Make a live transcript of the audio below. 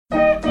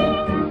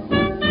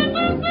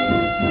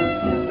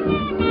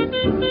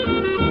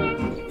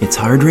It's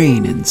hard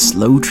rain and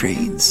slow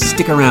trains.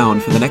 Stick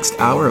around for the next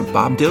hour of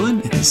Bob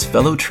Dylan and his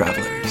fellow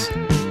travelers.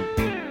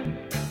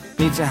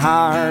 It's a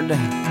hard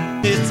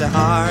rain.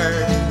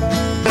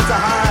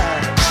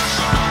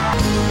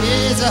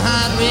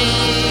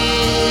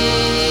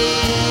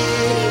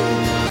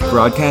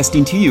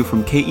 Broadcasting to you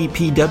from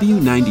KEPW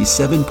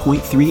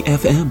 97.3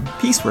 FM,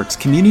 Peaceworks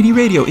Community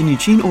Radio in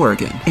Eugene,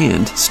 Oregon,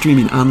 and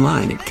streaming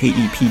online at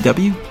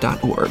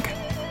kepw.org.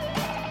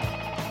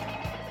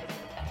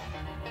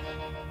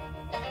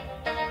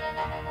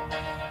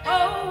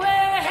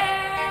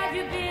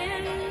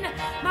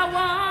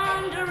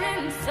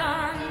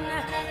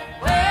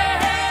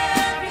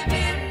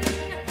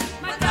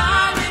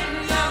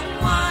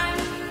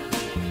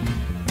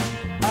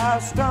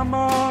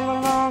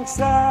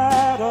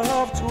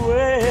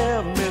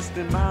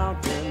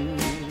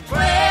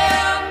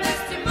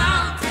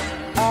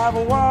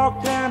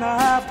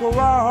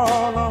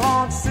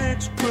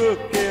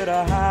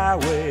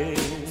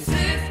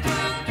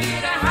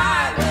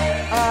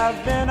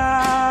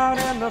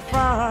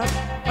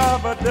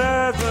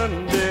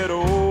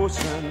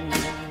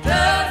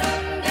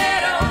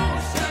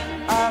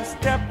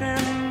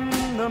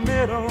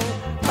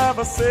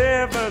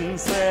 Seven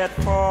sad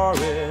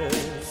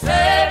forest,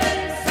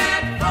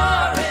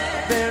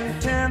 then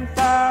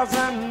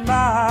 10,000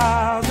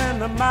 miles in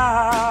the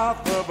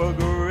mouth of a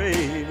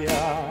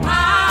graveyard. And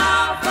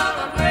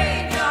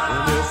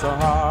it's a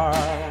hard,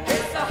 and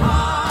it's a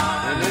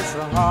hard, and it's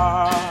a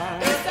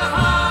hard,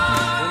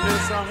 and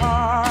it's a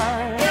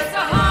hard,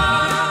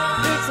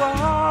 it's a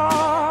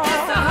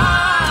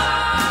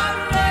hard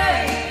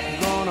rain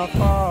gonna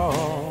fall.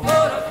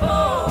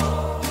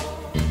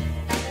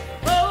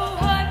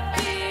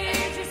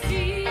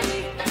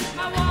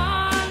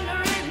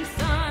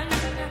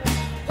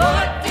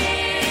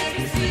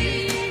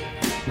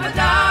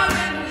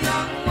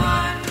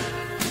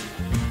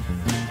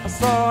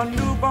 Saw a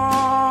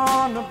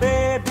newborn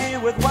baby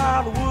with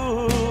wild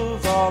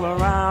wolves all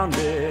around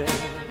it.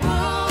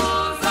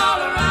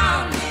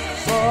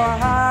 Saw a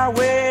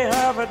highway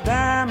of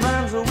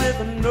diamonds with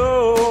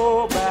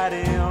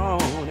nobody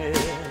on it.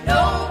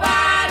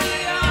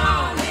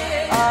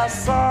 I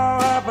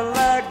saw a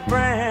black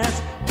branch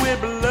with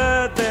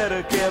blood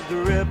that kept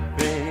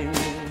dripping.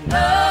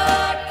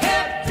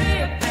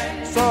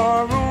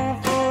 Saw a room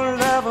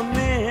full of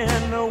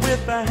men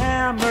with the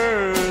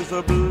hammers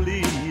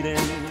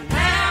bleeding.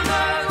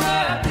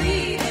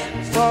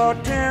 Saw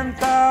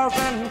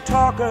 10,000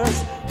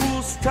 talkers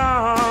whose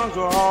tongues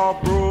are all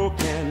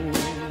broken.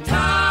 I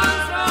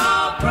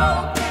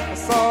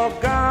saw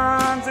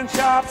guns and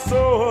sharp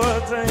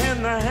swords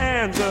in the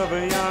hands of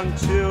young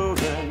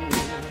children.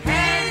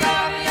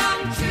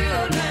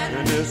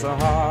 And it's a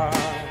hard,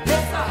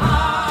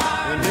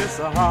 and it's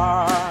a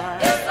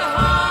hard, it's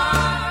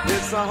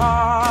a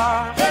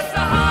hard,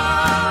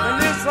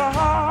 and it's a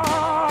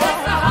hard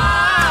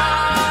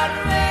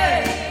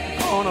rain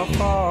gonna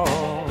fall.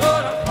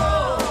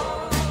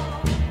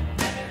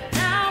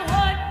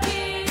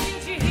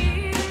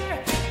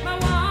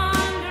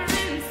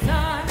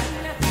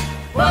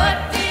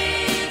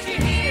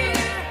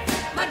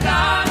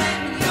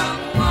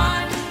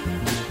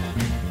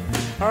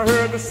 I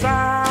heard the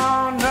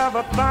sound of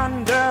a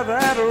thunder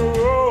that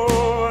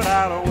roared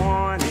out a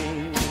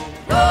warning.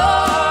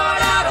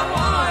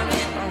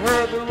 I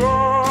heard the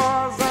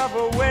roars of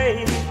a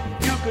wave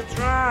you could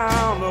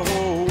drown the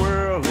whole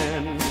world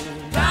in.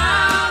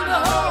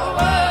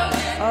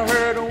 I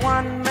heard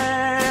one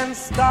man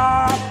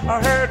stop.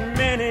 I heard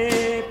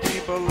many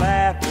people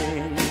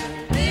laughing.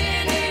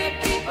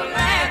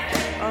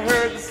 I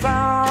heard the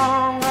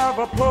song of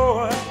a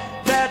poet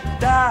that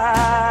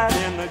died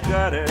in the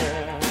gutter.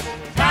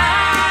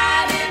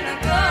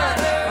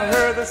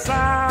 The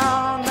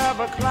sound of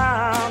a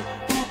clown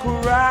who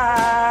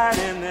cried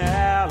in the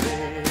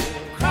alley.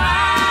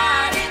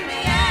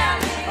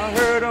 I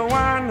heard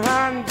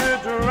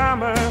 100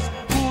 drummers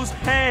whose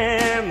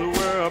hands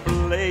were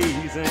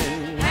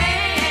blazing.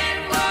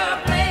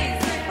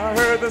 I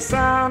heard the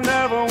sound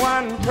of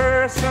one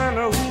person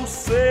who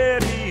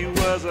said he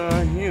was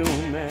a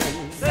human.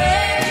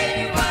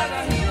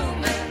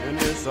 And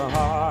it's a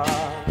hard,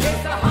 and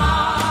it's a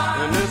hard,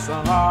 and it's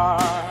a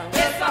hard.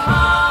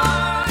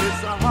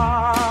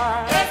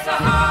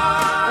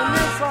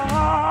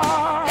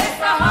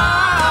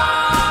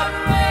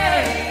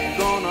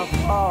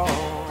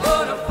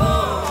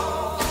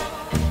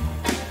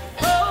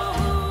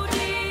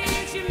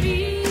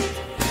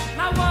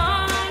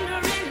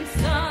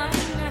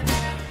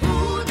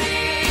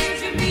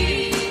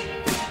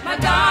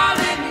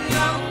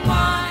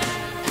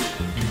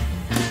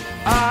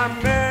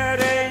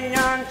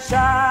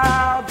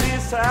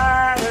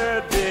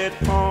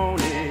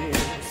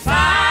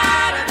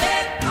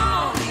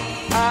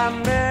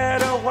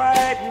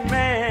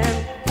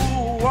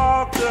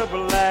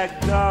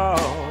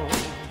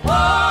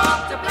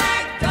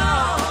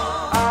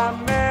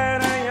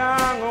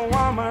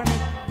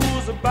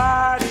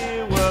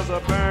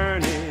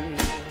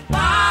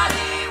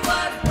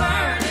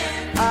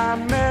 I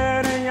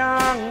met a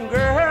young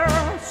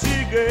girl,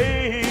 she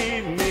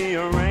gave me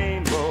a ring.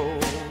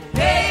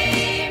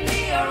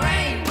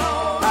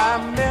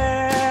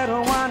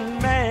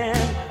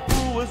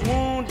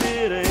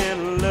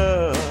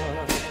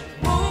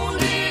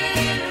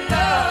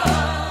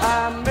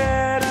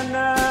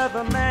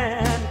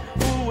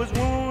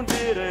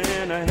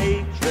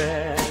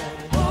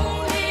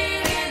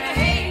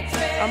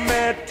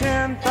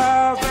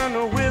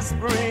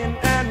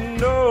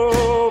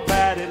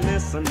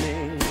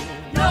 listening.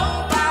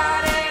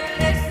 Nobody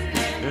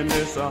listening. And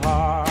it's a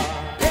heart.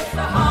 It's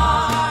a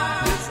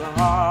heart. It's a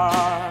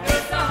heart.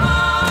 It's a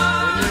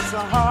heart. And it's a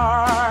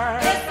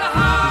heart. It's a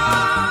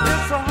heart.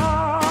 It's a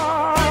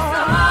heart. It's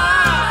a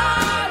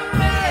heart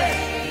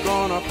rain.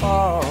 Gonna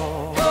fall.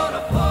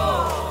 Gonna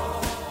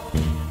fall.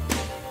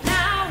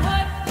 Now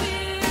what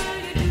will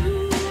you do,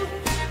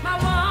 my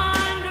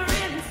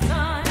wandering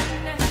son?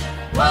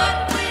 What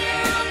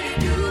will you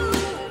do,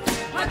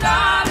 my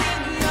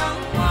darling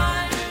young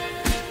one?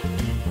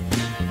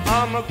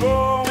 I'm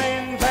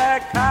going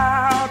back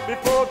out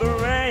before the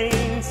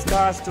rain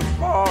starts to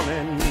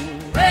falling.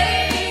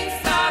 Rain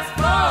starts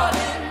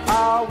falling.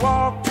 I'll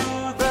walk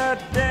to the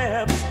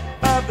depths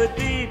of the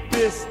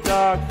deepest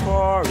dark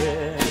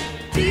forest,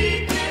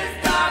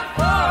 Deepest dark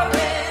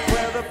forest.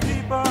 where the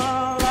people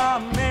are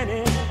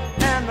many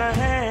and the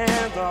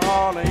hands are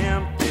all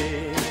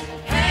empty,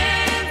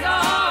 Hands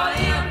all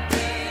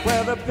empty.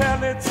 where the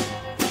pellets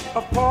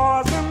of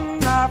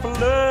poison are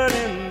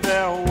flooding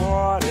their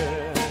water,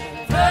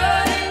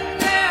 Flooding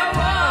their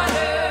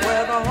water.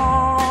 where the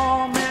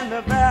home in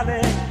the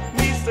valley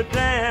meets the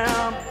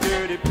damp,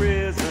 dirty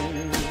prison,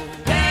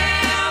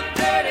 Damn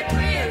dirty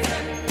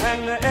prison. and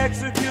the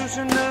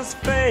executioner's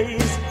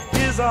face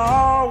is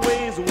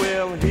always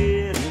well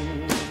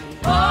hidden,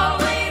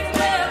 Always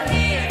well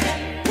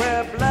hidden.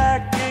 where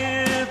black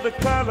is the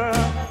color,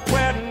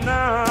 where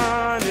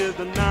none is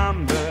the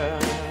number,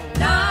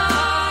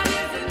 None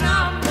is the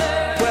number.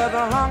 where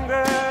the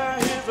hunger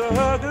is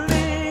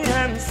ugly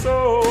and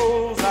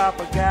souls are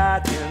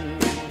forgotten.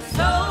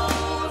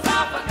 Souls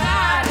are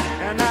forgotten.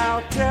 And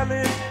I'll tell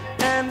it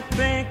and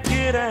think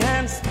it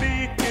and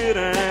speak it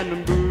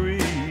and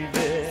breathe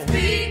it,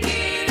 Speak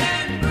it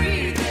and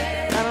breathe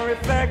it. and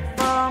reflect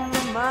from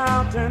the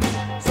mountain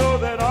so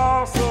that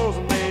all souls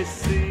may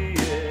see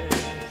it.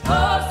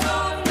 All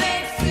souls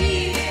may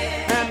see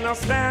it. And I'll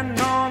stand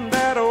on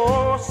that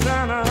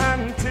ocean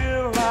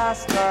until I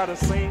start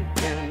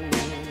sinking.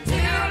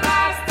 Till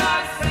I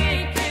start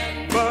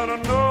sinking. But I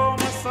know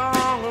my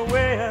song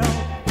well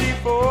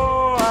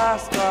before I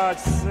start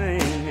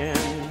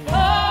singing.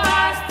 Before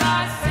I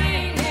start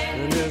singing.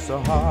 And it's a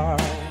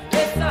heart,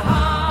 It's a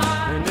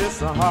heart. and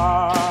it's a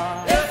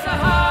heart, It's a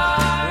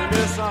heart. and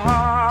it's a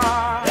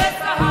heart,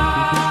 It's a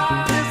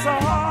heart. it's a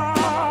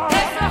heart,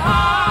 It's a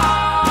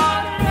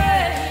heart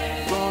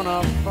rain. gonna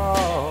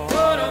fall.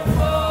 Gonna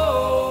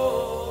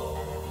fall.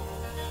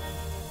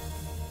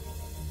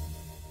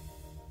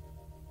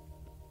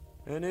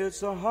 And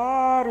it's a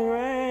hard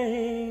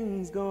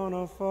rain's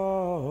gonna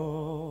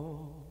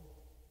fall.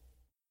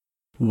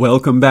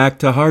 Welcome back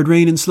to Hard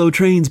Rain and Slow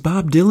Trains,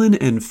 Bob Dylan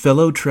and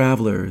fellow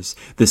travelers.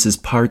 This is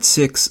part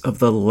 6 of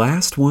The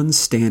Last One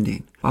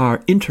Standing,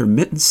 our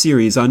intermittent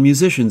series on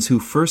musicians who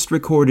first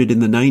recorded in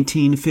the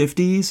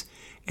 1950s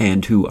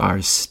and who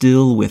are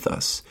still with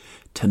us.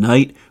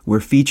 Tonight, we're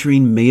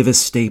featuring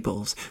Mavis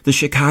Staples, the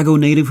Chicago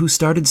native who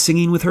started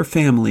singing with her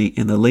family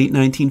in the late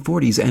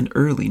 1940s and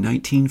early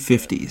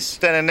 1950s.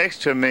 Standing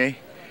next to me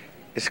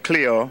is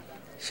Cleo.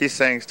 She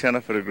sings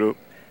tenor for the group.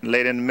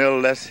 Lady in the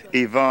middle, that's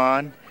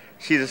Yvonne.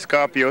 She's a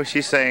Scorpio.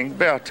 She sang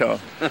baritone.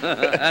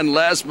 And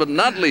last but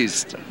not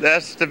least,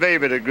 That's the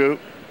baby of the group.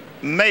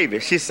 Maybe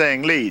she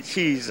sang lead.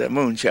 She's a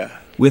moonchild.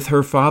 With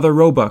her father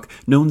Roebuck,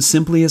 known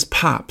simply as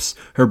Pops,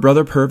 her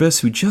brother Purvis,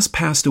 who just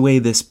passed away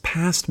this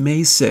past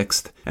May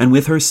 6th, and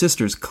with her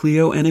sisters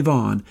Cleo and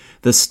Yvonne,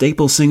 the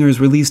Staple Singers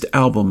released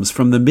albums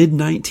from the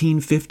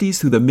mid-1950s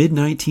through the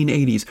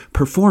mid-1980s,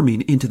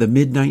 performing into the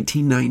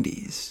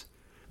mid-1990s.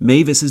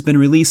 Mavis has been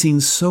releasing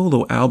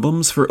solo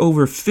albums for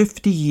over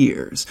 50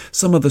 years,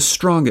 some of the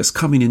strongest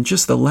coming in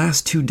just the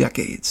last 2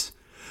 decades.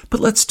 But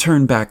let's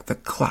turn back the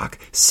clock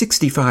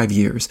 65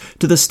 years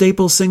to the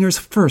Staple Singers'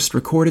 first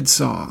recorded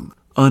song,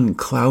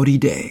 Uncloudy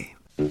Day.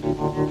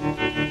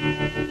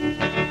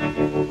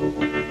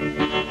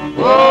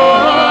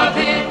 Oh,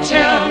 they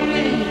tell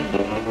me.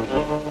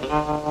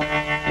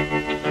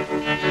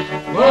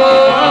 Oh,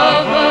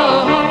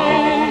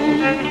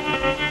 home.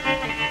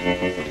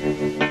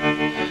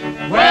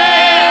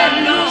 Where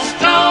no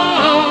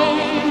storm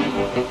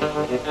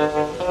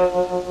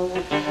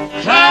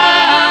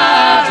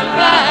clouds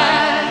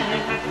arise.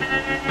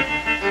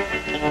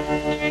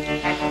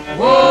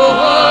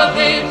 Oh,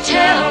 they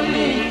tell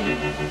me.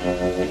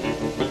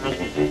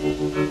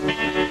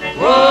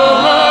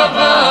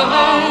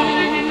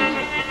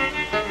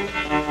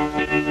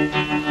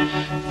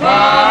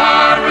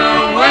 Far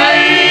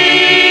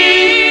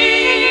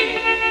away,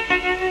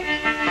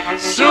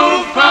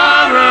 so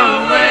far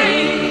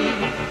away.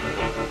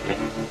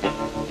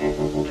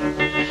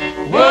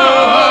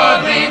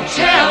 Whoa, they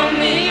tell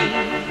me.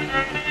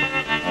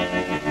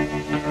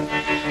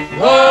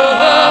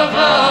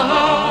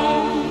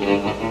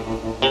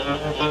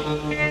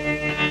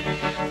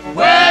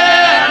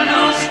 Where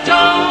no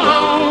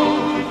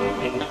storm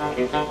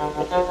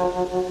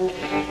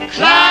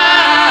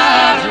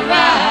clouds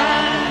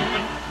rise.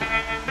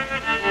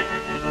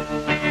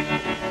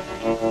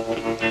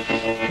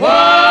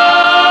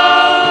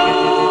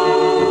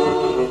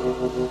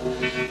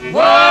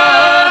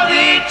 Whoa,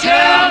 they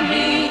tell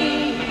me.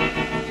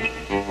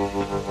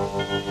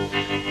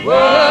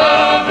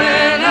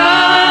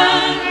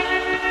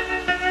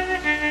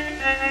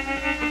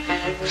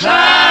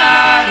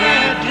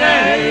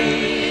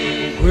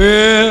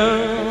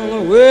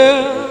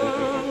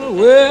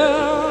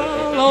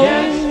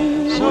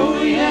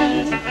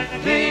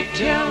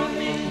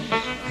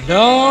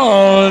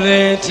 Oh,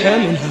 they tell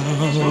me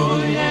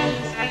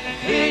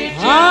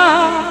now.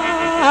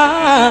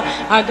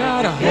 I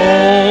got a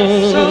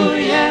home,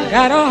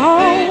 got a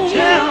home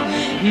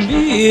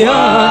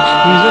beyond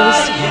the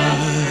sky.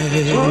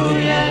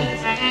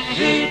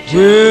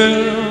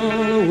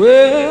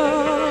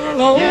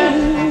 Well, oh,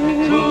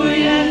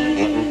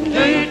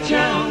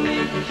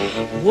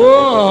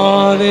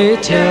 oh, they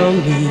tell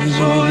me.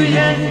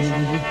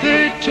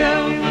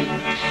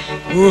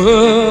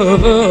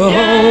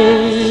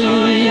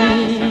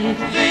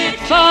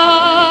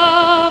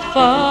 Far,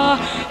 far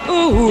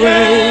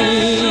away.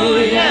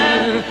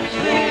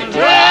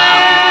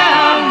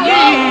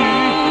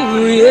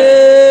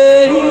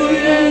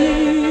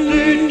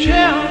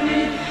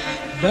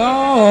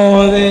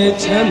 Oh, they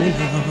tell me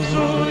now.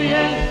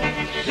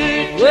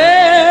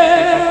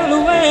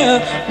 Well,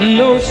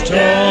 no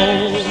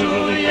stone,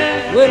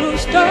 well, no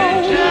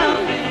stone,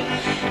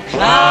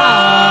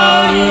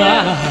 cloud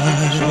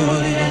rise.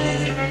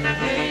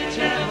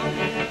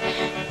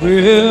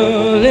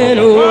 Well, in a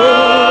world,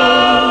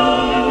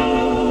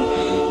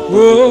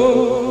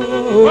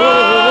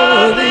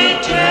 they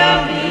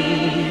tell me.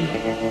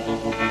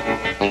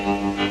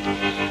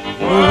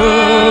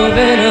 World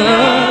in a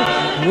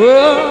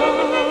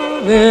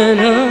world in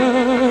a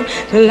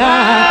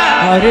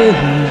cloud in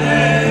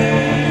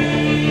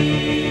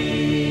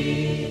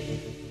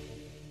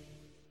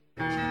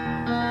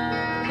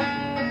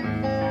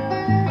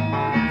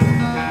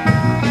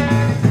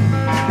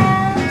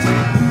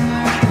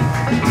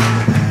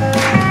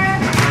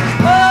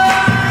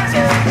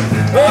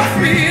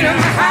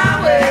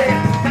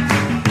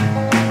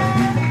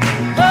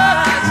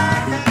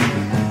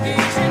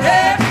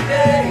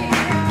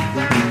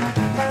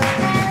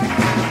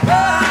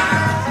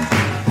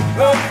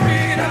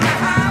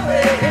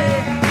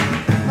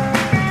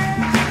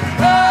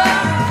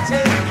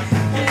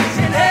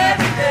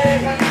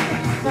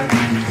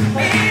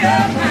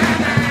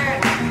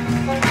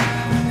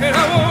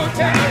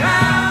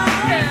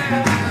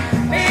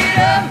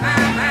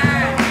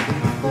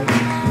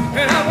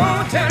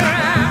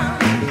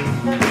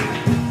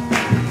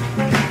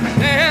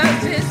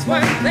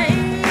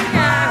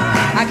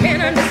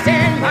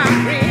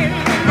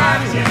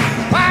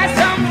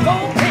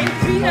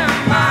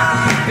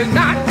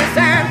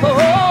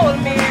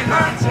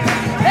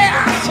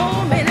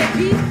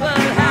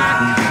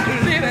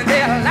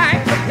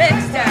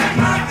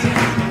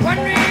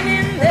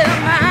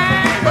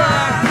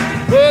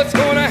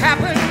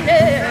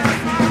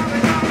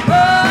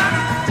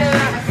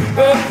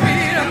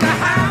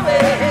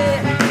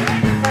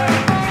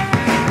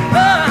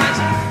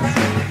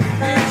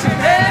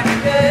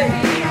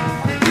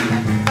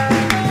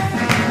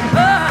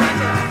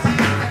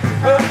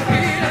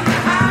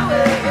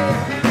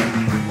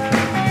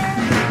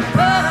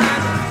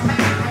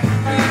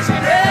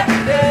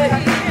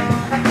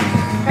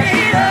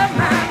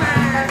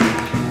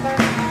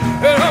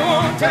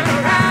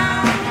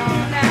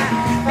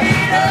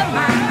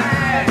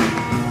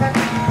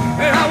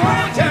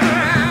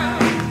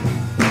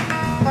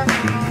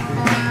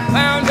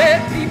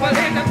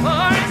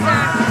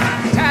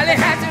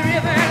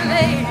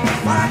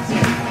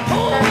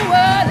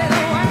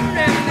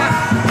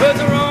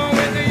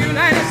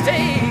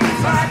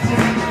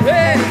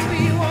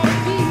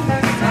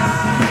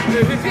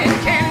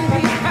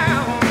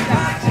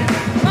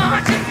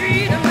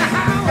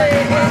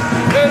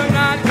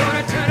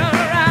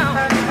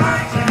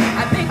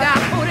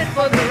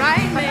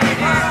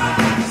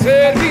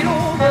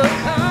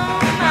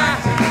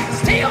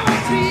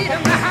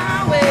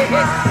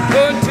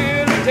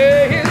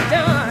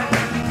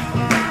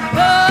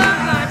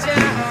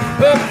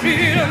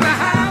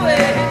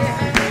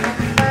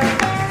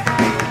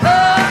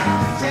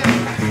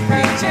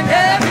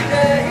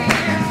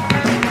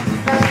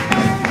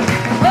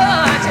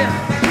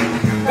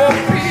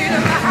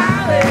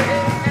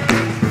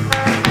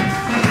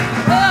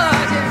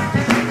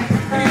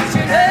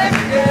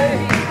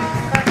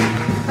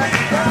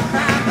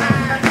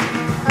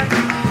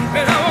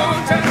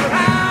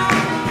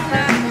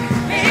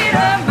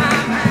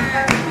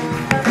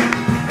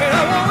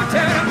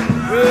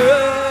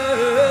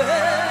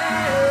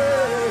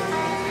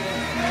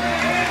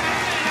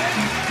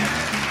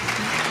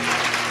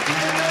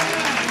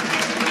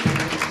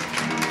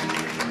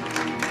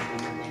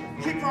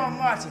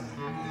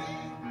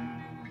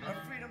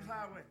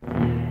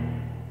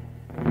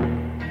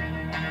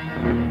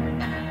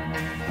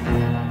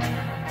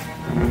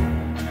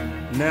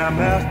Now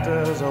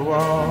masters of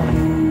war,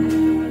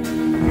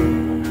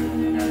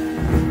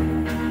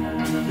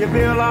 you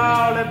build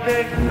all the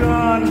big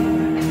guns,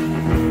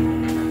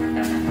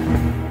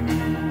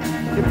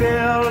 you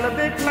build the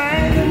big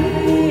planes,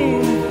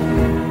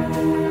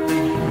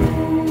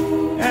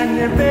 and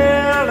you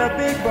build a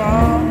big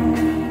bomb.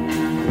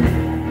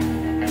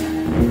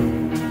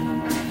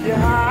 You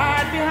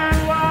hide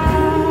behind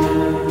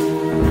walls,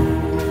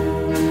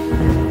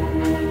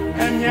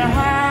 and you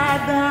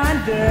hide behind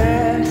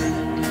desks.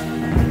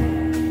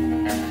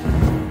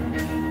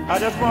 I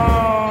just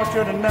want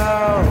you to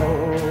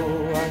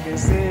know I can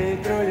see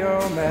through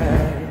your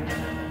mask.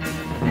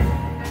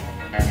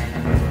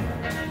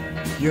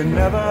 You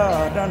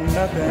never done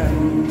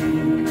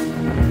nothing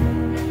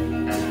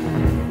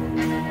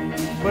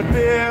but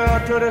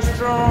build to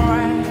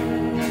destroy.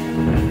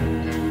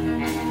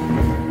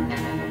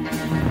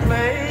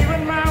 Play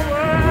with my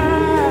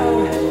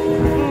world,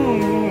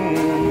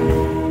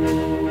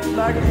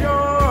 like it's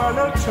your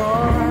little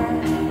toy.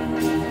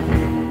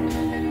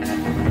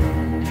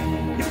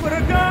 You put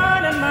a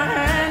gun in my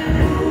hand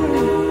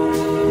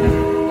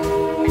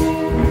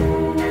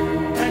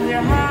and you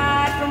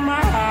hide from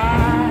my eyes.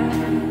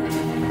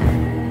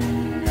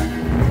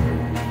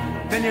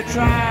 Then you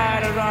try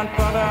to run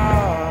further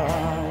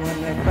when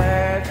the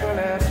flash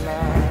bullets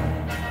fly.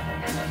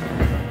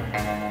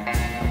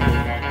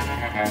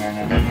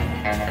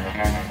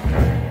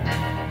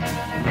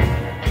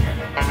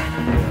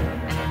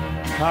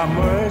 How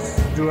much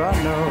do I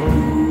know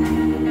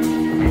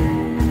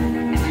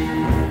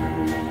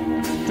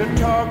to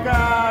talk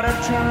out of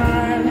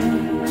turn?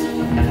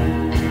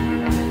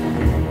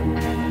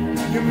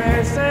 You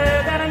may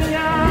say that I'm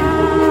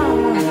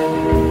young,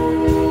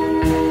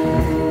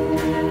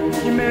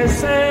 you may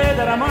say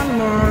that I'm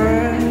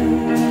unlearned,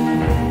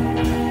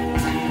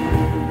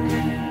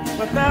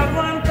 but that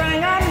one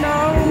thing I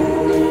know,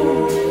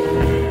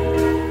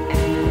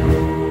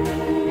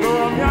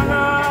 though I'm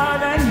younger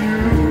than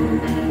you,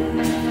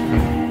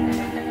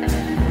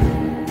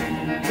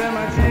 then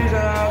my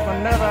Jesus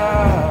will never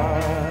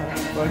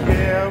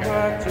forgive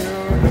what you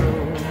do.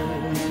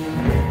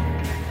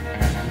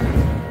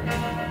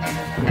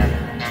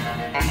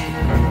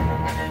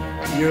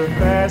 You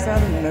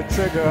fasten the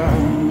trigger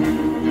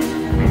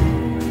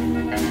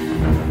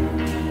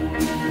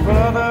for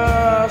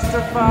others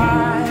to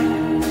fight.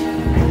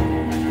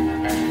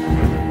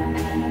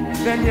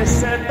 Then you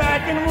sit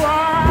back and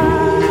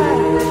watch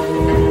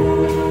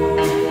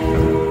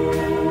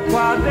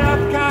while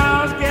death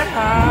counts get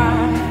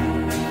high.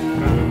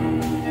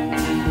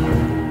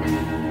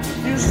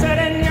 You sit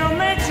in your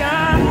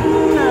mansion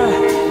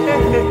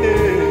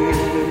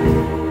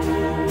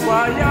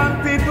while young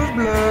people's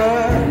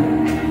blood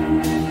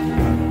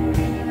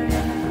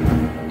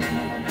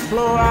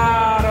flow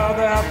out of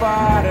their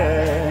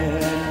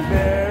bodies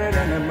buried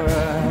in the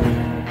mud.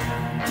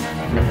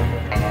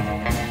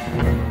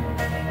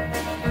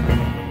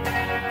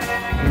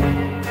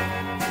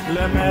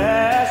 Let me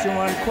ask you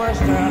one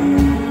question.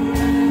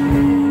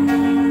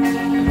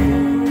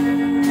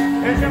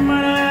 Is your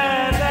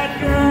money that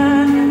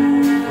good?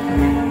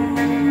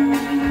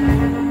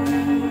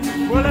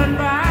 Will it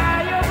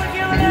buy your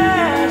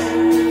forgiveness?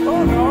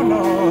 Oh, no,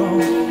 no.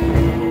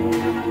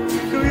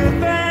 Do you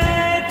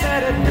think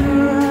that it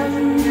could?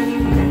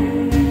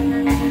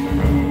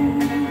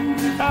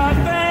 I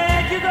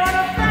think you're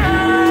gonna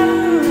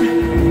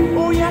find,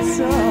 oh yes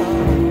sir,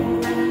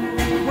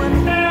 when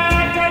they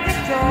take it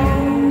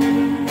home,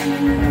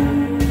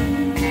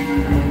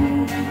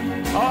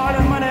 all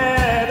the money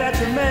that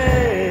you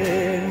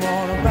made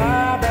wanna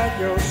buy back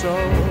your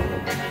soul.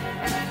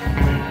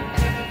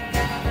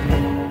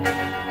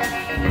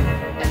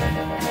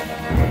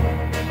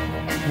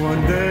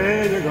 One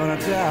day you're gonna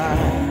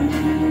die.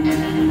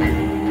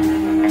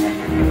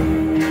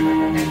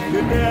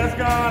 Your death's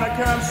gonna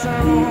come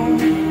soon.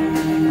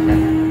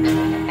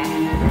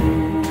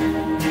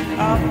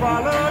 I'll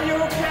follow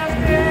your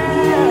casket.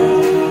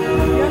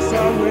 Yes, I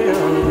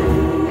will.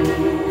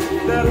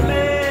 That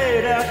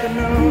late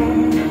afternoon.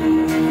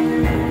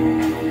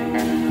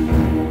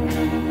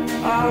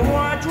 I'll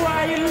watch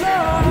while you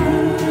love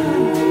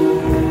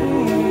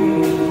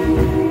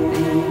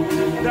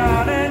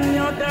down in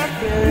your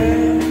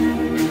deathbed.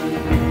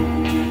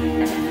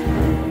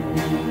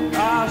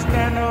 I'll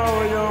stand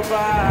over your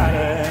body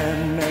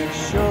and make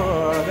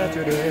sure that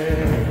you're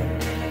dead.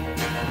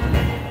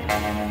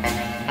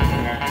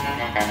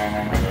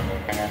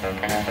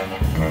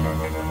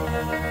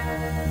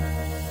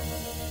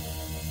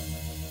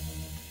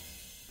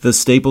 The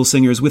Staple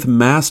Singers with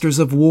Masters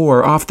of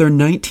War off their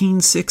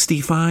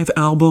 1965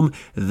 album,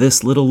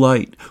 This Little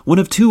Light, one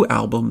of two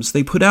albums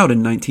they put out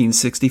in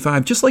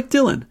 1965, just like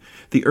Dylan,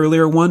 the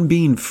earlier one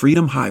being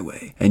Freedom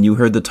Highway. And you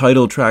heard the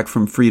title track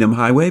from Freedom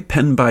Highway,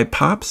 penned by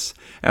Pops,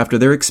 after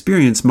their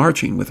experience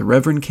marching with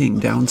Reverend King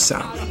down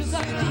south.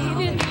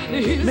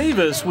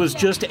 Mavis was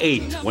just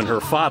 8 when her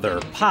father,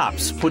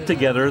 Pops, put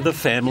together the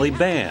family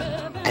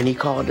band. And he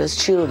called us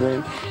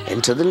children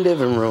into the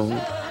living room,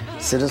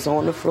 sit us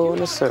on the floor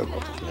in a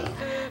circle.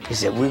 He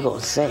said, we're going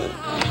to sing.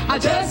 I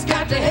just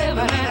got to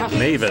heaven.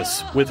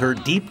 Mavis, with her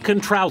deep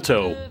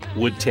contralto,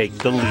 would take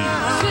the lead.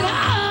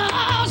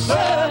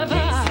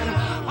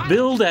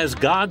 Billed as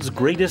God's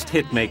greatest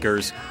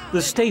hitmakers,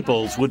 the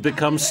Staples would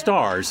become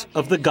stars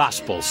of the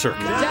gospel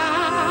circuit.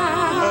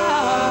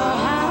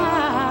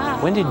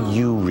 When did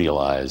you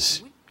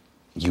realize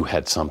you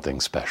had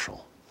something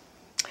special?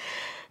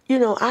 You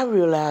know, I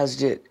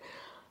realized it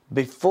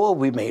before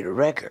we made a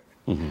record.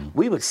 Mm-hmm.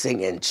 We would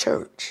sing in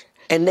church.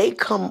 And they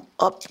come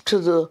up to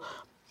the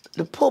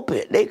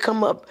pulpit. They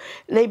come up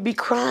and they be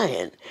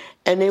crying.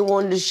 And they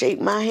wanted to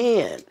shake my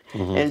hand.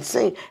 and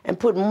sing and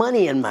put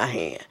money in my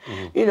hand.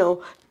 You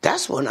know,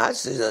 that's when I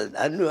said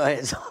I knew I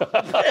had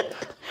something.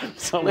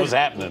 Something was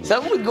happening.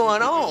 Something was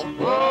going on.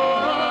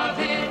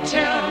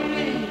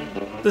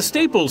 The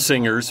Staples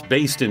Singers,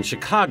 based in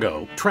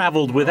Chicago,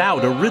 traveled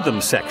without a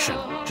rhythm section,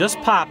 just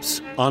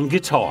Pops on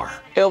guitar.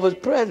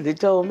 Elvis Presley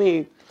told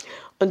me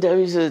one time,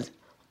 he said,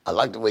 "I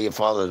like the way your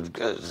father's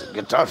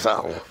guitar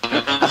sounds."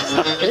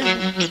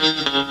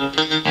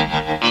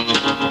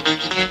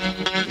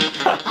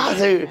 I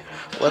said,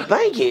 "Well,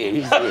 thank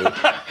you."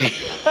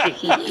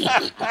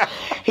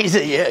 He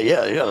said, "Yeah.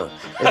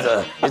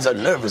 It's a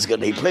nervous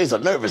guitar. He plays a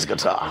nervous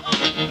guitar."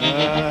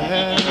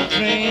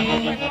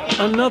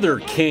 Another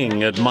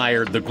king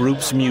admired the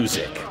group's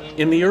music.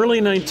 In the early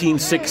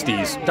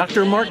 1960s,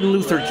 Dr. Martin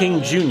Luther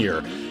King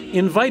Jr.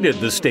 invited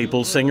the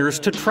Staples Singers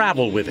to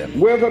travel with him.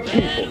 We're the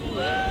people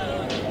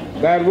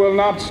that will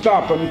not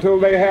stop until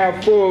they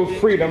have full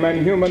freedom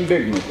and human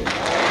dignity.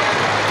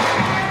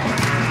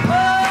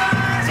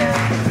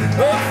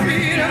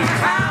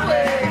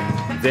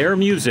 Their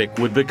music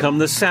would become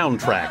the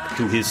soundtrack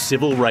to his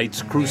civil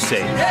rights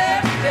crusade.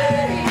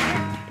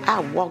 I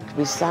walked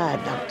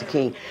beside Dr.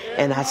 King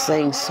and I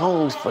sang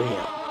songs for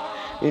him.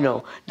 You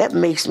know, that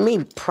makes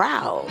me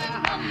proud.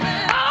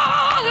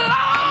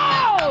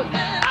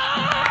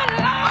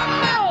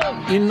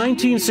 In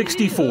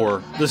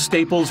 1964, the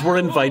Staples were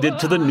invited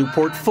to the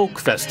Newport Folk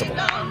Festival,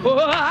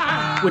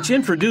 which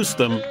introduced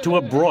them to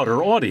a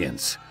broader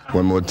audience.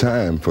 One more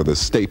time for the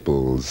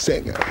Staples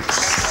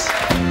Singers.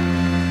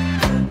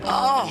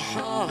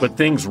 But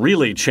things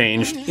really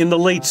changed in the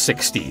late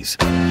 60s,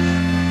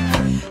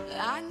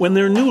 when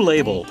their new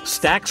label,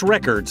 Stax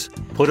Records,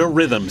 put a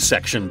rhythm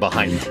section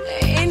behind them.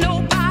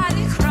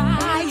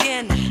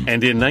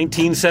 And in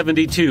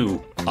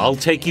 1972, I'll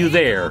Take You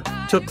There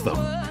took them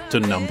to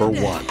number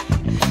 1.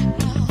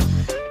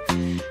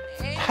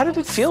 How did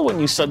it feel when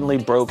you suddenly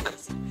broke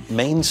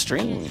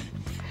mainstream?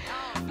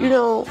 You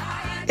know,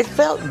 it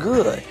felt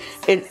good.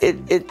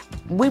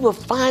 We were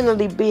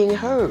finally being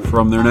heard.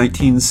 From their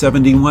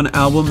 1971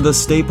 album, The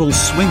Staples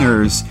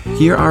Swingers,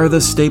 here are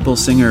the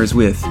Staples Singers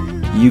with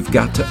You've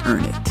Got to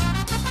Earn It.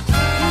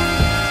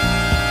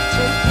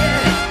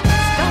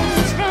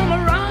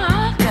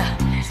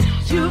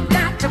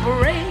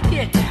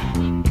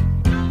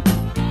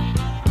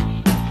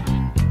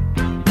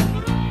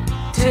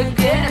 To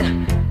get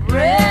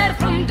bread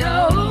from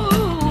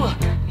dough,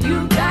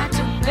 you got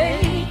to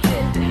bake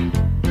it.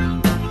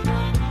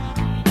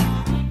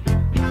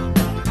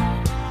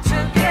 To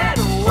get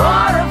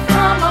water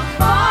from a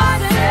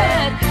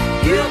faucet,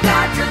 you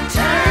got to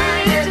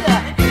turn it.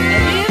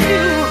 And if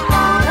you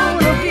wanna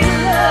be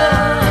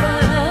loved,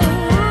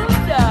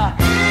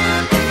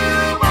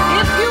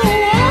 if you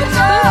want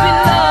to be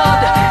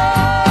loved,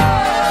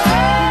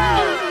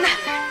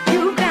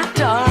 you got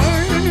to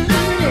earn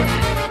it.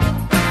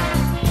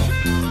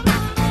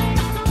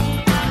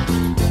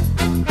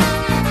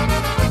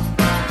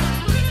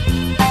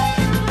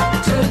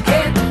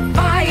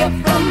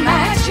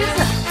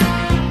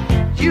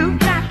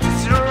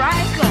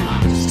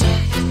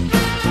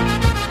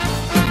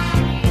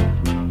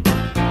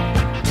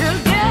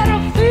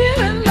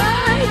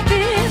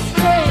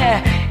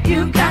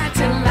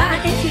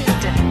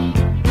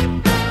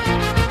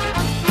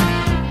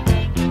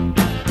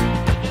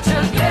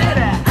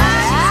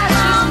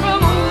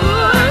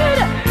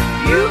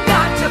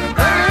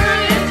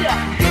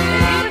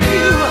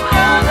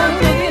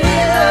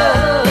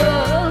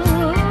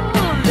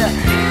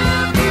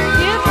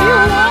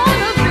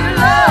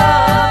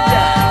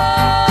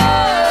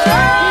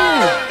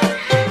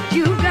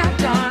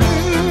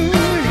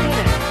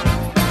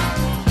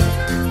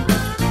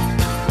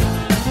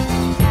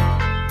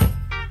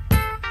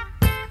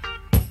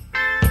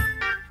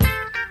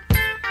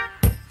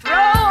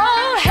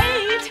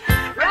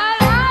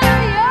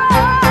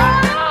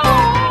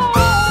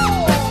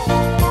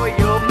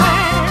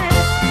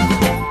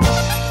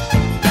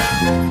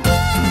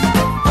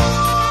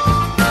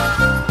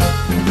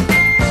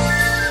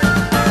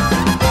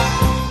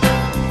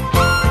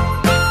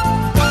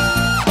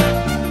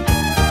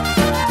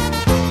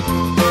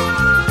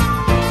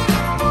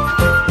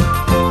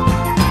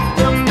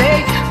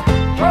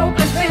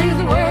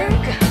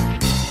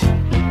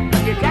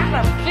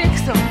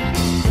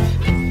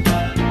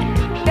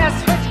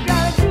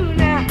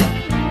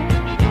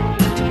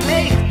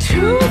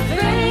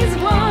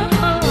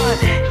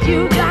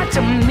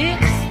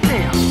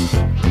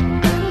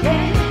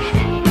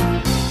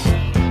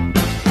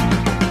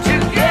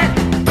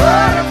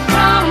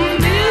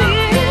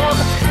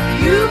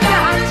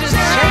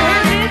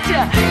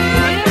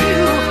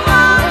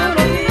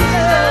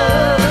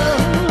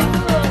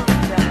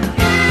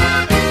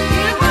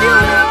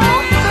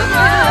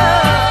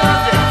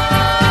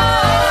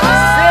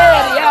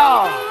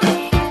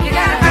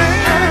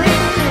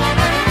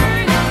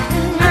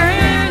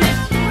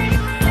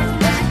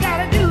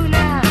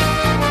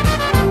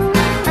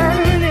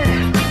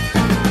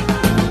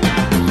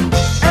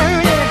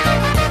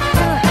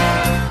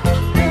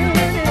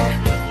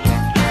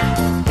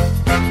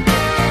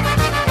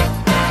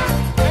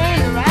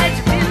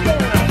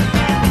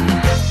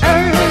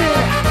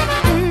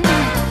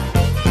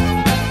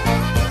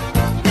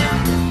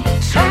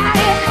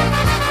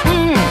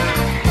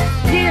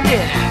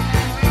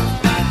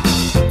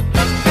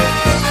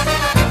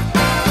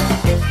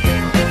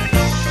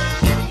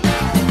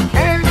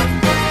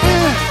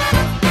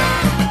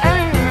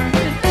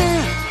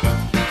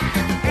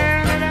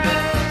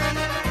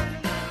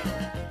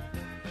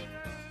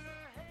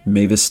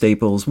 Mavis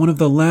Staples, one of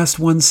the last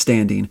ones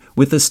standing,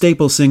 with the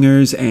Staples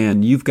Singers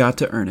and You've Got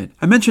to Earn It.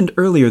 I mentioned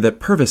earlier that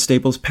Purvis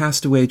Staples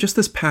passed away just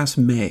this past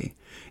May.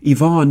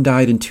 Yvonne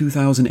died in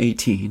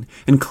 2018,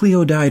 and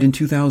Cleo died in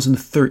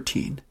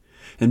 2013.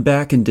 And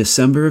back in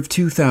December of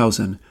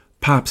 2000,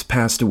 Pops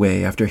passed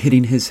away after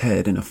hitting his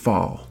head in a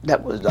fall.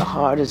 That was the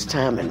hardest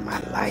time in my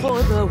life.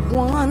 For the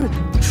one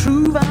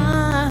true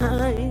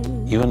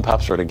vine. You and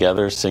Pops were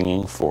together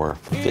singing for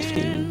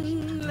 50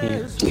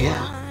 years?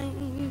 Yeah,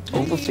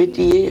 over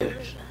 50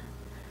 years.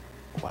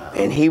 Wow.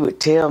 And he would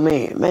tell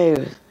me,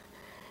 Mavis,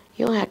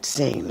 you don't have to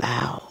sing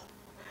loud.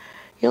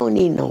 You don't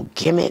need no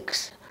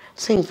gimmicks.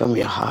 Sing from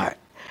your heart.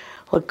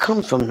 What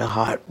comes from the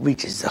heart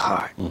reaches the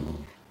heart.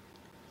 Mm-hmm.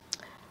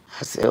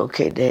 I said,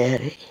 okay,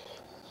 Daddy.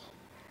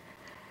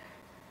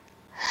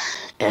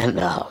 And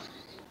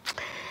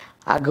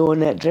I go in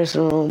that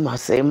dressing room, I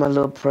say my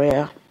little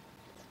prayer.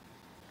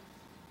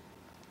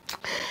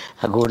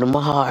 I go to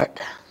my heart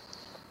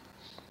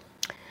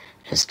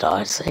and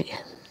start singing.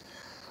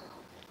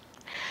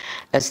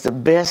 That's the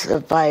best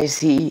advice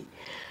he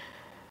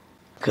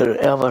could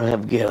ever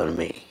have given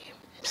me.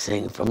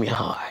 Sing from your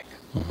heart.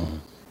 Mm-hmm.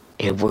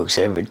 It works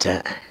every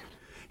time.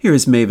 Here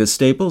is Mavis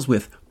Staples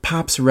with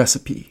Pop's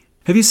Recipe.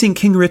 Have you seen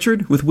King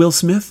Richard with Will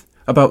Smith?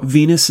 About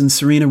Venus and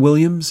Serena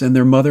Williams and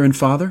their mother and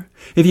father?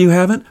 If you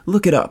haven't,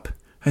 look it up.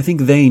 I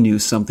think they knew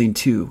something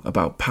too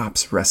about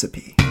Pop's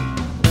Recipe.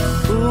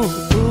 Ooh,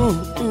 ooh,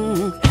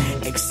 ooh,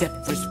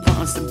 accept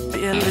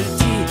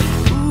responsibility.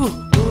 Ooh,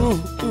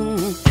 ooh,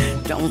 ooh,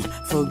 don't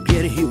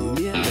forget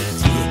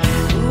humility.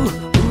 Ooh,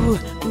 ooh,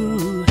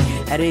 ooh,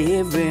 at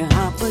every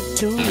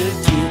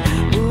opportunity.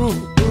 Ooh,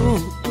 ooh,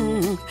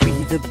 ooh, be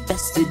the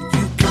best that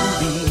you can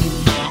be.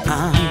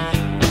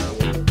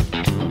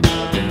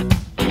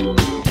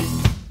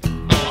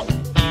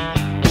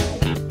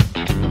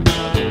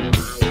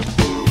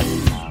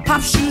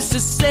 Pops used to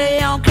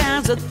say all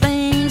kinds of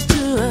things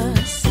to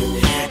us.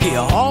 He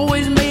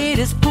always made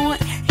his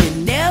point, he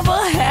never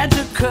had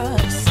to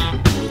cuss.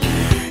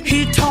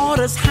 He taught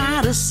us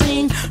how to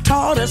sing,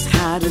 taught us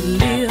how to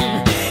live.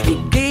 He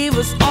gave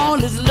us all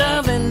his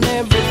love and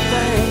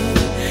everything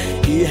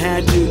he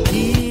had to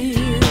give.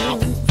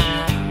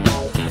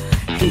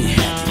 He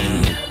had to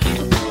give.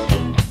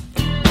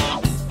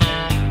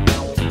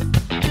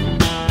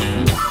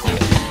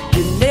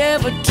 You're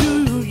never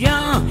too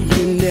young,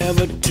 you're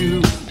never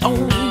too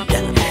old.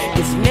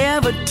 It's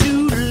never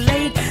too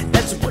late,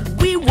 that's what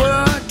we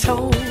were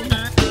told.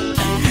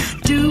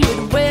 Do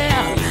it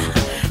well,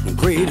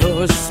 great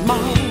or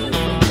small.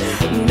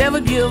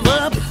 Never give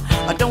up,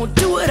 or don't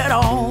do it at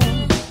all.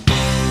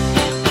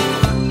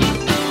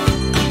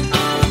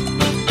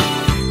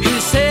 He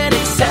said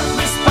accept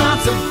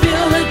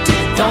responsibility,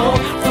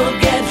 don't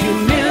forget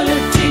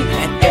humility,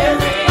 and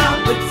every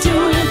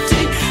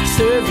opportunity,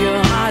 serve your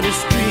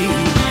artistry.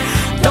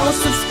 Don't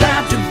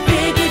subscribe to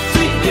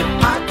bigotry,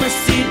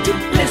 hypocrisy,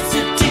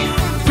 duplicity,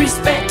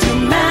 respect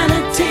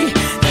humanity.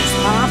 That's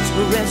Pop's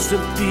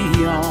recipe,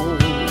 oh.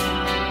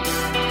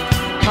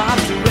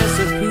 Pop's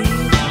recipe.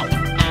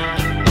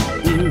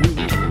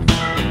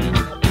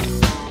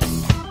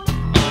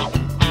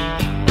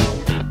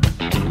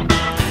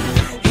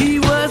 He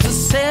was the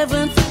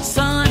seventh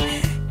son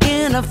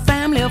in a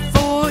family of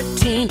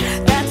 14.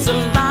 That's a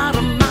lot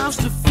of mouths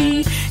to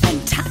feed,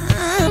 and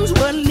times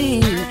were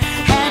lean.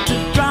 Had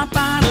to drop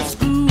out of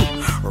school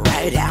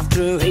right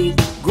after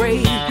 8th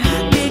grade,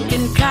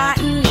 picking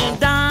cotton on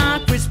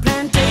Dockery's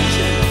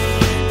plantation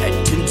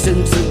at 10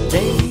 cents a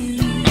day.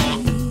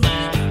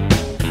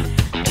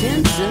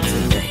 10 cents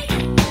a day.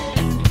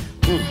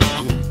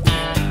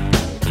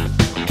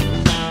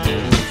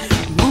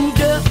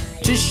 Moved up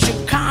to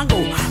Chicago,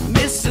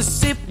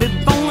 Mississippi,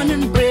 born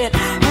and bred.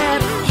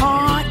 Had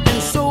heart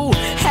and soul,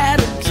 had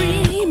a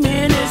dream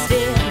in his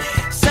head.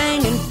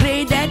 Sang and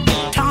played that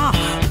guitar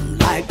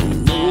like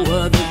no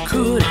other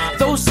could.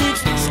 Those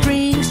 6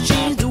 strings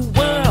changed the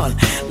world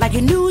like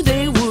he knew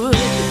they would.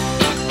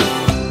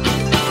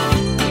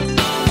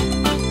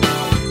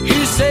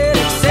 He said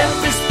accept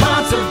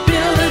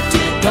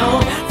responsibility,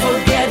 don't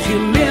forget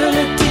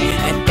humility,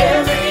 and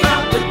every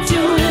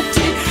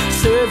opportunity,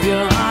 serve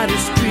your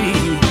artistry.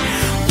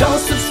 Don't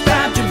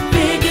subscribe to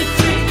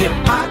bigotry,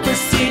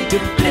 hypocrisy,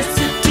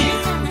 duplicity,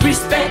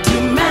 respect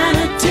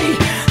humanity.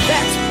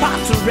 That's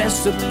Pop's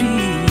recipe.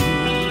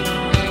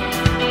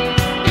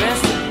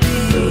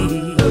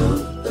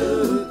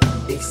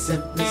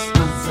 Accept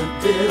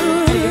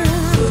responsibility.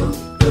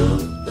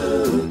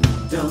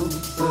 Don't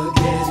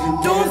forget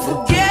humility. Don't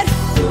forget.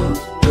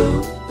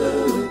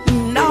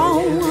 No.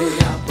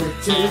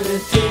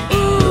 Opportunity.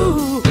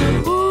 Ooh,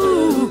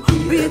 ooh,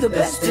 be the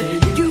best that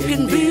you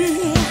can be.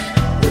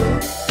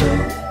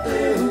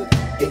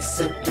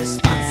 Accept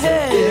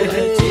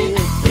responsibility.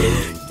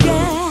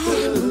 Yeah.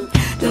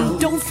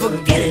 Don't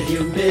forget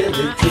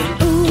humility.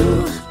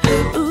 Ooh,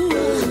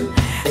 ooh,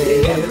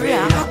 every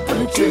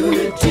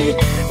opportunity.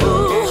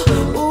 Ooh,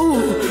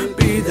 ooh,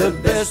 be the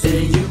best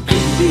that you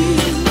can be.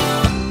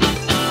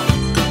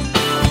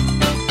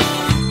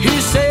 He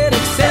said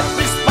accept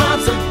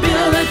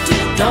responsibility,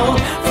 don't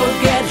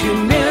forget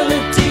humility.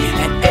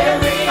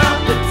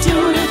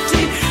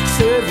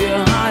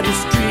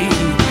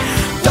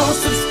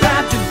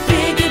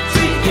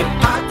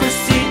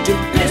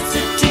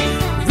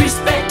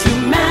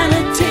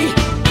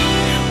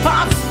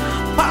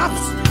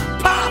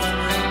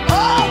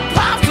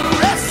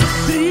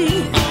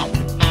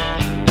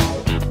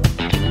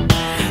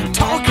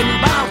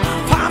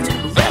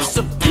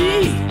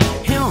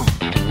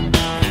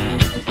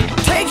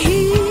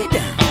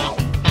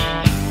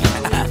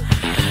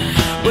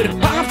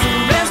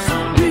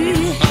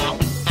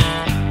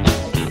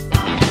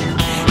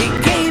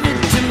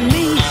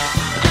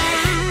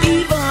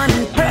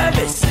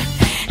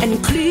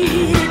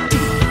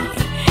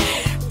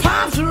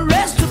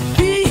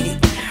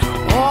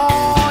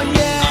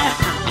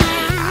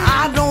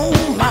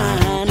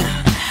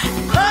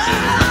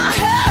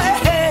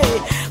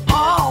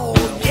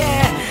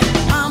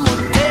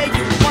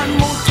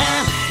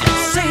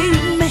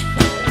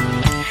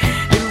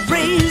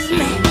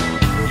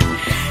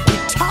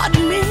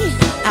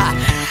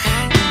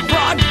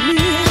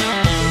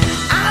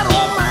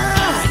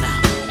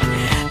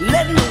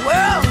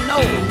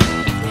 know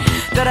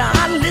that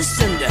I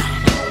listened.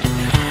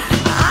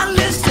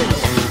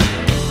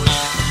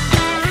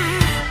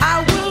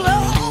 I will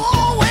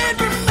always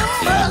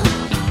remember.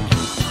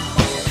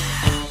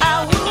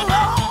 I will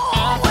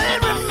always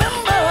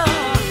remember.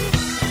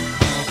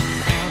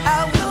 I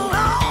will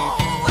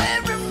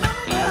always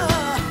remember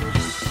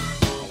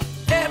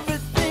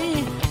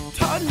everything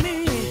taught me.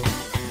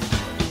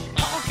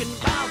 Talking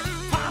about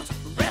Pop's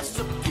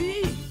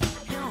recipe.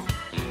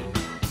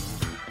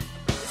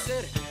 He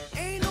said,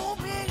 ain't no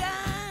big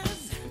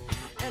eyes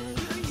and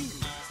little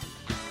U's.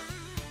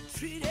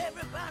 Treat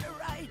everybody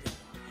right,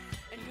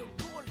 and you'll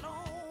go a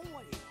long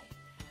way.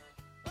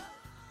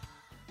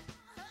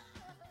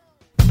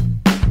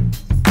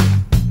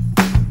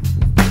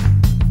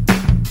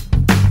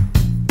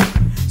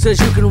 Says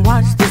you can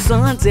watch the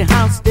sun, see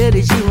how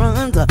steady she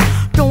runs.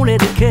 Don't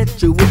let it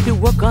catch you with your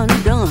work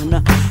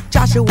undone.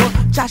 Joshua,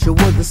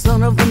 the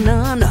son of a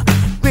nun.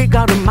 Great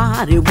God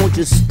Almighty, won't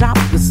you stop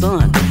the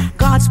sun?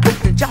 God spoke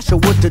to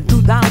Joshua to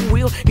do thy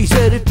will. He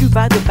said if you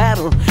fight the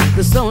battle,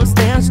 the sun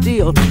stands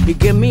still. He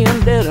gave me a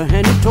letter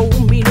and he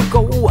told me to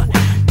go.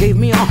 Gave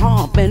me a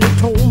harp and he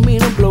told me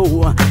to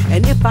blow.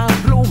 And if I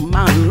blow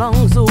my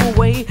lungs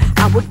away,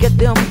 I would get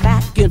them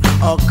back in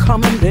a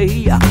coming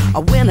day.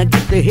 When I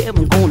get to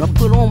heaven, gonna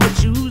put on my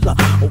shoes,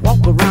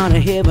 walk around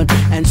in heaven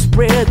and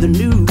spread the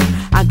news.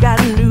 I got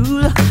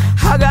news,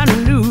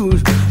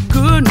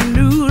 good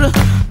news,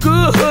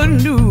 good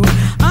news.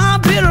 I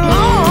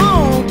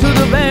belong to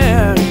the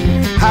band.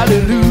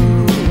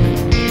 Hallelujah,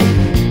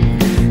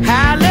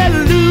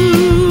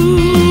 hallelujah,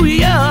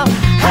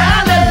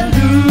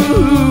 hallelujah.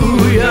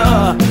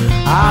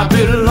 I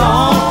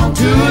belong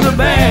to the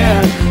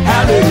band.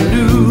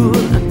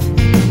 Hallelujah.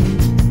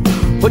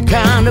 What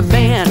kind of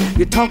band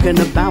you talking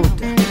about?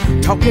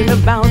 Talking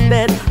about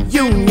that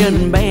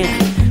union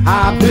band.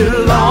 I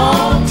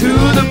belong to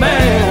the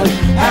band.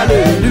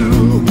 Hallelujah.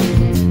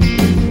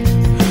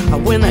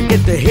 When I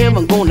get to heaven,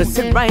 I'm gonna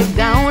sit right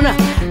down,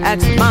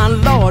 ask my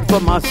Lord for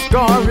my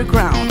starry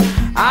crown.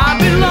 I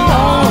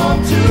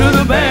belong to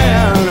the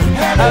band.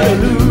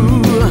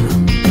 Hallelujah.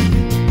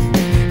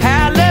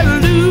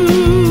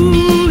 Hallelujah.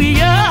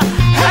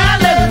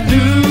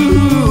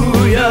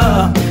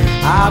 Hallelujah.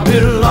 I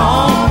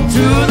belong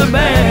to the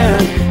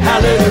band.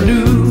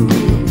 Hallelujah.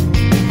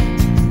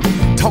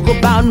 Talk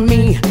about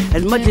me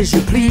as much as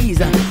you please.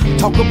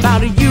 Talk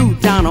about you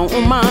down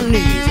on my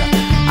knees.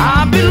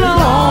 I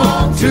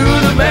belong to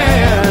the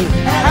band.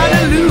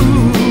 Hallelujah.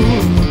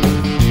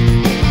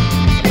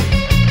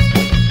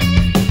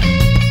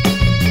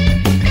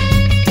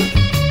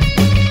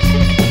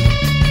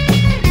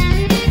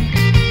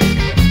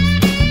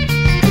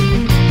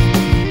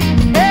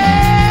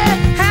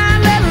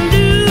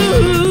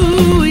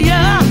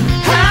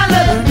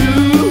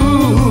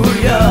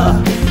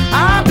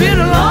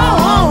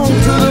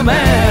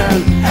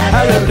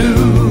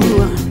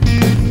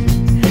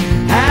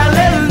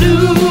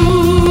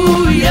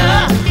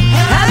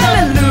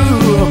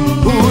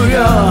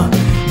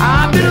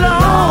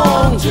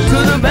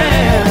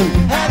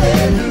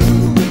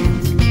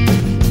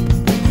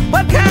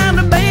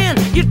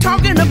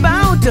 Talking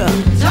about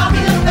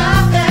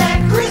that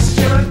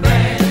Christian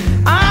band.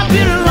 I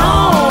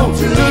belong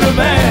to the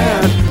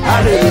band.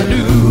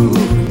 Hallelujah.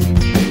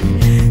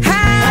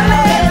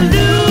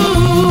 Hallelujah.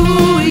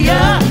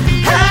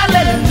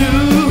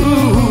 Hallelujah.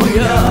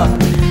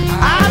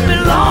 I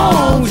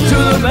belong to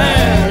the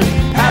band.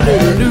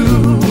 Hallelujah.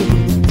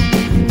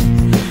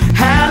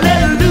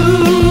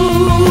 Hallelujah.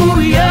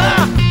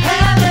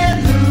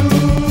 Hallelujah.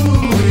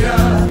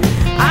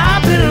 I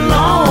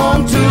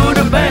belong to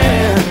the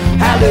band.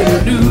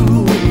 Hallelujah.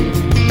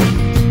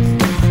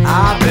 I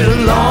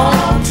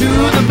belong to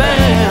the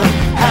band.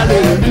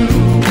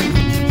 Hallelujah.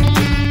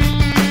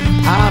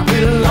 I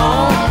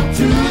belong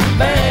to the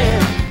band.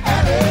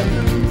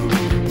 Hallelujah.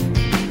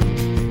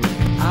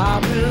 I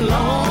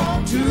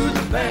belong to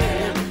the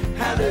band.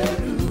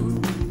 Hallelujah.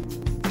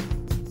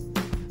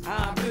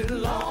 I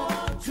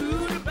belong to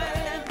the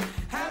band.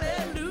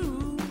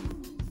 Hallelujah.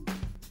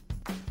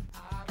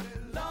 I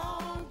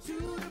belong to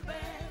the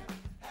band.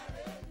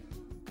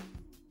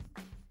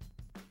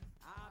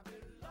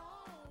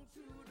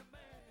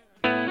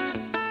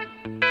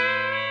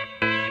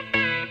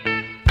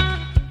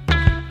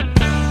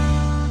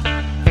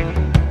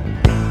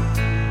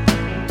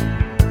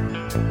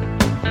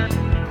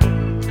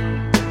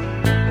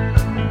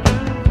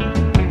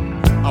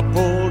 I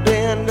pulled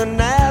into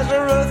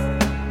Nazareth,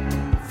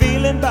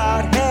 feeling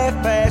about half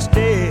past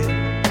dead.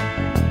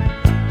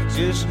 I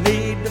just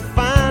need to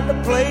find a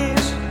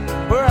place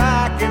where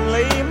I can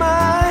lay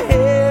my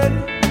head.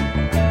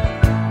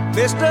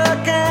 Mister,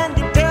 can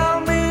you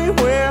tell me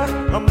where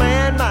a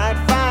man might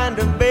find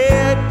a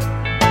bed?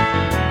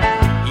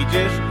 He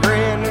just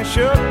grinned and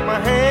shook my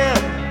hand.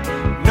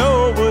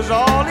 No was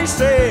all he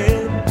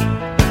said.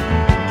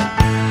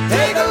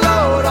 Take a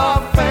load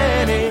off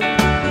Fanny.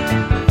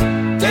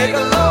 Take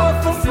a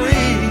load for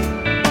free.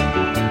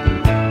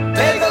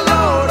 Take a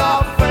load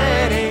off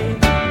Fanny.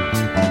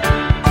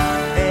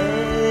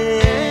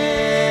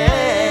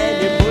 And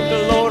you put the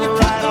load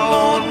right on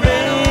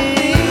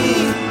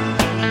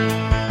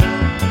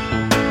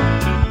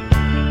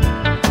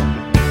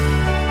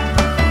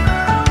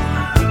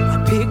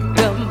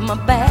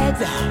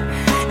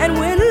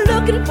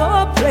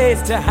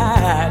place to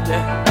hide.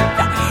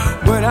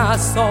 When I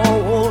saw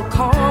old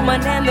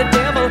Carmen and the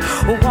devil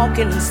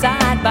walking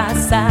side by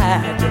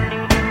side,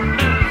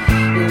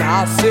 and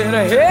I said,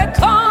 hey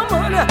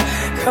Carmen,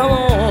 come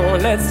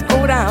on, let's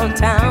go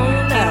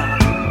downtown.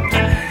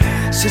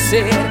 She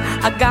said,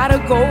 I gotta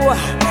go,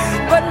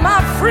 but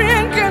my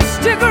friend can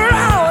stick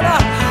around.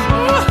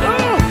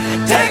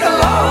 Take a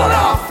load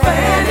off,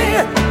 Fanny.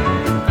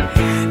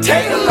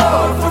 Take a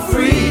load for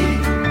free.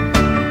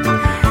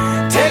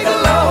 Take a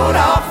load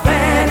off,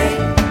 Fanny.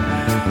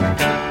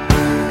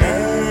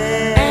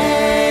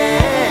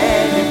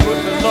 And you put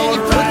the load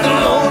right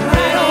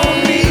on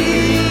me.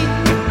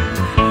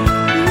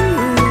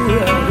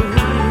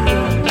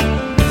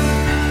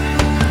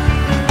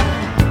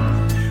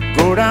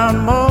 Go down,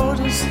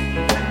 Moses.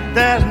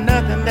 There's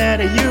nothing that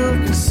you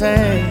can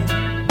say,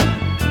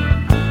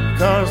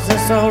 'cause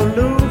this old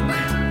Luke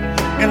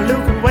and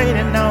Luke are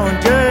waiting on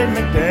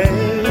Judgment Day.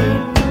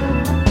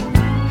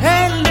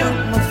 Hey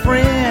Luke, my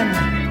friend,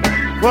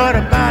 what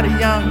about a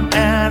young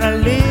Anna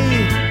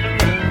Lee?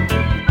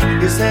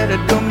 He said,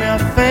 do me a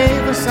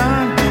favor,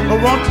 son, or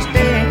won't you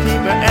stay and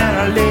keep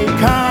Anna Lee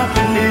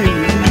company?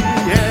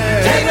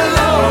 Yeah. Take a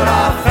load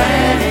off,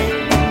 Fanny.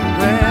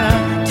 Well,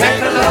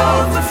 take a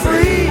load for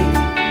free.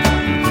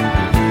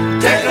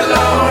 Take a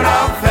load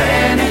off,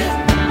 Fanny.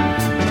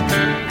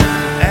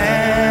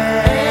 And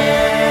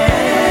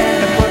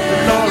put the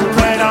load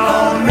right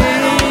on me.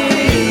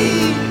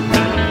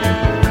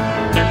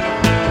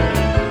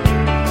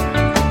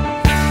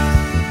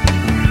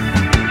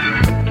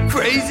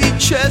 Crazy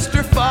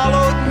Chester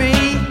followed me,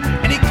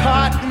 and he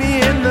caught me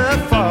in the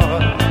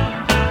fog.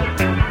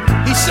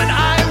 He said,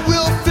 I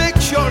will fix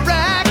your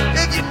rack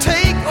if you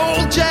take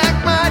old Jack,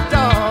 my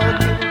dog.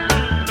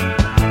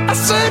 I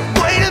said,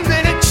 wait a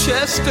minute,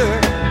 Chester,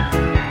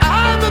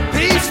 I'm a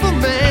peaceful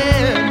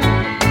man.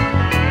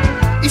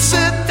 He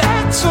said,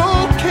 that's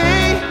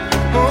okay,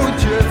 hold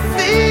your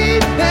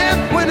feet and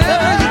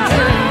whenever you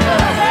can.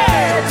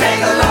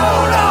 Take a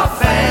load off,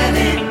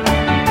 Fanny.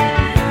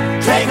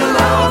 Take a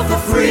load for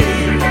free.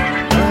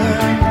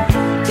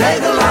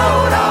 Take a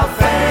load off,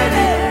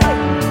 Fanny.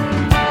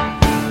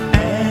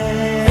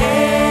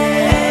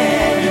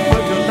 And you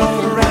put the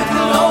load right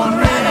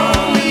on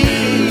me.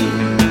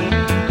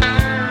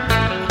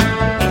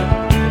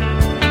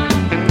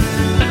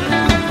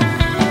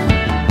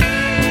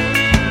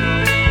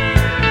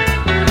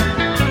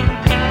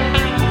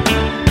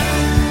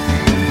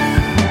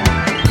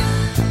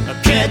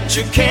 Catch a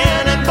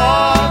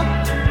cannonball,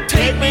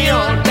 take me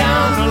on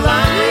down the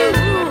line.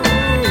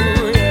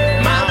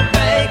 My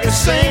bag is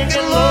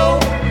sinking low,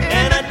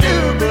 and I do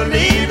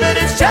believe that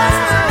it's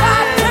just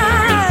about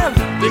time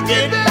to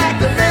get back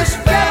to this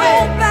baby.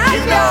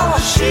 You know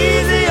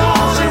she's the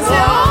only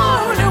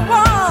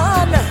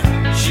one.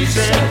 She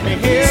sent me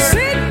here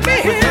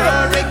with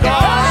her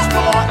regards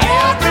for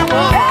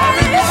everyone.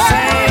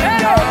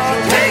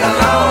 Take a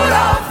load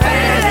off,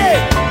 Fanny.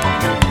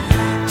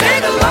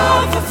 Take a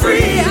load for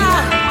free.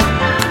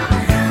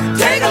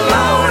 Take a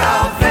load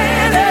off,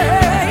 Fanny.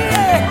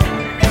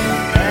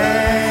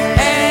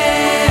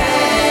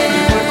 And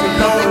you put the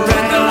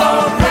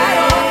load right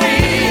on me.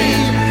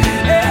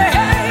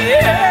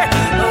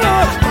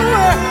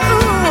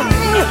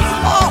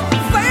 Oh,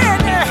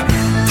 Fanny,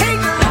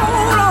 take a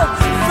load off,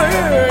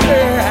 Fanny.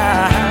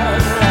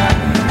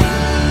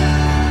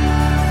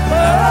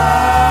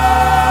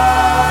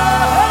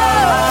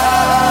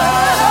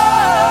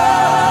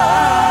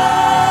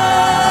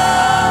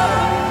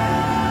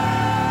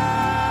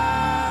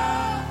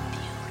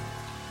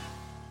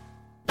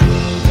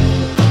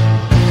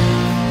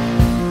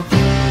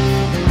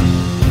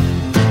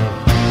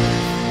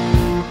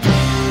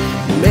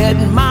 Met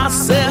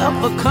myself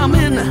a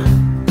coming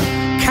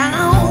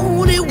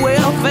county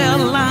welfare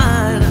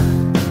line.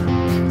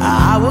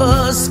 I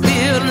was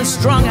feeling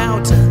strung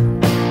out,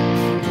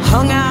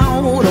 hung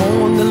out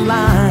on the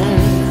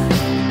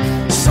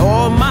line.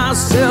 Saw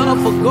myself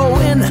a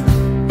going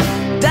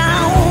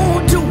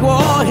down to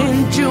war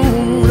in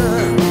June.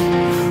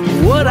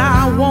 What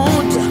I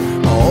want,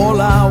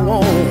 all I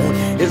want,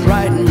 is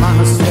writing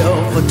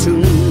myself a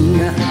tune.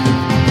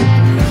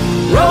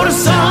 Wrote a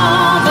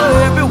song for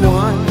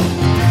everyone.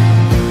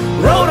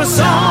 Wrote a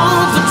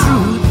song for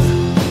truth.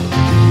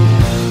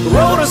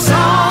 Wrote a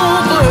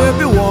song for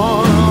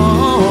everyone.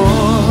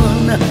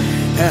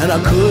 And I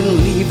couldn't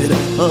leave it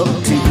up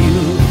to you.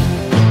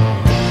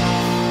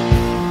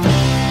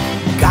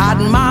 Got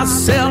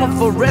myself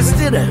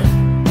arrested,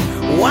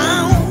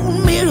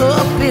 wound me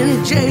up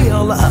in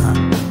jail.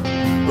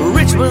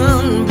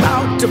 Richmond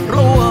about to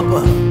blow up,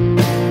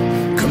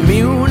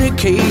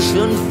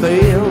 communication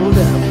failed.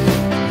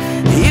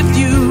 If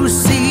you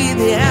see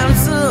the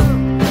answer,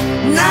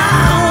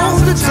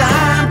 now's the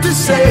time to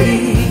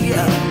say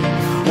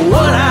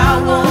what I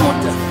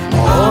want.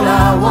 All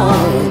I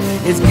want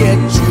is get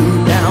you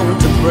down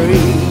to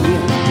pray.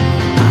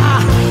 I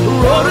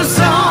wrote a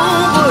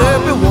song for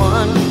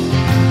everyone.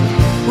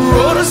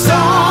 Wrote a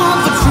song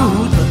for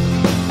truth.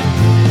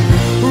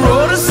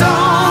 Wrote a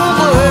song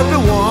for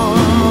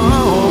everyone.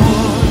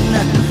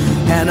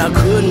 And I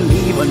couldn't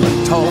even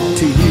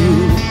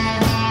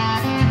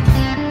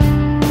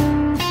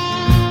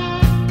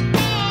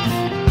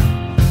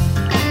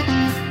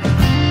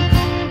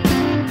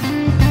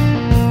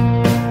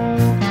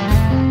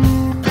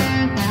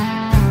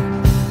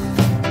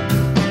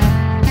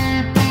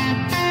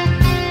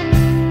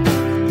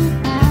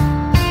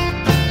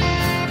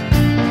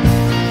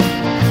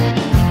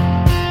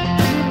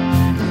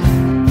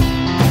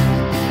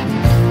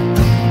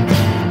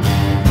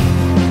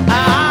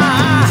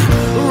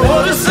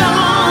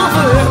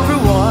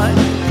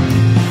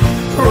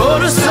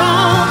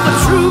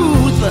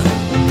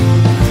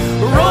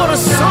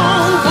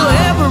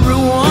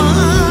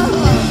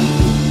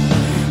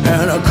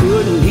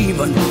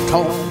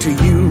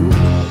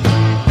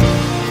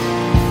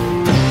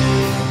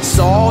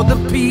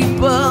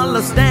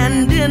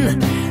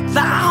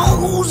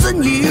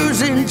 1,000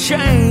 years in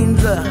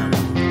chains.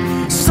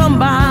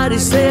 Somebody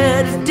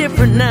said it's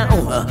different now.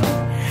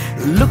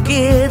 Look,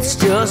 it's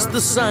just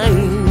the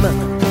same.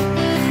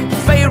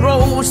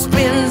 Pharaoh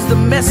spins the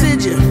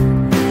message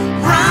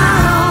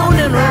round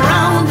and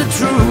round the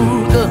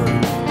truth.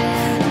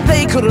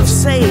 They could have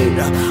saved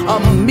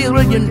 1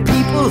 million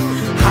people.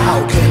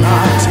 How can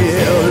I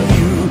tell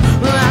you?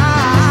 I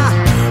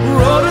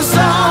wrote a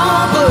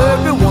song for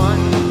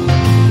everyone.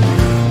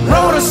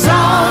 Wrote a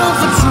song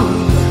for truth.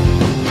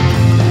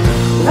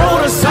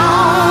 Wrote a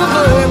song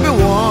for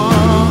everyone.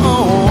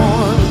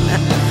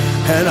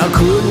 And I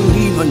couldn't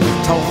even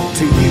talk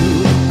to you.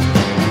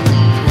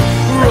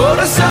 Wrote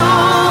a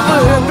song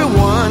for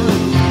everyone.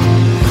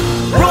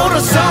 Wrote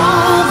a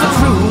song for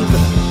truth.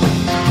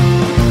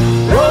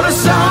 Wrote a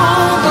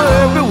song for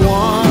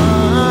everyone.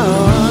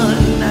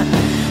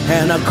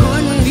 And I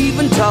couldn't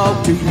even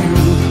talk to you.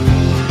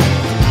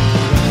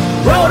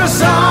 Wrote a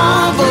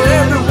song for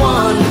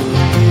everyone.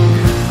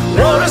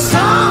 Wrote a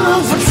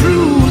song for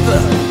truth.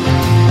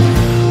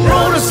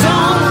 Wrote a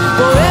song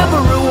for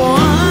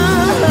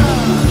everyone.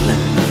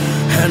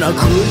 And I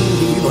couldn't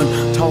even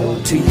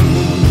talk to you.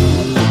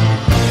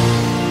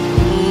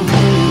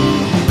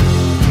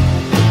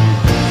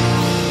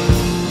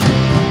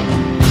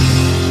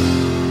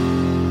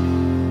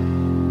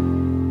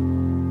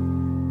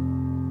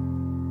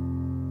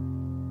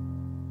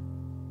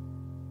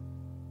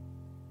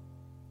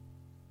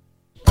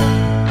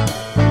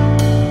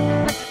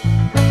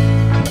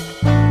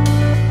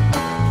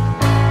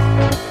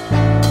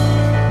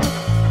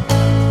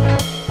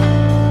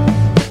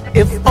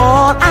 If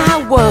all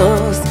I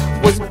was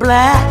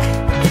black,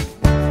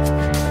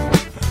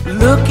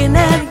 looking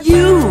at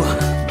you,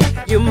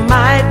 you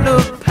might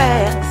look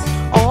past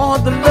all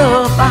the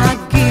love I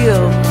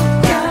give.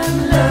 Got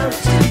love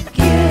to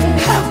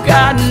give. I've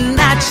got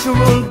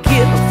natural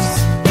gifts.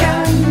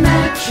 Got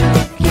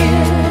natural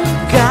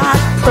gifts. Got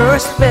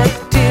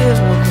perspective.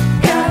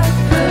 Got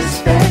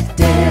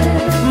perspective.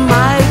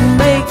 Might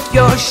make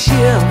your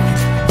shift.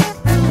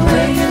 The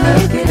way you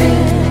look at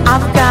it.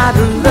 I've got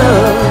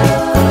love.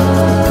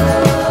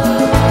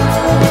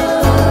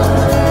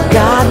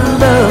 God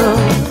love.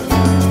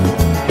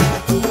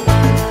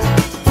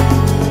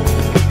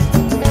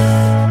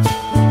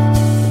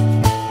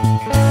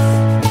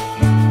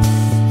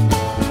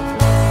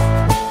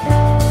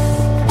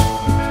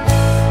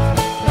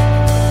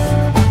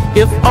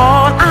 If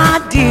all I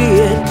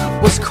did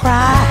was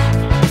cry,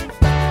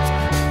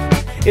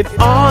 if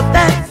all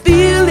that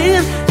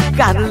feeling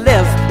got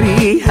left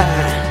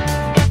behind,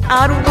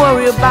 I'd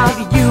worry about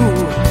you.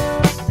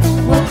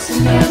 What's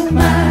in your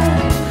mind?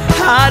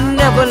 I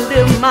never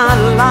live my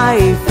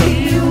life.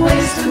 You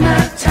wasting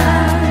my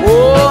time.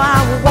 Oh, I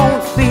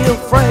won't be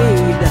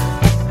afraid.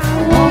 I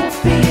won't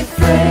be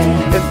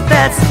afraid. If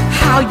that's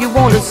how you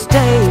want to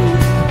stay.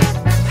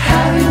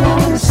 How you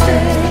want to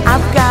stay.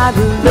 I've got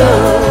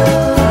love.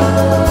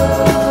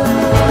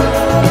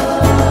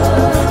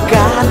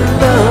 Got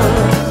love.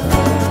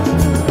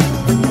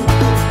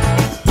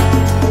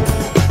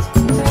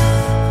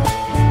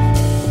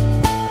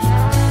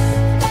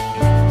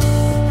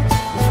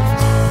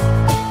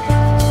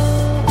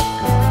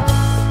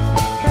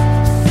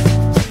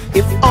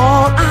 If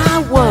all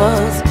I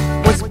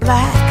was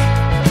black,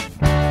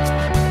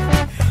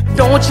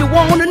 don't you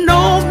wanna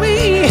know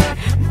me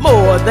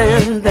more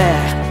than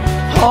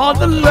that? All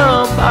the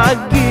love I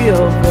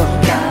give,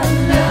 got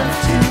love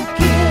to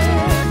give.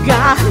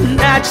 Got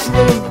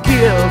natural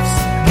gifts,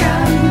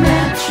 got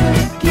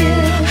natural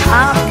gifts.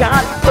 I've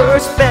got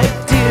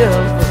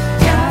perspective,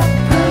 got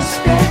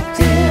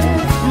perspective.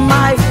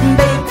 Might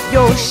make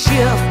your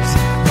shift.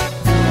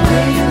 The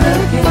way you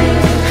look at it.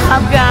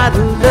 I've got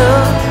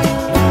love.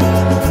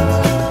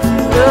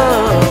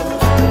 Love,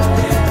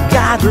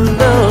 got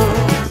love,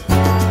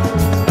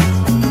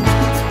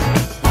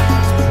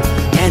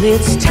 and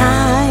it's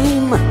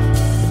time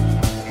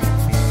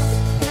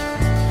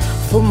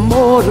for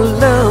more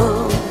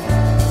love.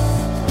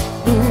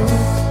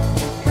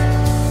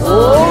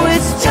 Oh,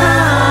 it's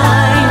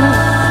time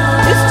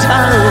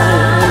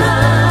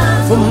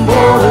for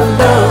more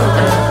love.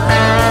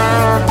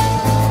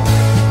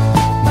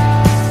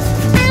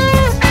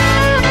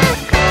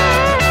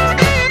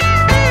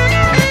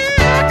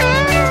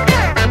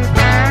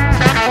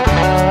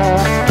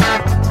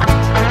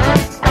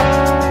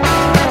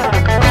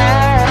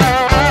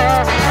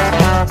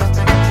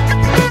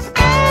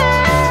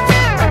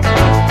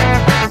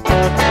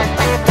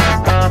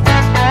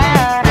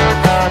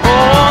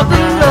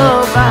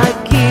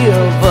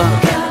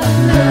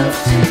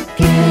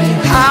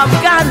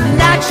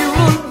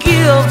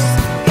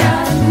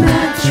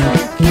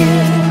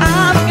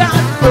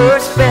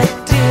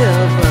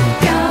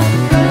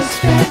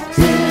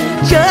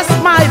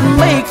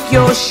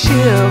 Your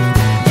shift.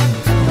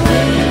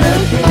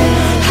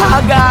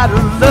 I got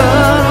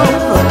love,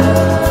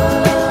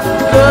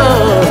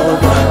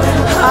 love.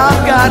 I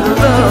got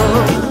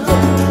love,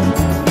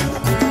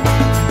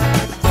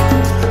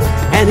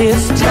 and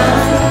it's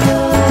time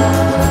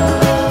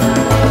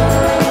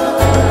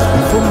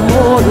for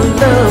more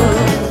love.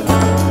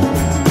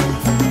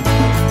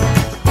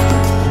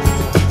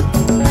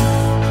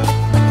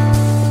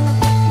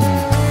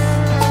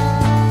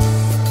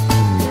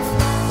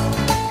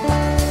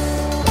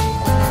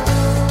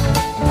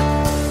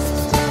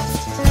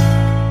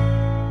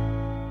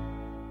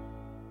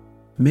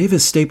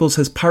 Mavis Staples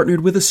has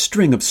partnered with a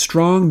string of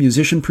strong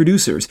musician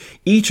producers,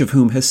 each of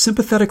whom has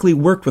sympathetically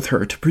worked with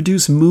her to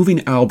produce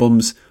moving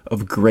albums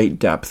of great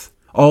depth.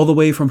 All the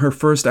way from her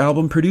first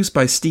album produced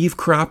by Steve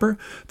Cropper,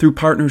 through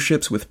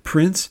partnerships with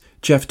Prince,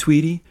 Jeff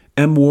Tweedy,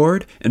 M.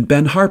 Ward, and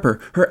Ben Harper,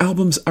 her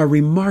albums are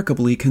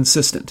remarkably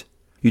consistent.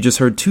 You just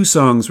heard 2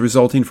 songs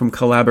resulting from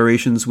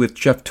collaborations with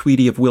Jeff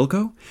Tweedy of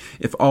Wilco,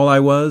 If All I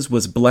Was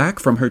Black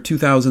from her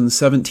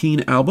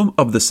 2017 album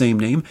of the same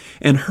name,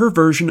 and her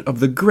version of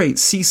the great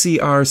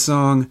CCR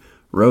song,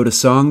 Wrote a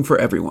Song for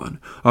Everyone,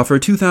 off her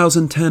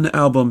 2010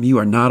 album You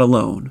Are Not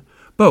Alone,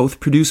 both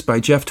produced by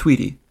Jeff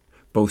Tweedy.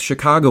 Both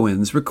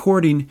Chicagoans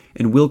recording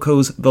in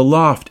Wilco's The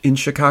Loft in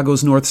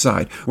Chicago's North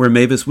Side, where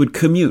Mavis would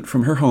commute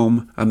from her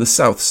home on the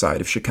south side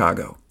of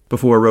Chicago.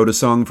 Before Wrote a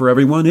Song for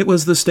Everyone, it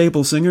was the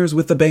Staple Singers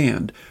with the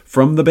band,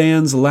 from the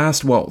band's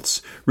Last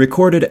Waltz,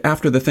 recorded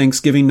after the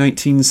Thanksgiving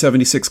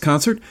 1976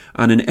 concert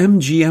on an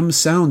MGM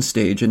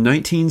soundstage in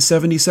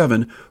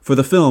 1977 for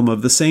the film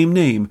of the same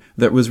name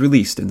that was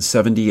released in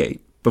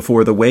 '78.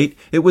 Before The Wait,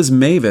 it was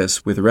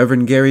Mavis with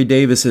Reverend Gary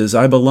Davis's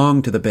I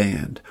Belong to the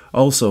Band,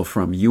 also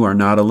from You Are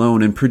Not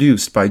Alone and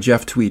produced by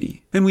Jeff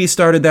Tweedy. And we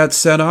started that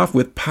set off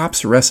with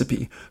Pop's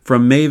Recipe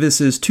from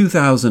Mavis's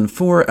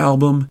 2004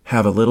 album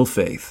Have a Little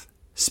Faith.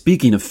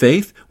 Speaking of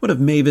faith, one of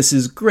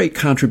Mavis's great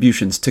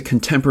contributions to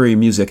contemporary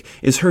music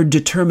is her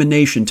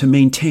determination to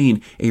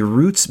maintain a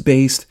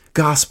roots-based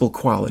gospel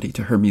quality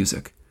to her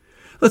music.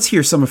 Let's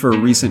hear some of her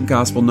recent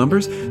gospel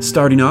numbers,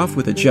 starting off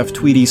with a Jeff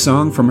Tweedy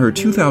song from her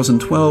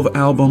 2012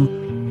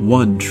 album,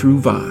 One True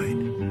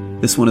Vine.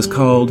 This one is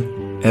called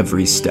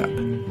Every Step.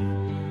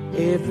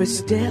 Every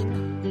step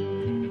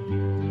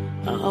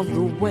of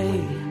the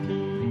way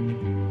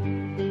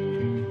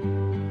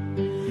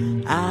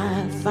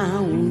I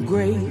found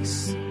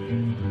grace.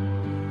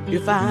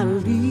 If I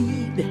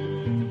lead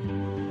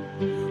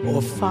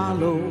or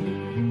follow,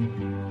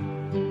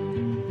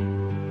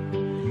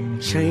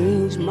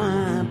 change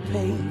my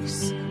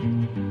pace.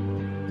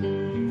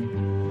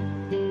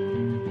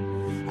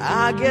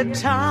 I get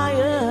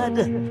tired,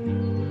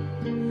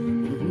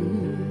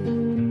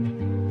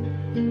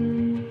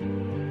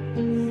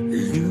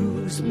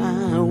 lose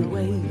my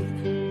way.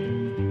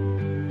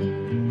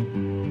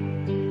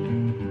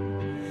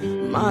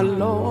 My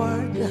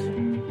Lord,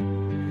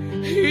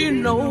 He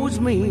knows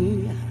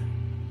me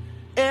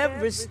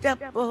every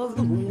step of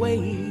the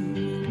way.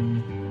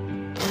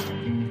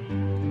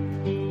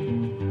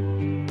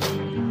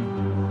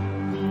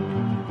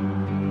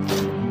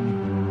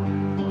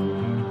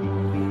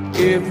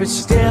 Every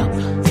step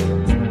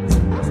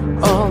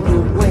of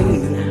the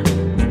way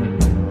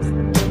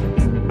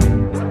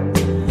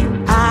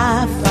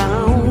I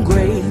found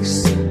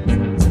grace.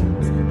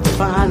 If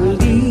I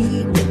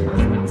lead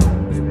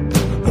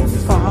or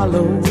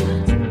follow,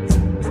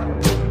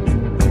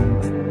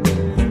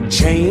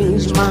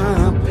 change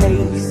my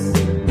pace.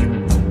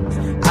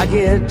 I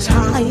get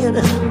tired,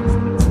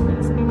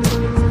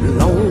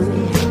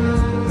 lonely,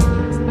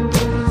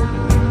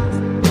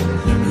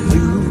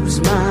 lose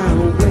my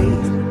way.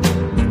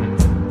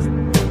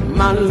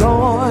 My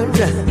Lord,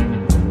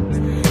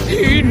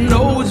 He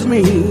knows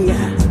me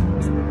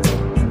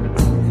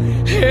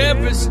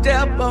every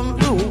step of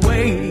the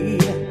way.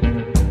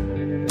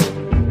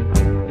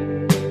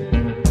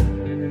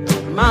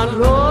 My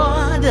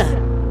Lord,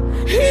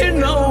 He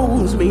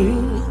knows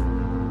me.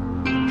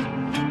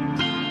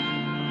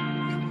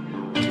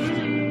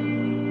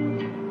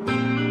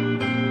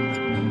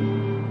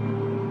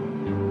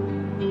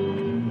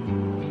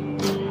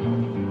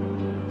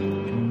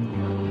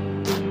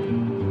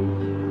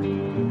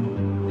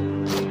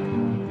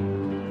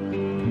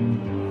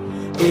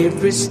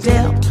 Every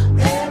step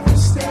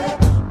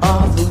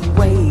of the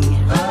way,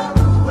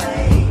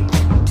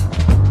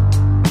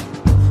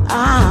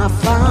 I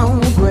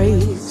found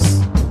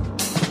grace.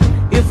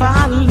 If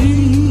I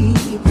lead,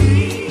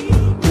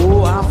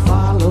 oh, I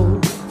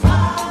follow,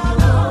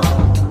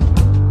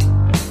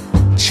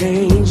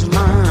 change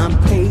my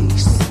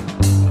pace.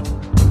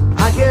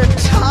 I get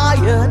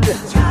tired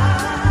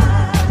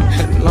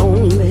and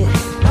lonely,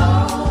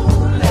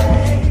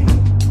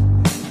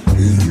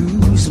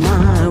 lose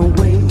my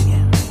way.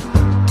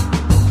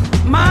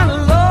 My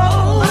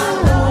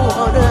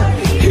Lord,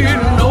 He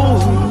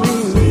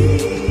knows me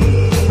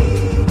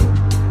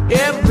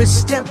every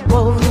step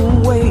of the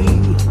way.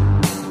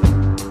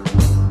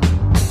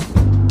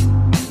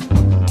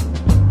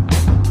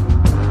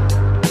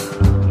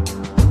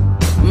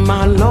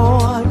 My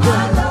Lord,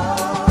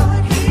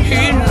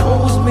 He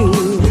knows me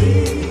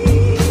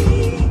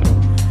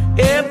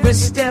every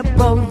step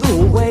of the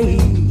way.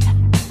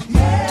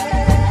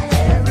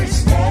 Every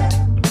step.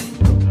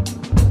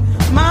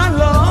 My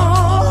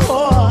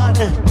Lord,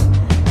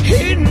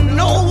 He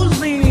knows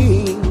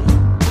me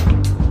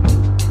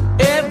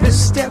every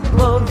step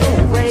of the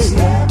way.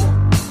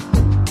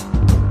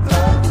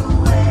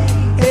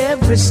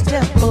 Every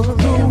step of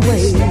the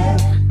way.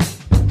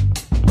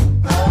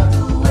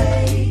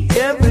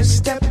 Every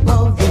step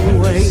of the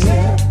way.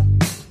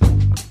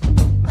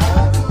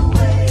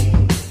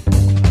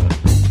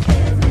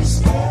 Every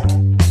step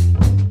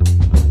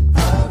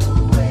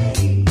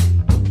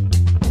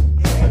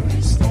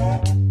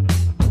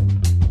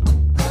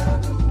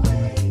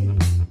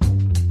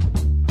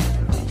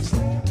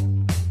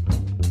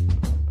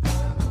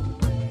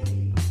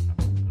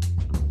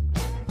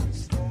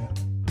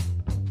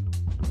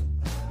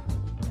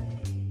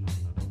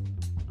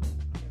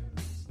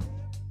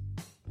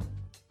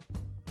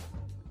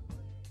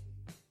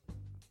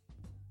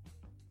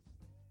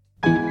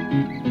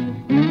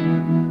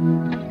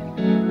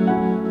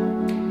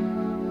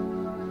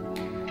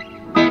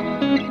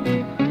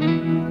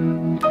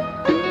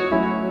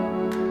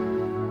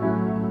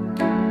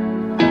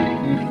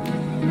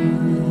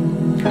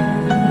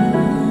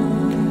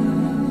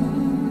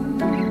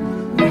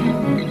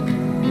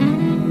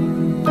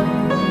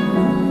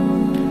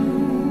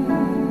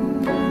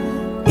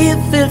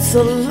If it's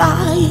a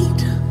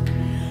light,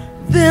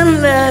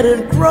 then let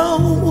it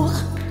grow.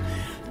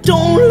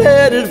 Don't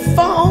let it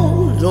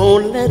fall,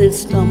 don't let it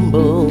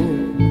stumble.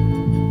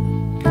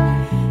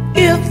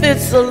 If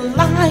it's a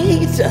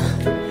light,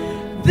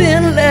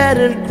 then let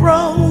it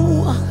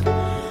grow.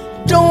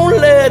 Don't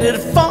let it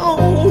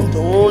fall,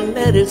 don't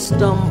let it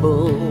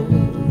stumble.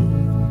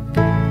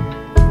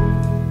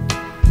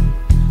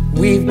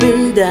 We've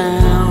been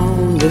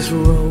down this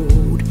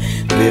road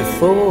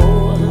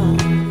before,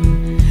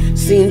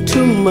 seen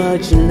too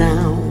much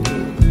now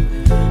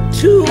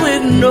to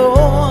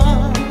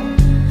ignore.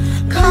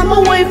 Come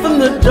away from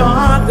the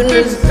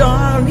darkness,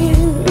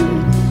 darling.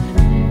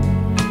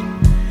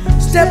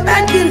 Step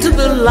back into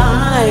the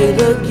light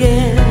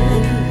again.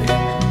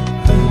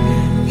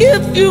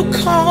 If you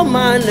call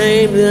my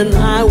name, then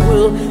I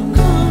will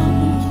come.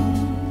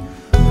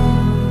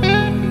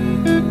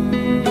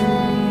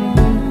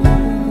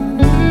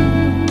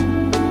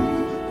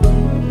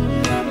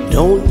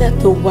 Don't let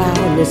the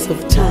wildness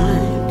of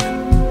time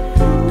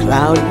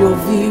cloud your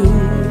view.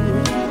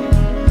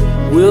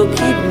 We'll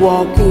keep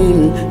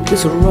walking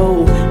this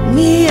road,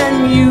 me and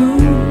you.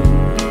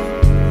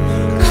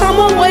 Come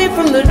away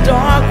from the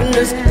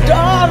darkness,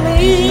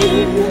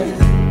 darling.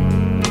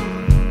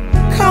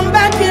 Come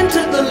back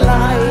into the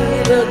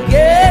light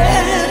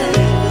again.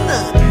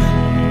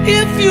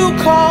 If you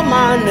call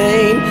my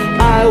name,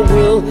 I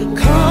will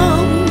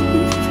come.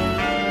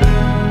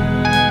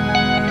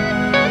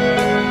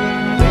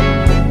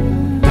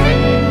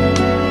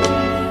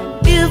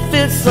 If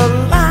it's a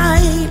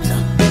light,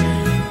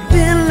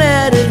 then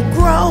let it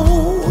grow.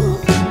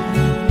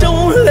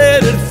 Don't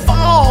let it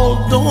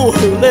fall, don't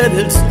let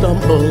it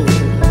stumble.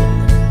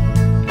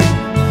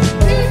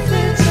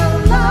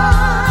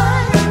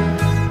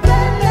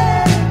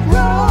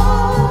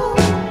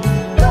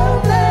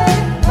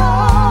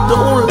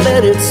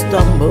 Let it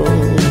stumble.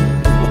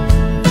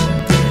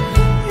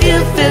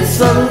 If it's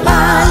a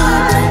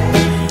light,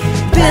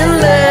 then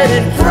let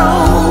it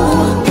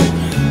grow.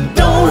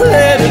 Don't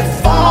let it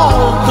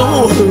fall,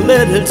 don't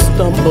let it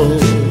stumble.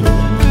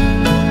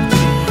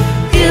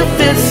 If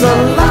it's a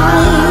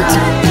light,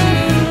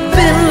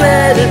 then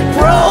let it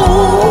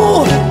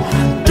grow.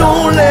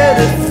 Don't let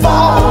it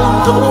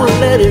fall, don't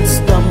let it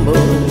stumble.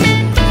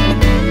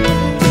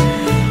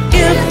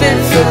 If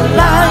it's a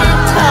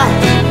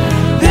light,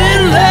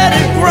 let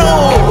it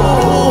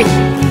grow.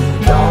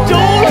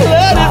 Don't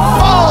let it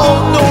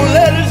fall, don't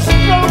let it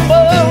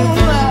stumble.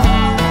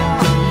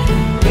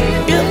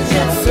 If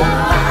it's a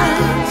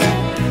light,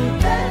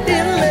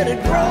 then let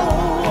it grow.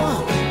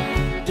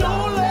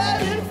 Don't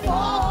let it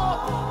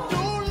fall, don't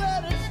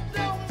let it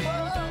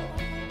stumble.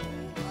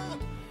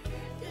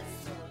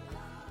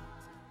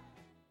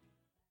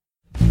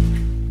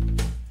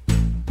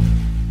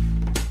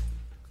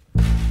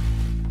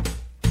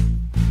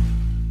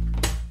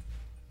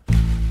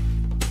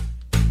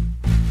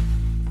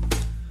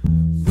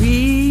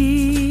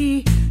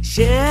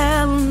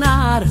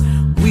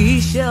 We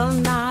shall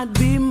not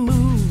be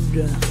moved.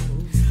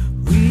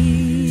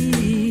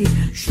 We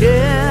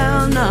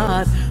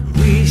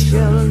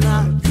shall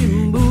not be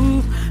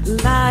moved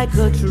like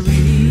a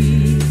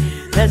tree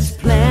that's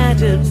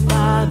planted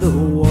by the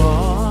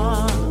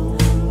water.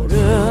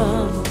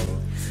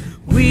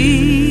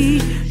 We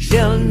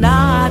shall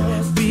not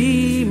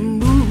be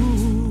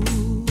moved.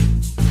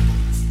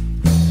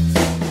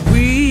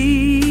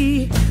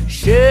 We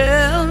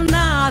shall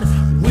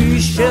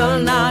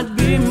not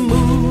be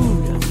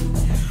moved.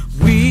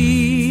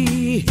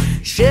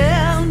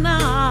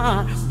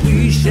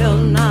 We shall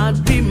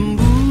not be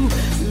moved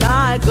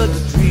like a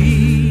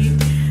tree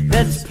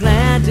that's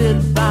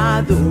planted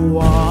by the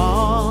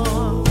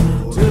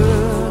water.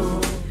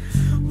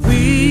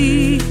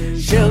 We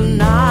shall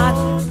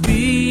not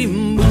be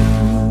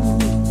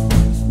moved.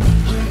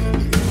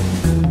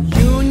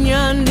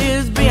 Union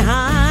is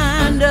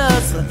behind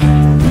us.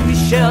 We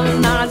shall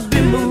not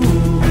be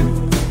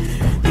moved.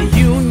 The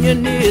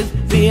union is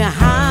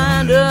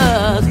behind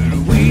us.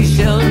 We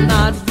shall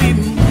not be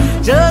moved.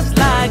 Just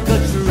like a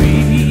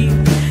tree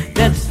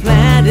that's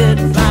planted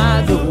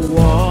by the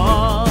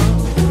water.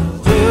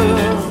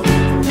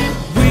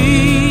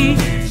 We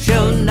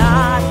shall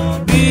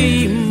not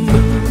be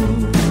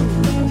moved.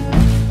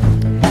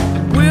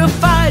 We're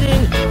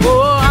fighting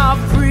for our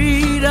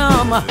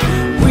freedom.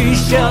 We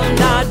shall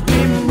not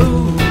be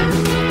moved.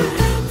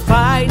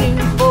 Fighting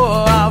for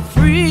our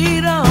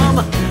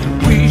freedom.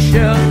 We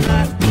shall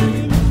not be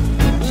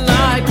moved.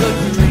 Like a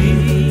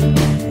tree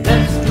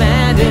that's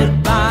planted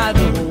by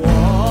the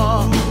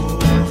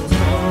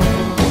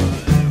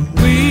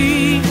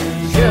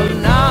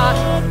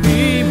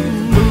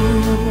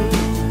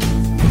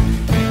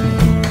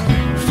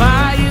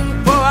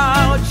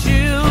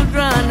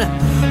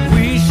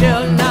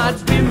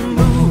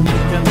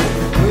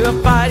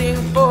fighting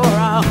for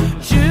our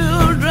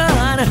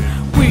children.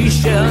 We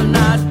shall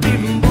not be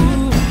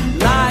moved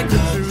like a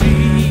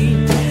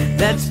tree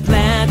that's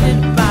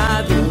planted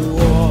by the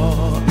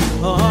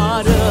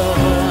water.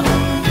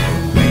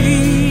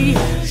 We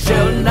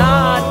shall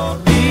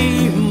not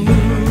be moved.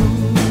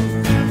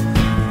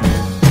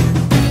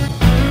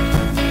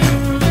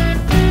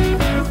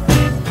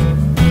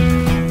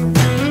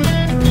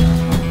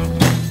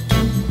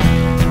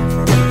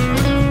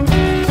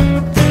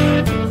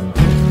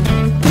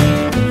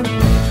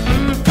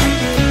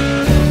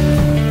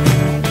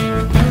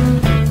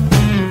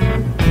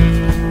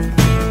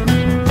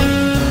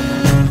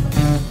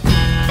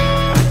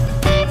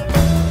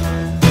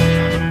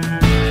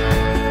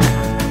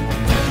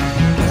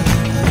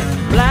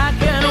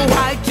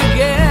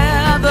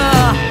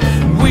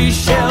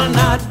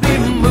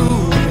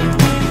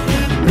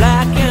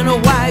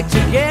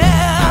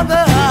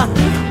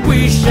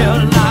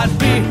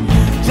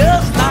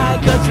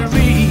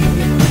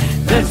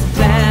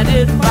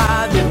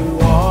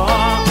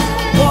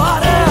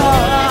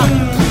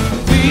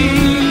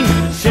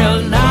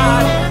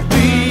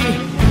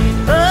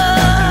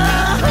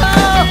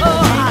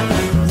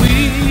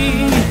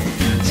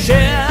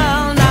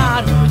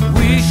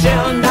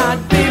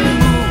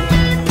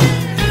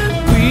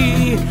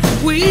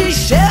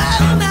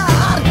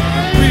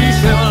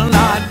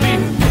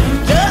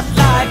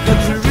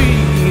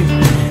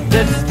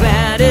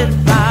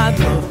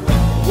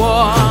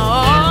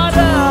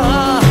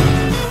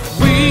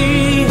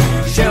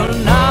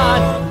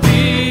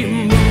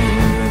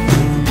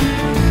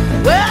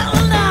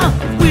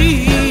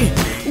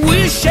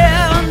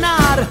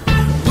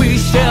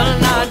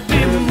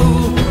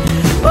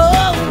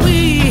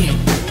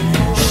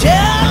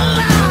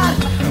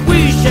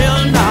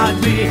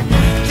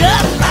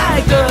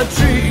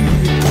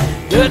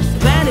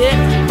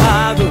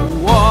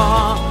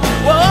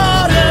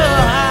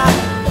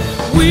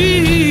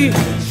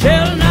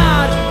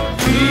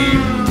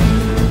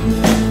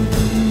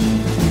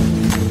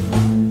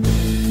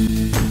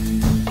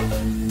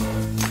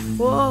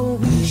 Oh,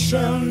 we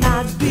shall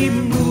not be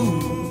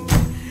moved.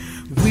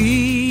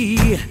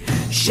 We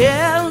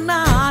shall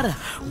not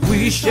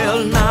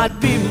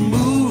be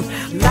moved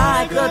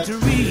like a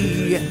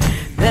tree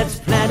that's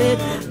planted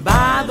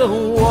by the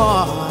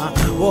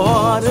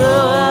water.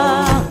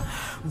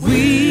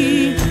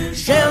 We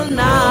shall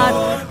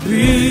not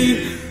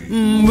be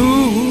moved.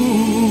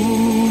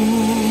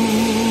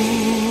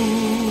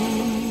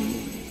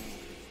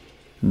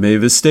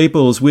 Mavis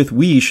Staples with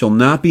We Shall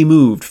Not Be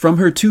Moved from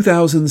her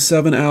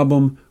 2007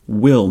 album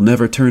We'll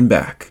Never Turn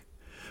Back.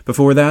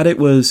 Before that, it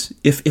was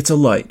If It's a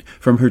Light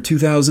from her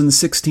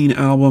 2016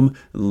 album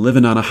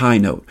Livin' on a High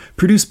Note,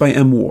 produced by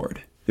M.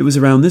 Ward. It was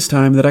around this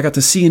time that I got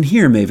to see and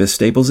hear Mavis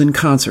Staples in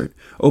concert,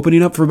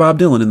 opening up for Bob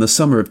Dylan in the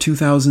summer of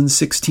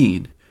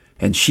 2016,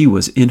 and she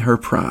was in her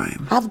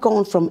prime. I've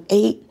gone from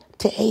 8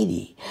 to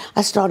 80.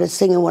 I started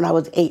singing when I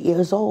was 8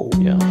 years old,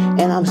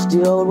 and I'm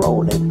still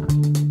rolling.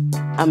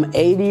 I'm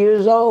 80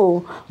 years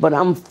old, but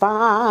I'm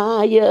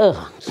fire.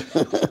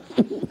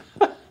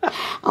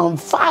 I'm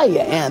fire,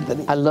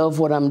 Anthony. I love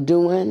what I'm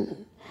doing,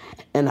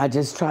 and I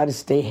just try to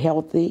stay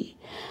healthy.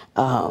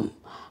 I'm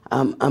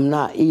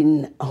not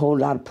eating a whole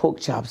lot of pork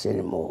chops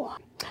anymore.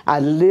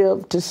 I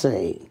live to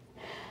sing.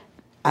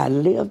 I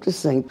live to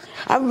sing.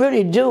 I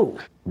really do.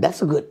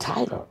 That's a good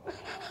title.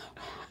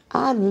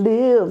 I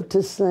live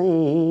to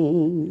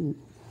sing.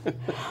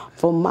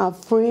 For my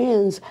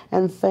friends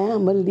and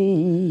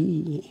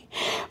family,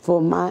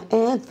 for my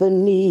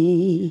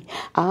Anthony,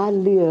 I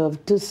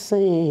live to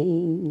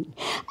sing.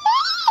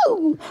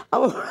 Oh,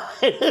 I'm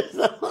writing a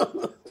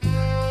song.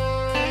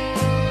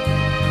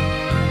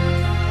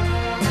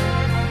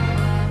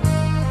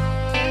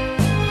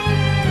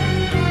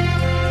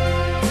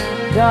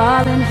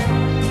 Darling,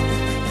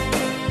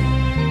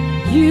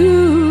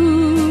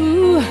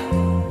 you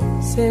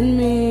send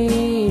me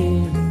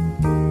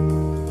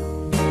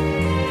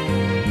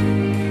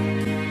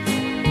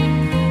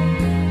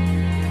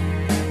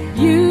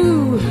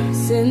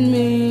send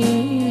me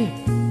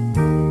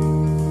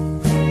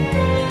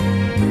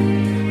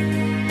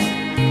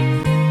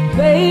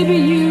baby,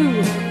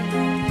 you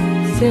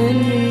send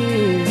me.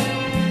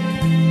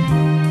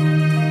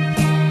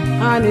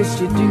 Honest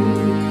you do,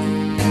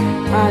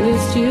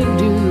 honest you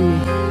do,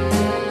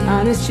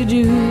 honest you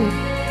do.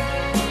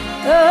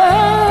 Oh,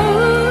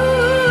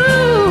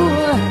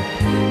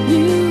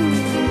 you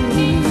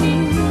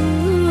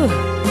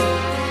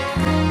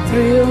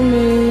thrill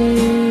me.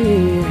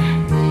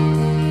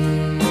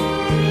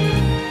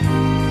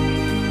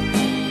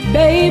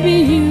 Baby,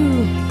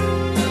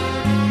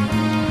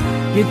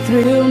 you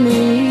thrill me.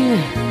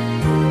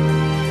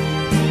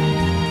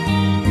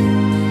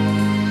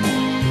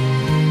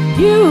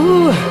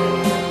 You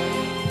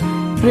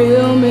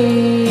thrill me.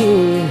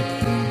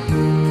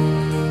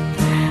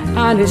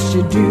 Honest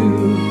you do,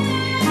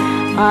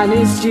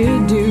 honest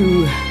you do,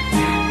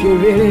 you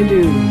really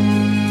do.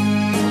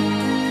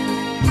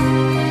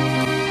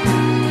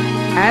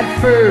 At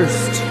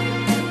first,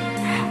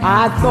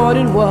 I thought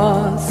it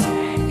was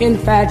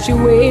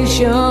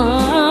infatuation.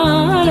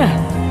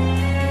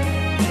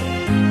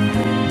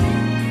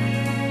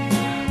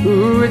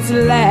 Ooh, it's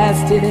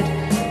lasted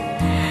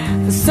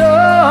for so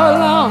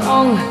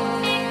long,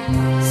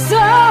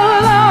 so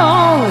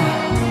long.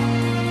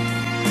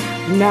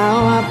 Now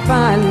I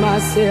find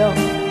myself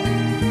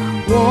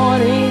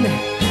wanting,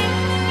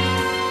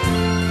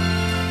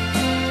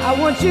 I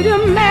want you to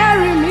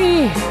marry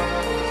me,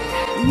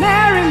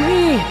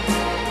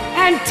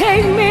 and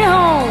take me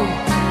home.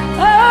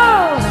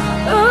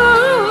 Oh,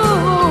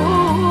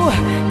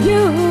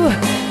 you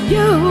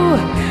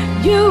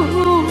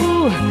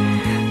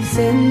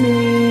send me,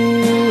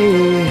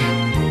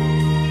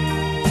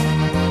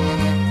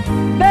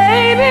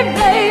 baby,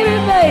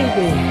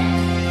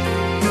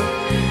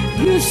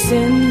 you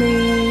send me.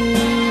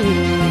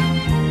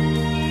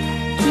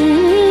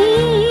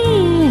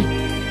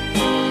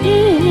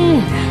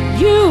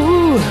 You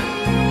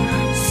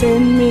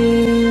send me.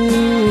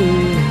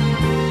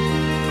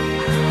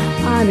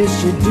 Honest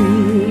you do,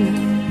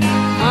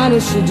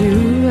 honest you do,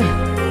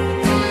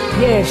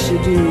 yes you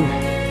do.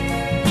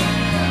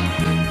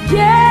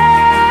 Yeah,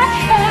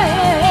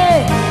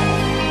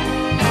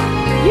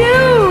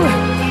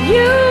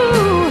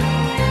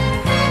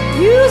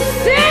 you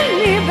send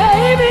me,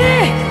 baby.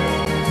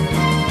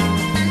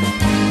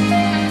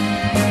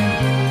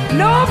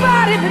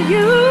 Nobody but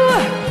you.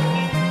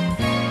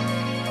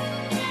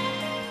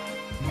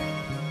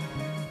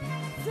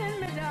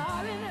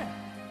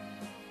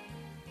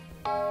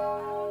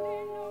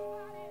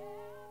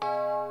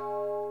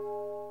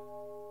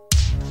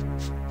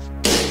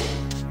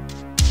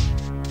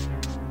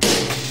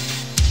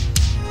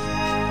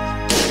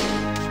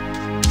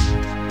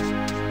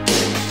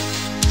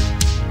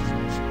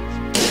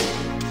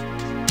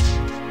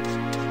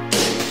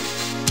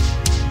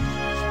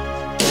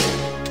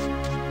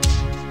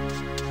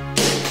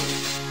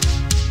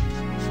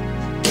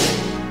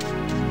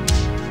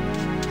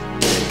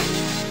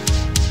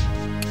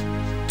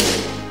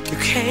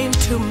 Came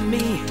to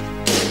me,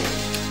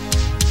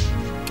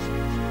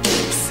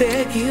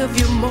 said give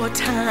you more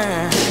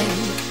time.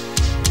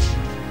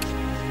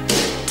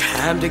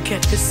 Time to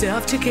get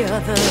yourself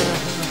together.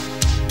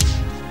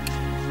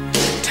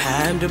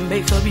 Time to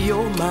make up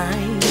your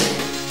mind.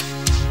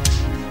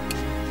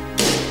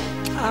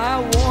 I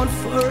want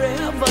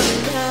forever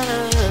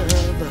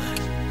love.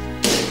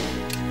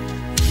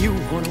 You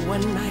want a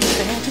one-night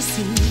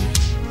fantasy.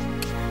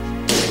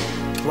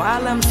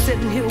 While I'm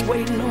sitting here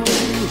waiting on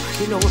you,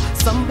 you know,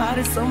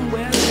 somebody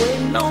somewhere is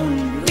waiting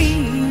on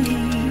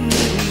me.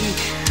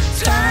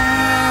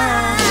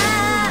 Time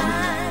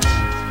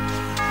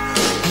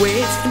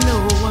waits for no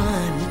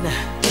one.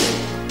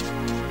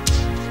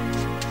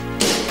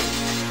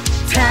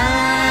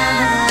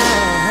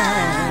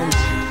 Time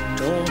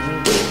don't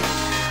wait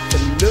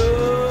for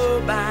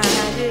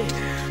nobody,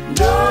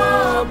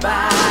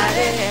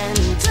 nobody.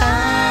 And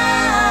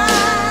time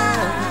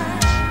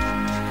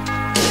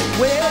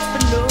waits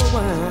for no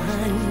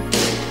one.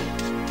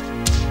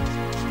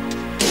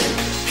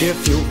 If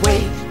you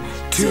wait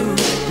too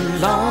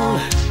long,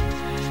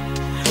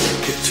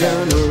 you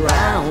turn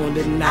around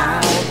and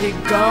I'll be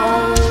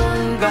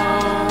gone,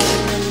 gone,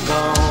 and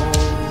gone.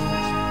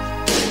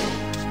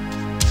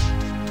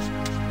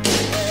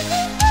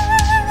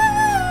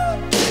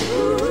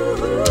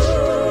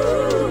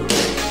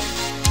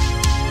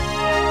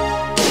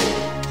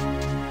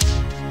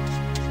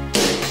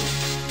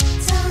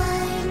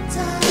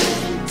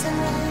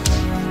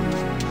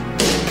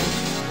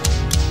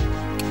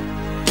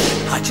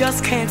 I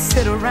just can't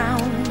sit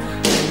around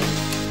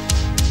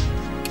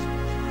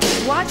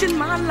watching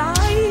my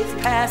life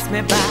pass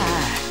me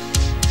by.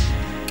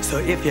 So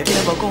if you're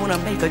ever gonna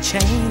make a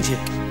change, it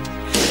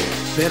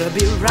better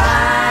be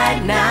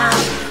right now,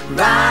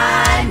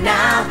 right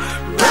now,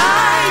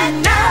 right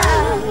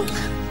now.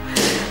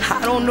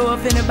 I don't know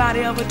if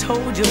anybody ever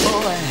told you,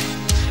 boy,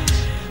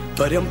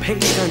 but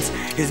impatience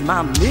is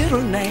my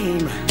middle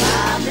name.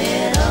 My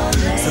middle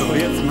name. So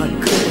if my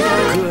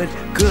good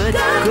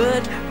love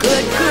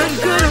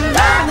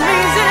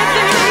means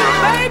anything to you,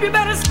 baby,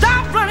 better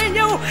stop running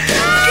your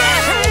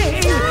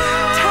game.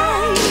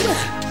 Time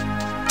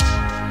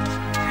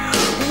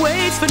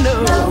waits for no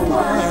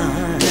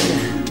one.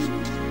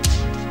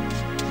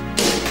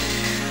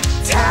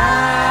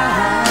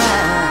 Time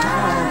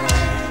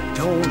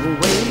don't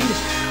wait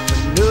for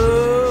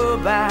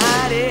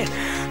nobody,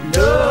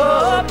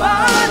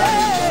 nobody.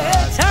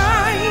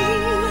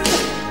 Time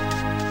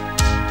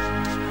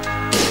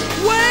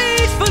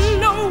waits for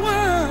no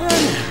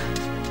one,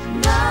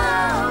 no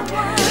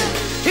one.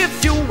 If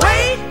you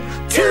wait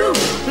too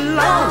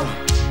long,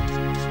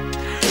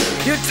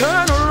 you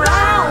turn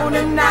around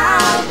and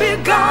I'll be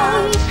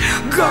gone,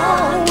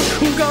 gone,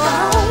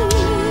 gone.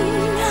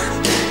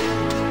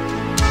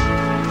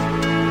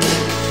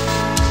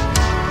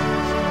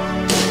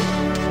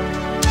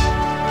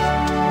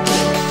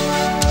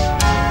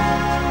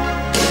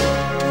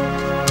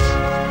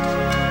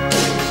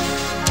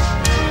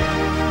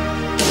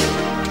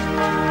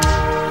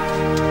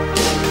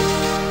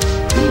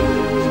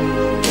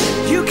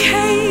 You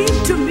came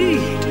to me.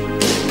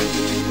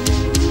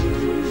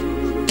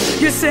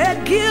 You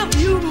said give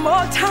you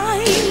more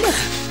time.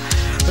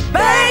 But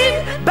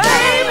babe,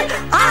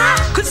 I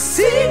could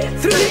see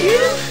through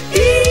you,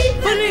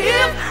 even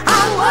if I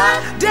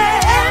was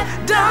dead,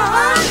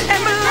 done,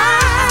 and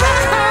blind.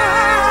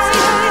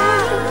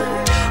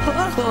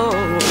 Oh,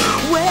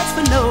 waits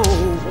for no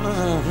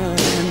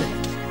one,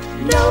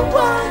 no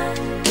one.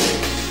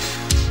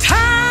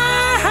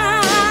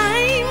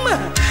 Time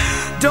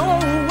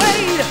don't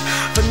wait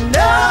for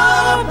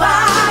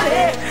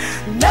nobody,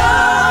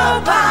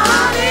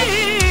 nobody.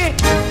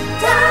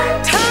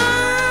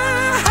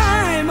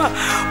 Time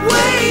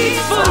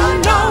waits for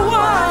no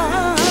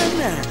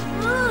one.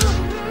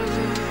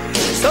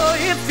 So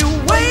if you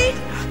wait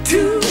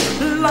too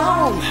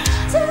long,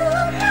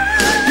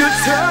 you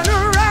turn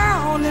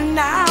around and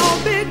I'll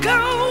be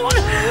gone,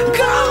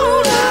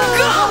 gone,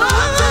 gone.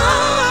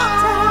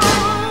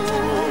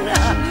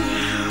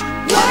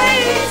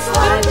 Waits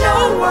for no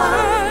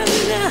one.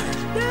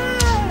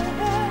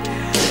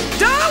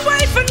 Don't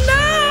wait for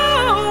no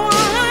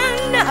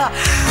one.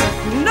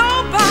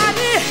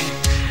 Nobody,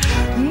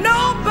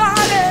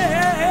 nobody.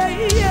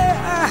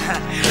 Yeah.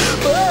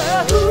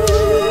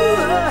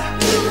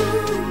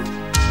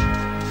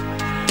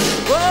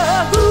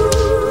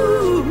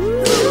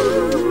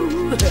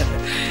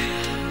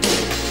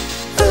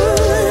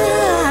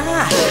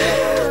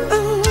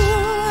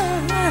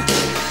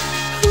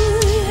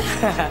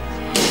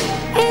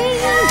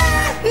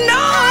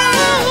 No,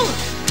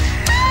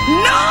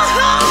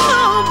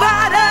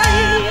 nobody.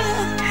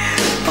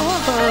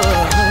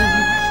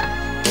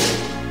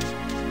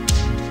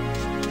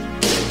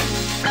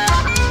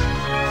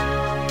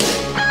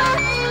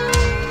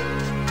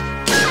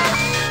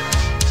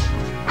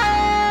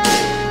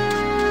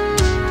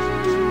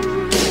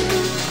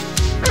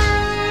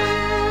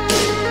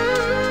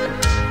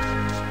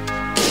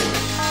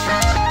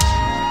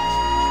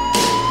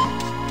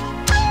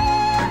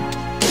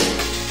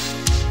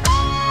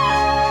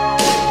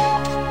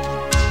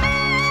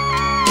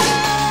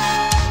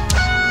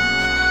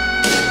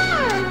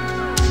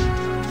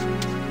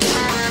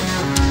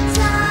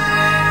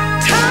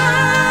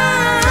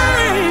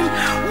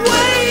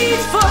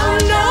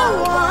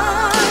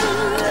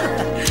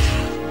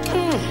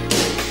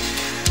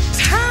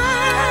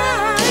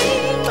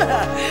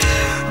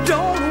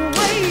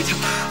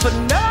 for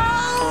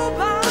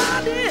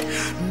nobody,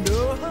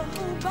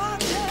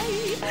 nobody.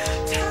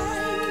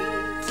 Time,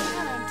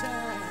 time,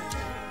 time.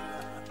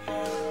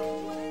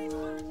 Wait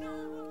for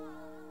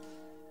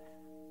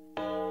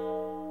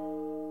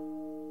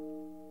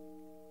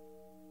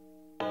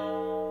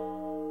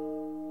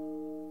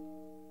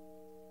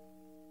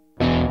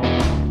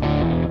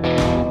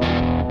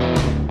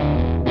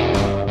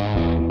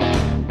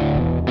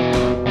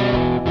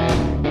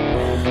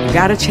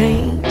Gotta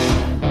change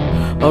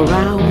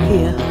around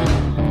here.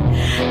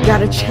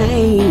 Gotta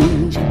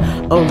change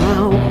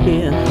around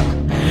here.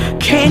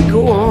 Can't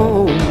go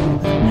on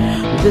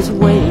this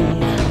way.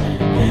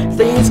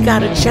 Things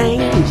gotta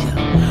change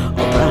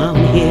around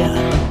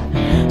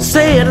here.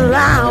 Say it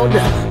loud,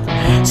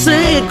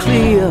 say it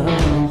clear.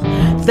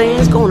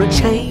 Things gonna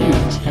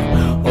change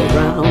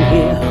around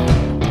here.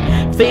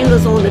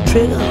 Fingers on the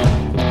trigger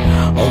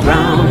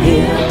around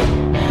here.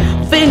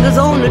 Fingers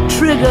on the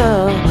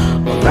trigger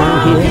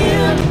around here.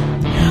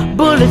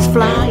 Bullets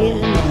flying,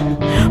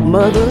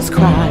 mothers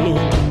crying.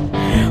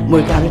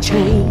 We gotta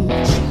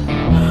change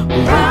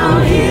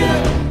around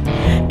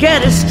here.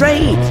 Get it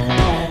straight,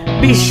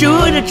 be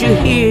sure that you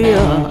hear.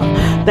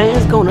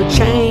 Things gonna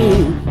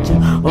change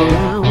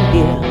around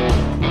here.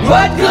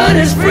 What good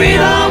is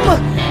freedom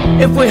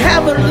if we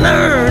haven't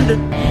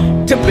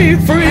learned to be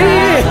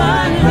free?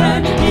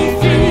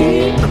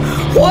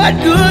 What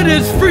good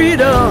is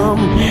freedom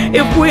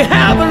if we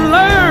haven't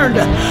learned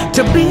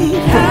to be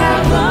free?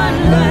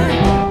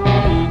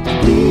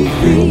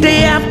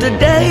 Day after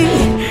day,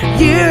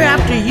 year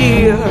after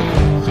year,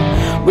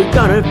 we're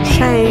gonna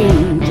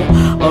change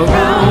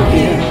around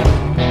here.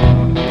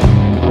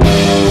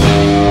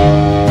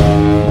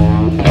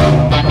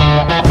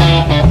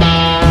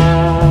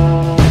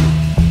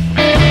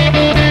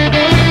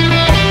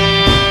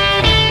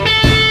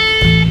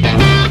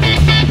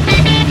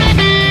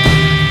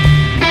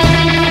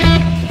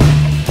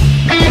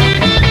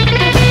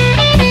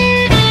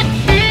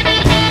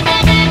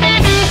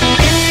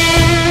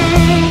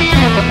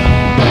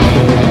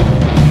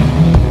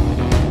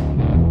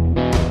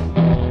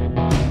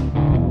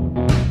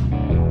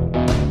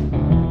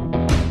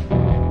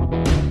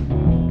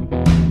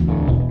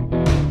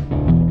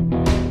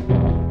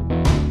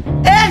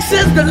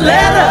 The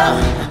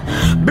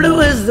letter,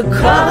 blue is the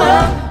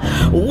color,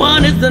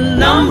 1 is the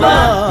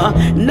number,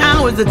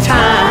 now is the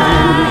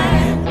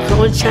time.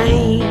 Gonna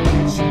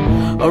change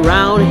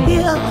around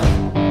here,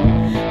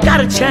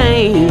 gotta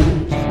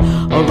change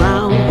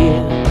around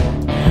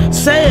here.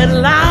 Say it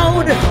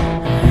loud,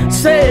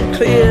 say it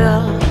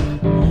clear,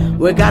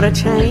 we gotta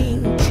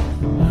change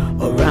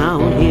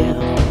around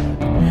here.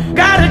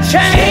 Gotta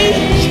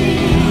change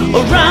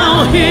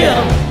around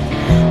here,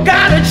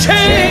 gotta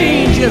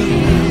change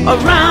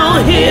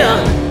around here.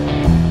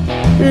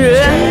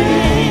 Yeah.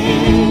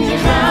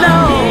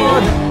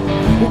 Lord,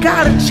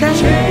 gotta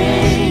change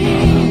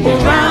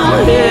around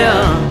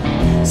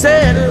here. Say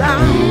it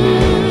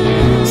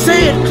loud, say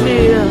it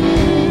clear.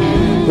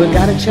 We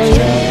gotta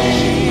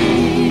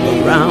change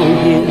around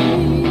here.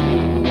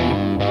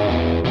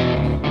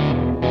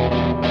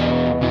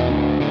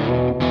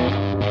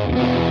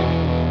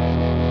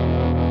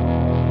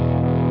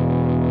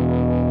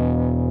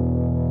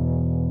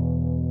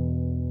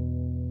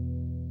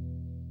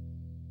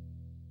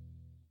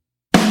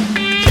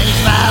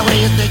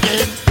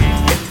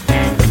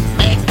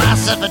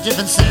 A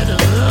different set of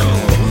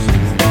rules.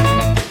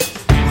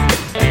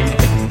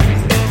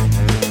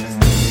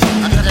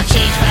 I'm gonna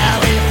change my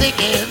way of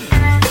thinking,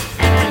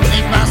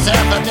 make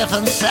myself a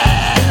different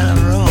set of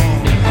rules.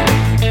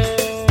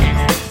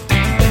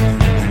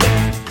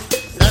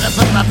 Gonna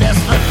put my best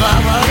foot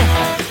forward,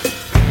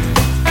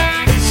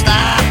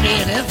 stop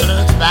being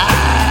influenced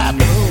by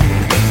rules.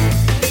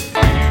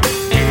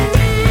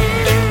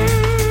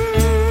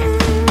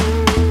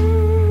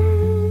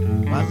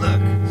 Well,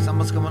 look,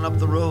 someone's coming up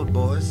the road,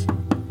 boys.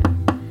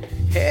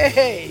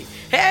 Hey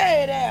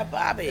there,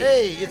 Bobby.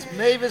 Hey, it's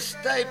Mavis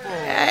Staples.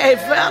 Hey,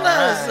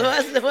 fellas,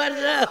 Right.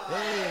 what's up?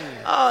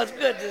 Hey. Oh, it's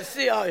good to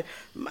see you.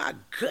 My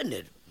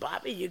goodness,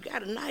 Bobby, you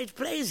got a nice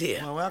place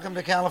here. Well, welcome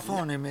to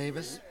California,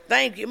 Mavis.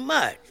 Thank you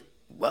much.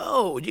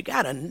 Whoa, you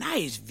got a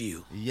nice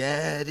view.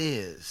 Yeah, it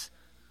is.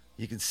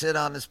 You can sit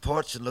on this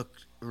porch and look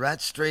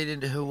right straight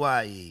into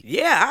Hawaii.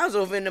 Yeah, I was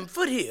over in them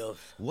foothills.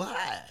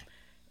 Why?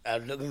 I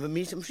was looking for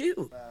me some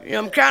shoes. You know,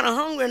 I'm kind of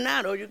hungry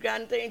now, though. You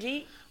got anything to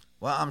eat?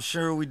 Well, I'm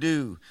sure we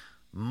do.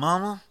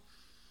 Mama,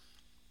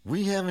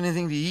 we have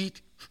anything to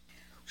eat?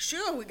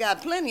 Sure, we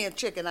got plenty of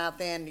chicken out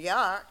there in the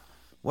yard.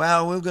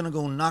 Well, we're going to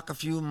go knock a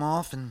few of them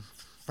off and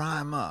fry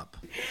them up.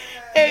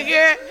 Hey,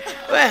 girl.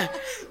 Well,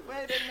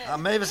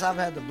 Mavis, I've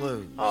had the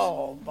blues.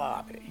 Oh,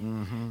 Bobby.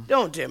 Mm-hmm.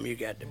 Don't tell me you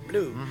got the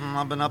blues. Mm-hmm.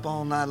 I've been up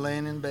all night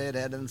laying in bed,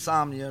 had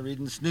insomnia,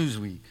 reading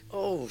Snoozweek.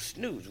 Oh,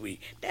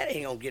 Snoozweek. That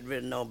ain't gonna get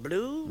rid of no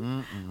blues.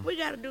 Mm-mm. We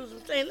gotta do some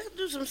singing. Let's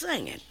do some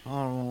singing.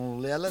 Oh,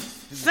 yeah, let's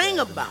sing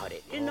about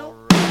it, you know.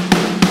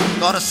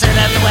 Gonna sit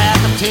at the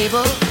welcome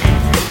table.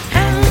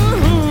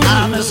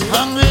 I'm as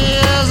hungry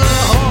as a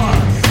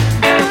horse.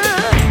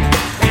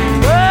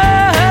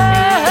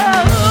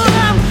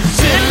 I'm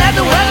sitting at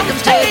the welcome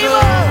table.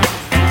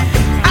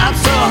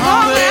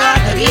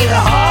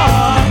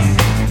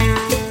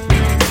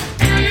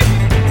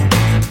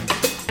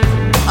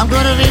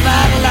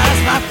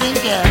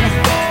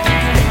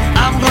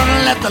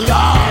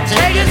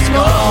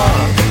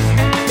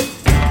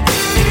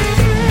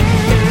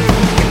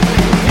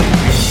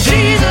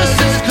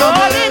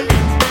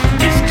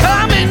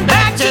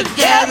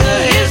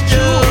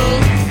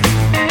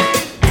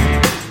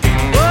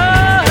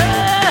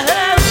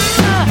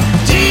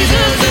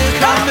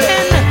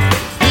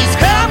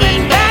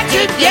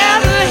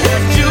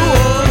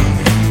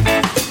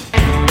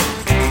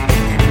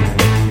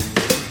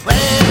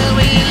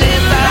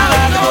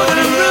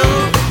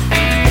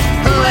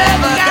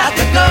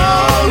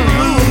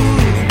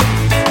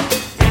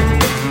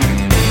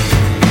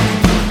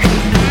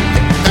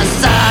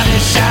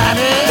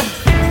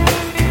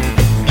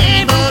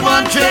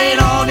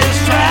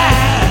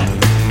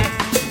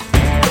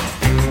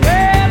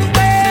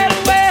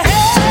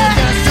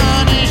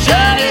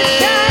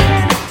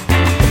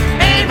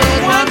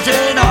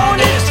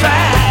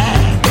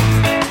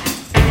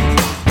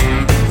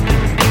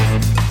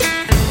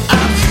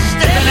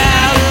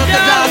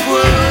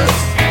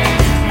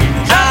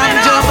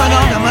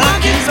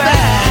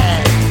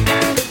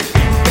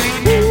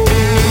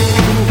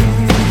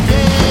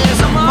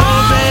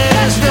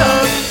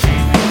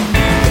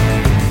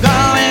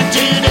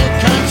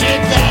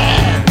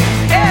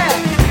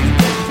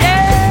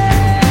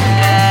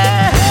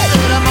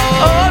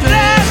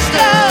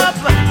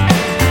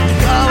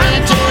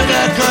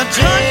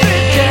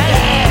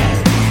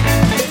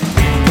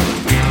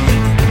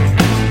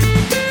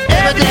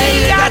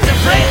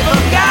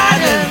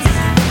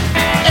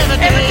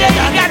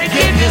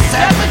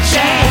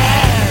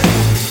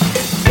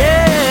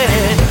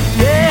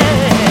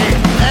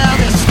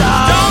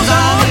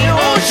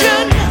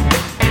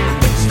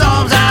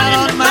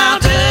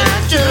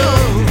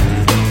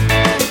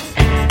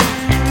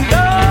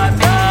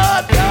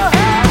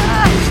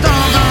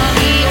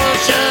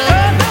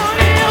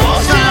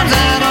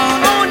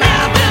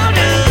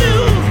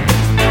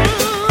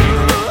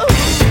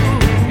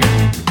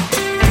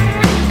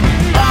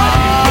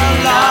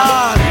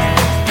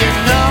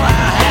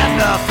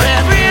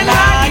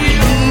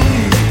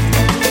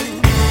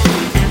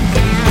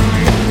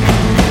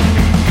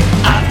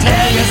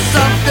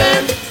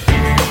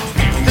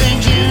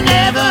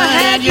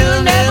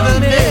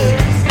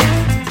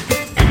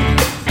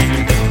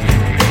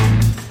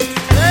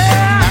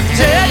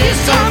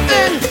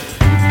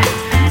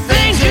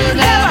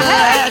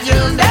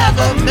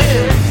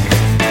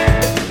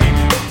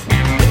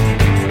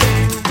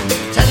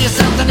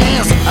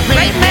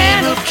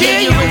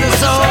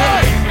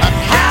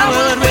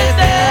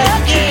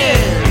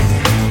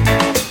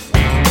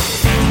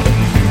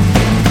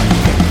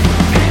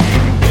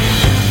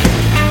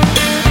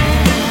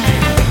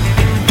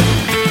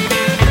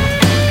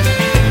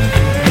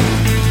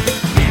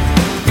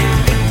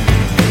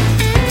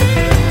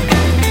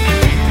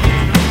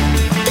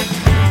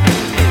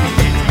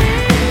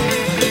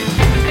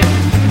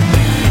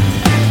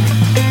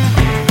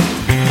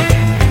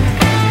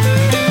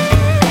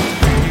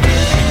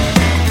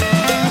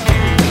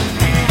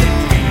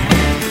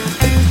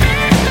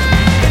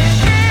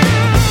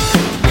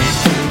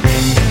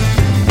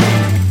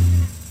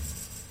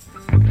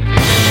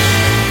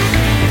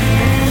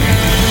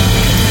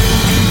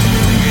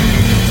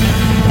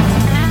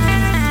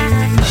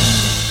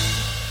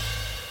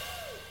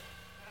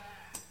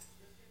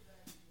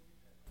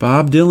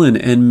 Bob Dylan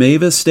and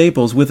Mavis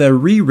Staples with a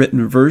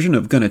rewritten version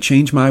of Gonna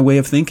Change My Way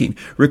of Thinking,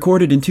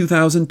 recorded in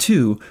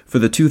 2002 for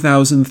the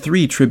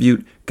 2003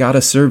 tribute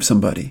Gotta Serve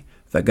Somebody,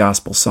 the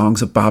gospel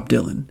songs of Bob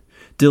Dylan.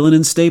 Dylan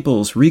and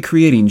Staples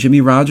recreating Jimmie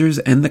Rodgers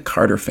and the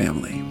Carter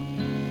Family.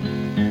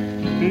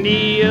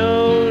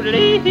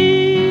 De-o-de-dee,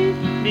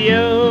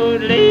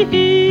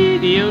 de-o-de-dee,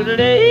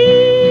 de-o-de-dee.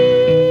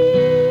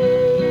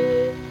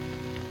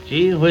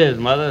 Gee whiz,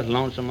 Mother, it's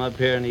lonesome up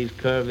here in these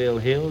Kerrville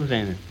hills,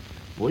 ain't it?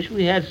 Wish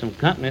we had some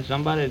company.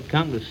 Somebody would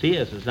come to see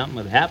us or something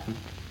would happen.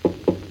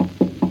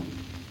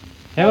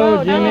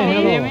 Hello, Jimmy.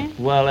 Hello.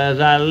 Well, as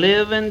I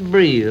live and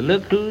breathe,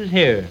 look who's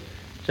here.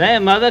 Say,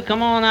 Mother,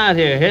 come on out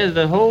here. Here's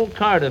the whole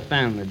Carter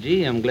family.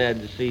 Gee, I'm glad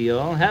to see you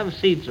all. Have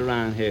seats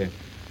around here.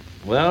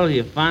 Well,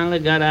 you finally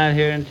got out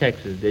here in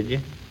Texas, did you?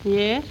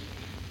 Yes.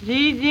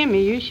 Gee,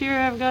 Jimmy, you sure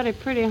have got a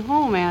pretty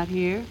home out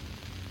here.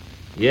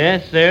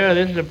 Yes, Sarah,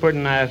 this is a pretty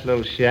nice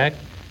little shack.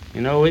 You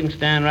know, we can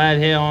stand right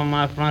here on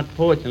my front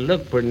porch and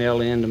look pretty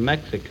nearly into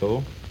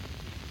Mexico.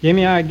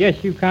 Jimmy, I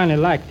guess you kind of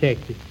like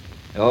Texas.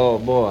 Oh,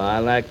 boy, I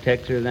like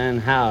Texas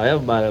and how.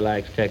 Everybody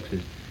likes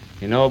Texas.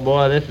 You know,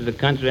 boy, this is a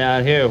country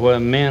out here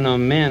where men are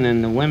men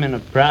and the women are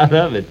proud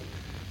of it.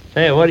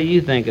 Say, what do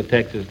you think of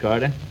Texas,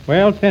 Carter?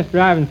 Well, since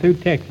driving through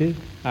Texas,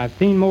 I've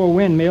seen more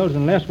windmills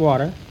and less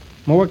water,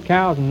 more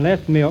cows and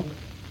less milk,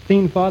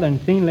 seen farther and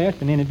seen less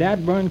than any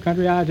dad-burned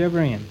country I was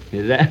ever in.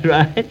 Is that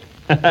right?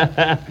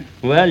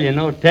 Well, you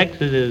know,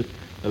 Texas is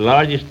the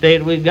largest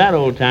state we've got,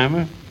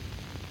 old-timer.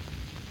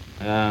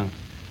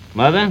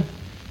 Mother,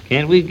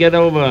 can't we get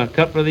over a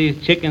couple of these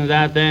chickens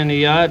out there in the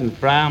yard and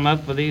fry them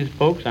up for these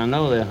folks? I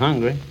know they're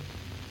hungry.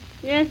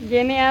 Yes,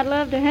 Jimmy, I'd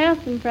love to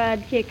have some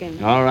fried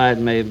chicken. All right,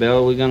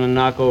 Maybelle, we're going to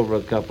knock over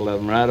a couple of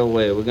them right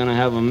away. We're going to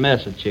have a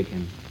mess of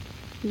chicken.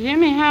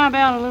 Jimmy, how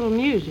about a little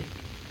music?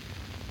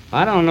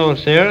 I don't know,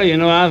 Sarah. You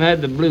know, I've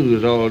had the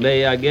blues all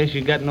day. I guess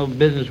you got no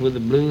business with the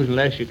blues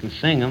unless you can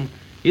sing them.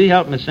 You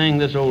help me sing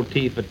this old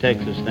T for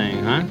Texas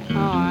thing, huh? All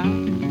right.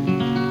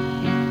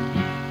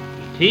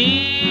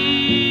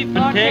 T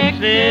for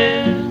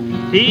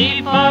Texas,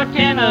 T for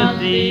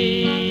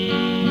Tennessee.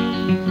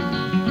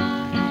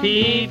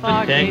 T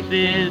for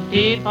Texas,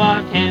 T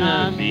for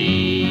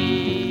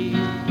Tennessee.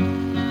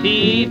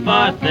 T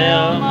for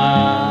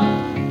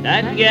Thelma,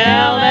 that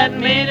gal that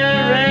made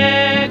a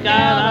wreck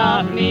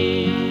out of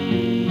me.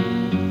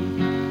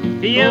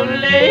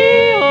 Yodelay,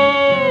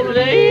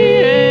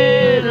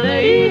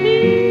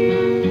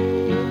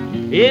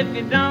 if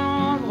you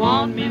don't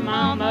want me,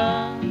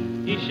 Mama,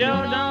 you sure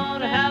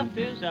don't have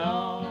to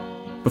so.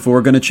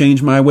 Before Gonna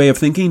Change My Way of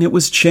Thinking, it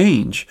was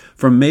Change,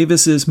 from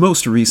Mavis's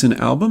most recent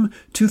album,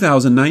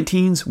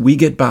 2019's We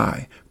Get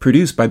By,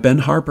 produced by Ben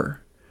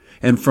Harper.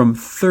 And from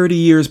 30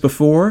 years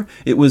before,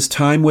 it was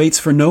Time Waits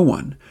for No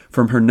One,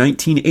 from her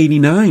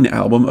 1989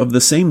 album of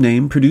the same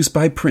name, produced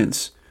by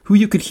Prince, who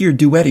you could hear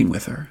duetting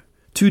with her.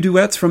 2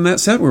 duets from that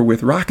set were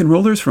with rock and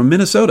rollers from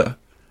Minnesota,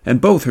 and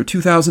both her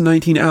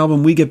 2019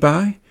 album We Get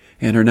By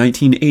and her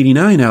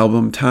 1989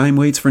 album Time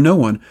Waits for No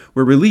One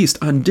were released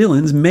on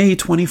Dylan's May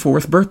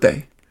 24th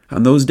birthday.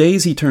 On those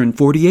days, he turned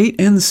 48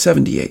 and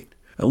 78.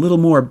 A little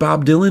more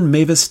Bob Dylan,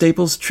 Mavis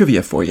Staples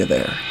trivia for you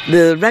there.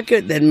 The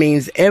record that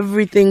means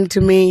everything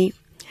to me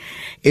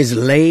is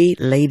Lay,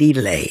 Lady,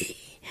 Lay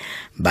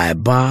by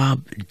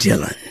Bob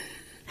Dylan.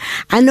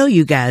 I know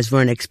you guys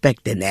weren't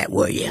expecting that,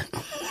 were you?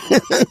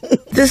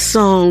 This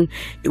song,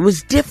 it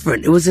was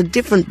different. It was a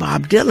different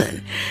Bob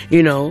Dylan,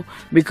 you know,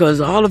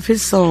 because all of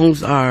his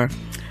songs are,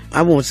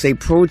 I won't say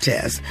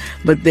protest,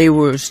 but they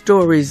were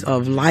stories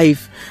of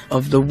life,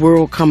 of the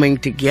world coming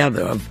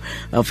together,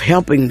 of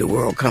helping the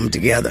world come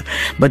together.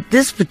 But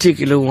this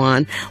particular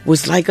one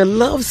was like a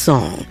love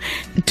song.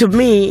 To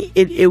me,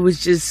 it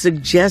was just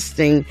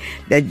suggesting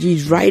that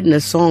he's writing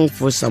a song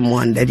for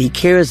someone that he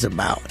cares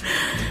about.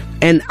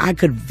 And I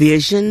could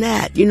vision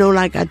that, you know,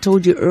 like I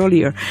told you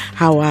earlier,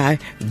 how I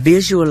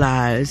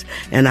visualize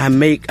and I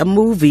make a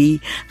movie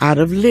out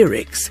of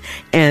lyrics.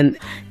 And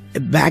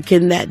back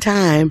in that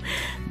time,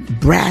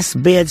 brass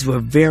beds were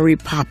very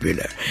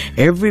popular.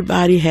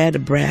 Everybody had a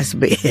brass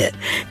bed,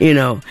 you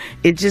know.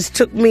 It just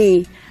took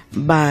me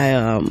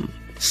by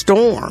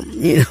storm,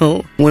 you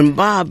know. When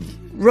Bob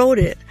wrote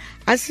it,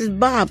 I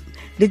said, Bob,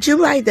 did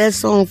you write that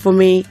song for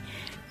me?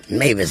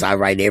 Mavis, I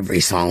write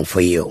every song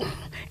for you.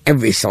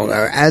 Every song.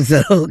 I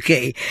said,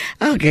 okay,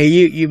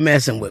 you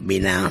messing with me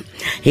now.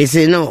 He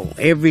said, no,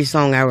 every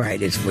song I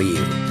write is for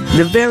you.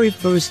 The very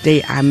first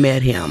day I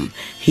met him,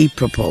 he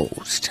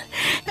proposed.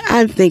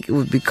 I think it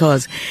was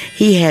because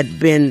he had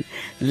been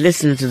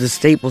listening to the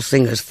Staple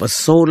Singers for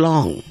so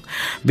long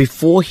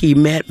before he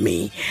met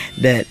me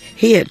that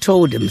he had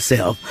told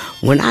himself,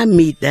 when I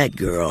meet that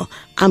girl,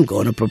 I'm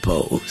going to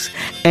propose.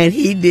 And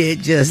he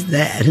did just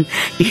that.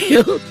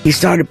 You know, he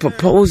started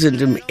proposing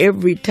to me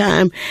every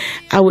time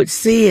I would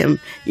see him.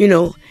 You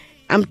know,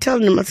 I'm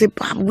telling him, I said,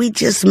 Bob, we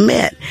just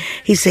met.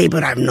 He said,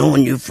 but I've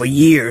known you for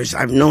years.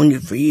 I've known you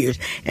for years,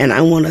 and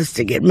I want us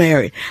to get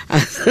married.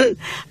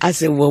 I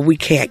said, well, we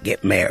can't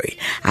get married.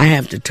 I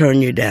have to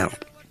turn you down.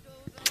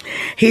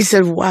 He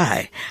said,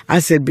 why? I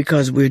said,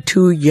 because we're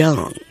too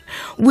young.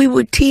 We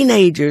were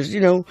teenagers,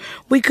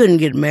 we couldn't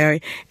get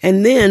married.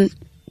 And then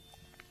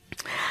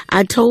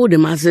I told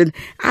him, I said,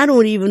 I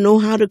don't even know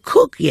how to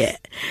cook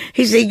yet.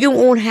 He said, you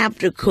won't have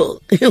to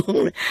cook.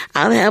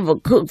 I'll have a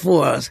cook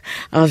for us.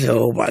 I said,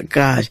 oh my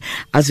gosh.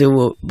 I said,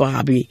 well,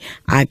 Bobby,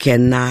 I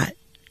cannot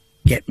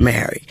get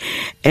married.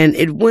 And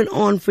it went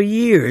on for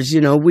years.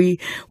 We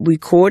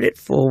courted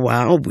for a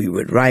while. We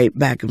would write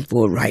back and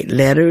forth, write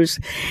letters,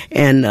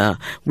 and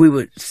we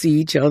would see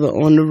each other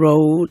on the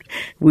road.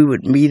 We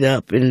would meet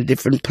up in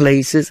different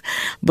places.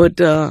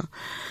 But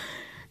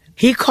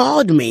he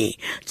called me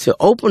to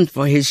open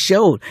for his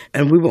show,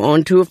 and we were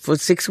on tour for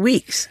 6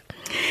 weeks.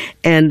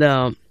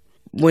 And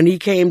when he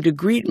came to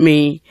greet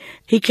me,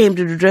 he came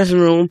to the dressing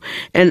room,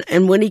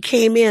 and when he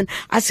came in,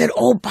 I said,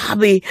 oh,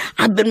 Bobby,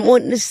 I've been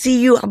wanting to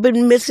see you. I've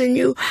been missing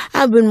you.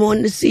 I've been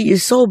wanting to see you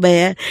so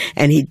bad.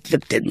 And he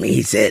looked at me.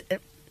 He said,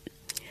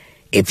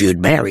 if you'd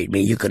married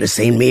me, you could have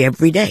seen me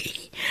every day.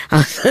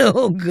 I said,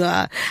 oh,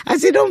 God. I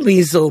said, don't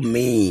be so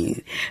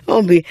mean.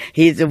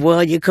 He said,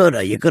 well, you could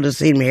have. You could have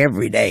seen me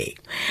every day.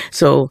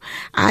 So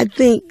I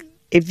think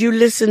if you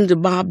listen to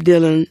Bob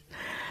Dylan,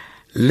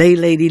 Lay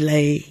Lady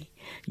Lay,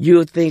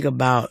 you'll think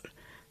about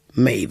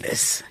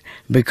Mavis,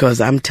 because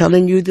I'm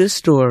telling you this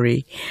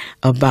story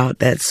about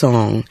that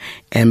song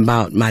and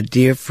about my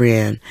dear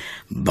friend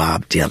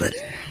Bob Dylan.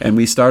 And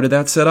we started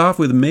that set off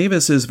with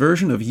Mavis's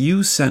version of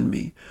You Send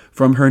Me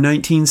from her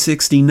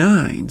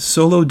 1969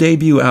 solo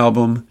debut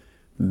album,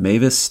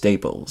 Mavis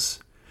Staples.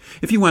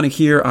 If you want to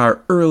hear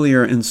our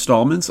earlier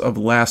installments of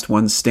Last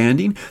One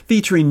Standing,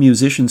 featuring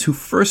musicians who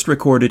first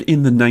recorded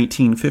in the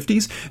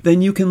 1950s,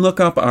 then you can look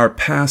up our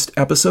past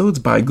episodes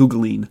by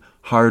Googling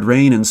Hard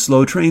Rain and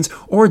Slow Trains,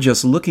 or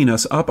just looking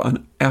us up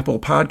on Apple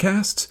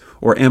Podcasts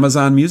or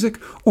Amazon Music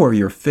or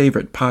your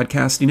favorite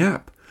podcasting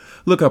app.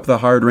 Look up the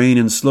Hard Rain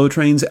and Slow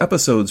Trains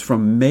episodes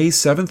from May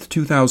 7th,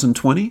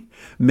 2020,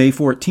 May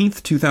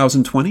 14th,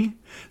 2020,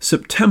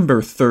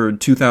 September 3rd,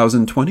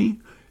 2020,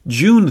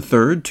 June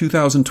 3rd,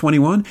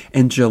 2021,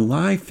 and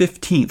July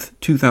 15th,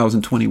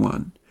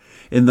 2021.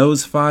 In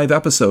those 5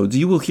 episodes,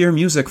 you will hear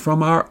music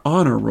from our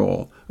honor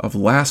roll of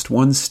Last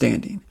One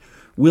Standing: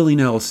 Willie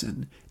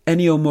Nelson,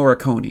 Ennio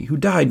Morricone, who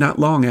died not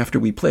long after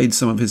we played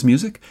some of his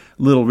music,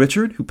 Little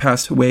Richard, who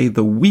passed away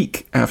the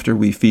week after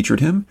we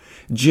featured him,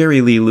 Jerry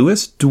Lee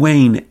Lewis,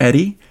 Duane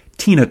Eddy,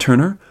 Tina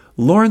Turner,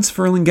 Lawrence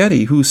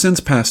Ferlinghetti, who since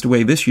passed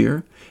away this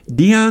year,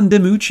 Dion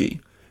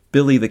DiMucci,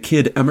 Billy the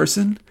Kid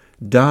Emerson,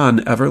 Don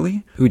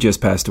Everly, who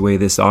just passed away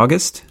this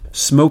August,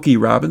 Smokey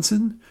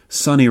Robinson,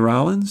 Sonny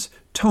Rollins,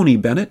 Tony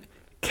Bennett,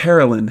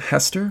 Carolyn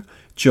Hester,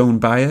 Joan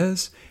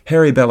Baez,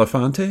 Harry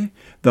Belafonte,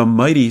 The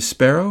Mighty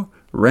Sparrow,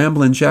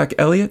 Ramblin' Jack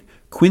Elliott,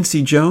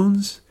 Quincy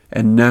Jones,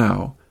 and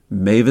now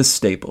Mavis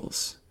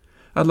Staples.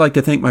 I'd like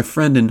to thank my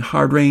friend and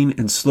Hard Rain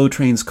and Slow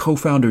Trains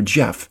co-founder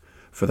Jeff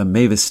for the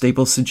Mavis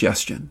Staples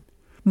suggestion.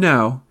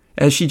 Now,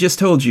 as she just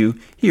told you,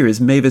 here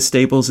is Mavis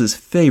Staples'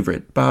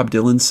 favorite Bob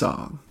Dylan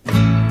song.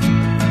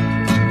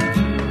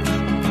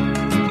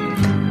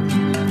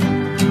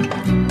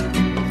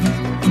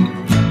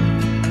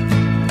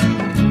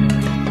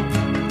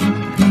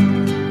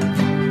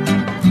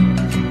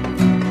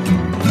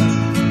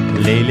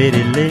 Lay,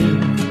 lady,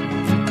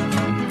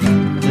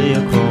 lay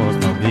across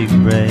my big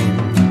brass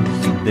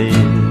bed.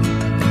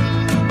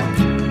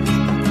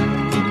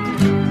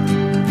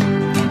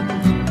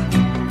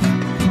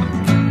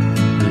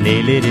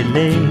 Lay, lady,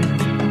 lay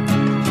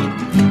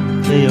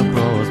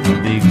across my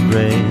big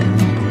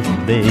brass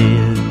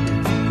bed.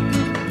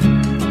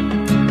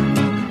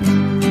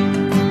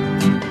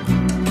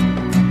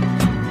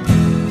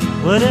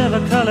 Whatever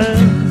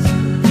colors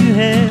you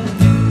have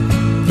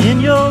in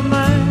your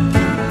mind,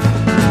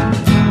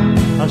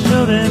 I'll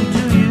show them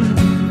to you,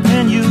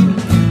 and you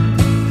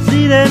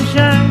see them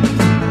shine.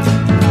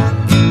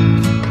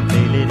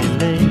 Lay, lady,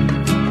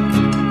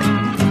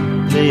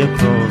 lay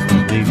across the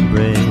big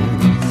brass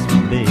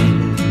bed.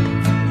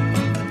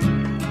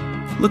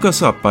 Look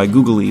us up by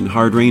Googling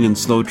Hard Rain and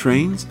Slow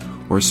Trains,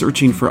 or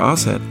searching for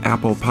us at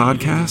Apple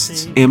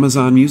Podcasts,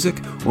 Amazon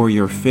Music, or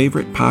your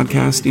favorite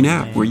podcasting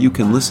app where you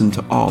can listen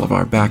to all of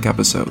our back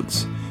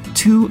episodes.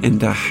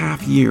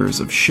 2.5 years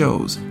of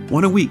shows,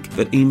 one a week,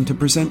 that aim to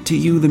present to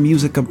you the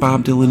music of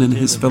Bob Dylan and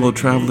his fellow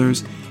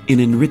travelers in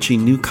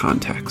enriching new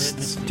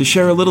contexts, to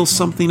share a little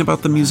something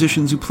about the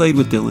musicians who played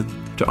with Dylan,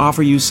 to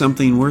offer you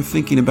something worth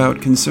thinking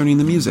about concerning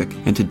the music,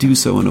 and to do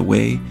so in a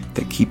way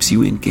that keeps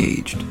you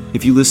engaged.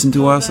 If you listen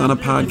to us on a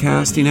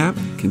podcasting app,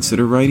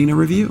 consider writing a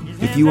review.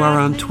 If you are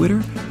on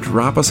Twitter,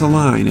 drop us a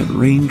line at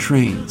Rain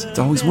Trains. It's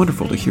always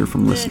wonderful to hear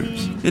from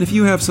listeners. And if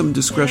you have some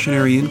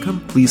discretionary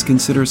income, please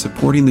consider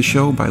supporting the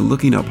show by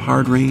looking up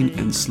Hard Rain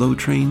and Slow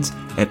Trains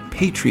at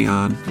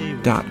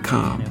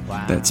patreon.com.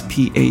 That's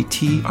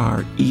patreon.com.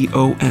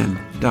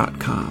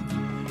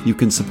 You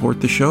can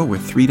support the show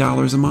with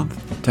 $3 a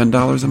month,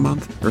 $10 a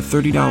month, or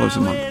 $30 a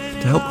month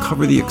to help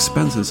cover the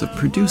expenses of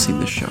producing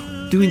the show.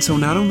 Doing so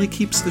not only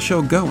keeps the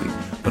show going,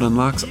 but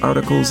unlocks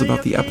articles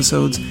about the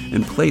episodes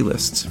and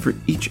playlists for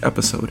each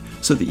episode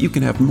so that you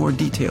can have more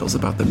details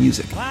about the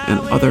music and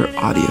other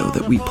audio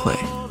that we play.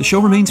 The show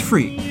remains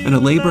free and a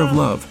labor of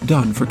love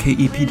done for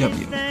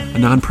KEPW, a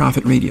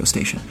nonprofit radio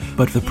station,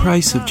 but the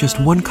price of just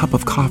 1 cup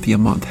of coffee a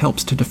month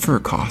helps to defer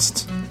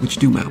costs, which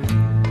do mount.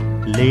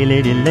 Lay,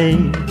 lady, lay,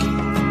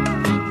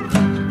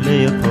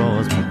 lay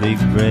across my big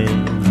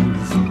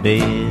brass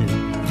bed.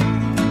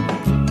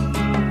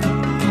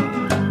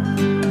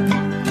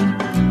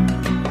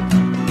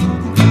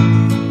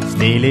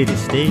 Stay, lady,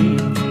 stay,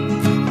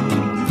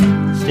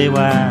 stay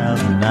while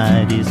the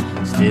night is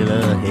still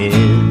ahead.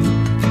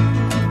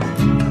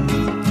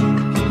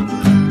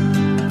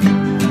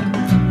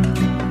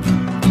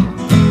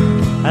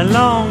 I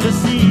long to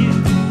see you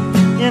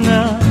in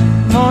the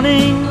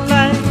morning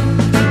light.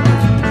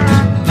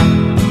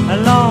 I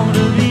long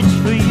to reach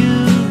for you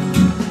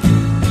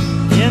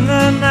in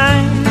the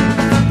night.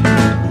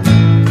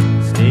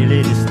 Stay,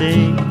 lady,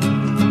 stay,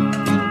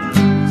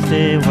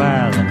 stay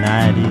while the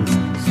night is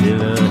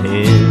still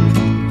ahead.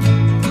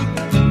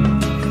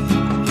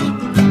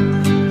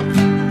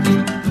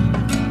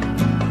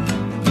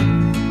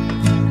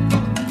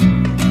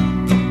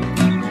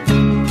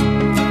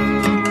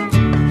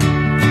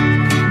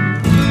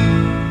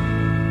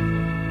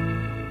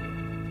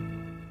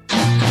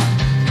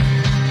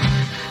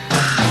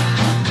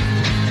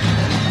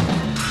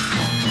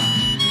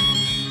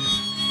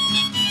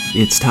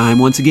 It's time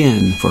once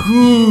again for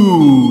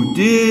Who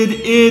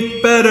Did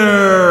It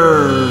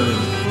Better?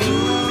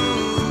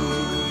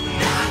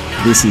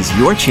 This is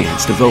your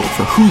chance to vote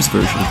for whose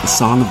version of the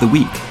song of the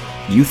week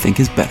you think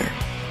is better.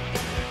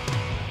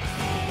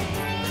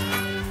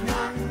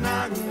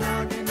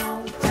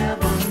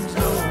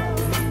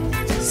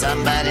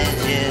 Somebody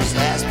just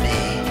asked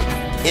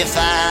me if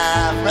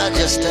I'm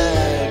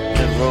registered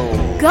to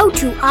vote. Go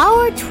to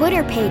our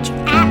Twitter page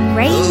at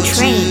Rain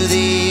Trains To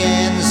the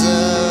ends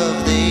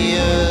of the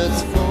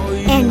earth for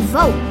you. and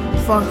vote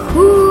for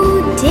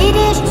Who Did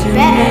It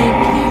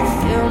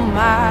Better. Feel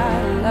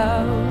my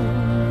love.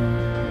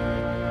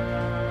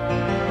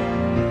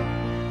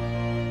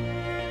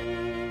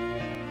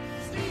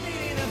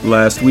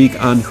 Last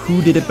week on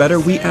Who Did It Better,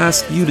 we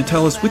asked you to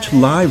tell us which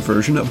live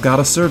version of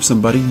Gotta Serve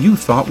Somebody you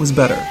thought was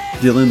better.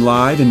 Dylan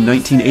live in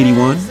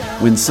 1981,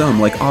 when some,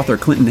 like author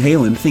Clinton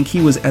Halen, think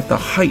he was at the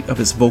height of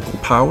his vocal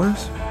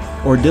powers?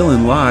 Or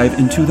Dylan live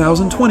in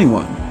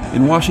 2021,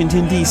 in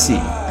Washington, D.C.,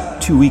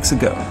 2 weeks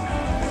ago?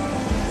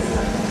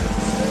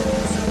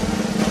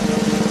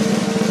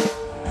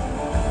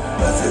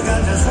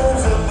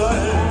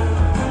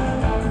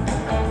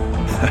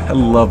 I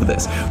love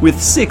this. With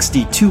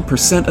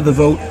 62% of the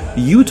vote,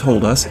 you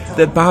told us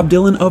that Bob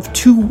Dylan of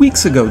 2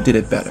 weeks ago did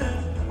it better.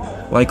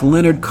 Like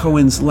Leonard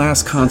Cohen's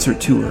last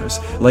concert tours,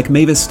 like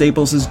Mavis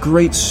Staples'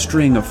 great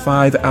string of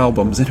 5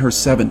 albums in her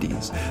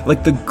 70s,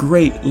 like the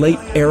great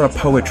late-era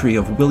poetry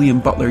of William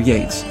Butler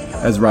Yeats,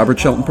 as Robert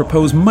Shelton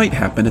proposed might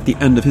happen at the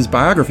end of his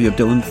biography of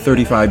Dylan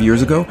 35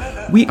 years ago,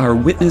 we are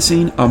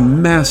witnessing a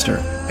master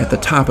at the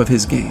top of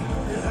his game.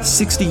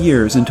 60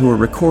 years into a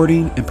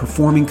recording and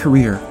performing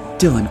career,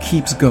 Dylan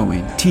keeps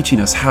going, teaching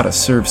us how to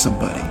serve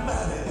somebody.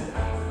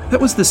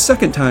 That was the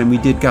second time we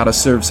did Gotta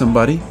Serve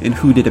Somebody, and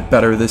Who Did It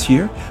Better this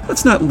year.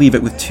 Let's not leave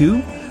it with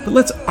 2, but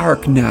let's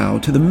arc now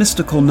to the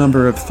mystical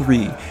number of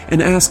 3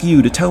 and ask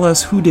you to tell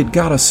us who did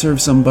Gotta Serve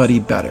Somebody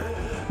better.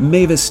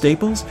 Mavis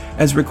Staples,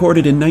 as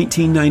recorded in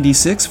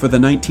 1996 for the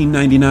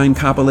 1999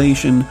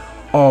 compilation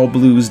All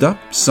Bluesed Up,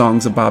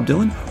 Songs of Bob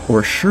Dylan,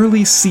 or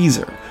Shirley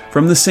Caesar,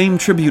 from the same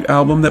tribute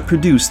album that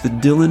produced the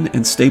Dylan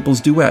and Staples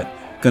duet,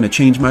 Gonna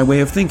Change My Way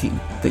of Thinking,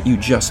 that you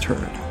just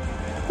heard.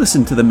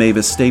 Listen to the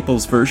Mavis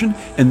Staples version,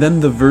 and then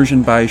the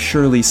version by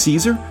Shirley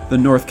Caesar, the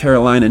North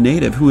Carolina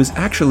native who is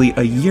actually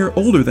a year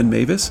older than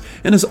Mavis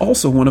and is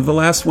also one of the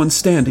last ones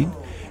standing,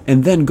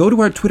 and then go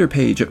to our Twitter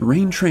page at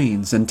Rain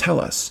Trains and tell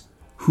us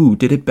who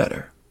did it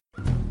better.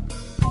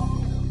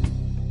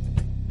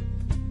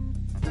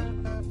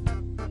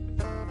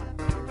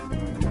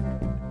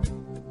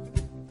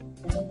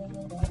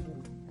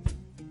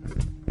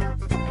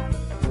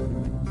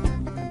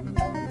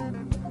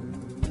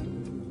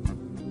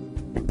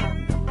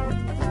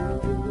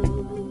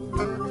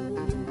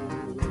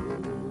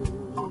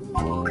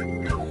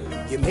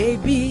 You may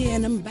be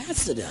an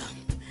ambassador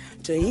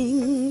to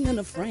England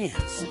or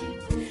France.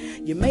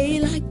 You may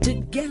like to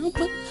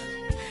gamble.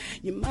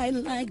 You might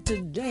like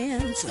to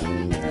dance.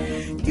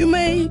 You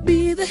may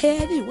be the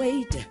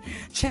heavyweight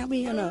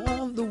champion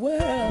of the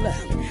world.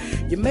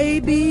 You may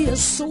be a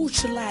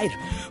socialite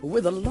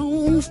with a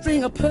long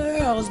string of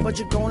pearls, but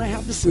you're gonna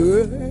have to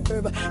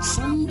serve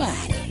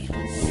somebody.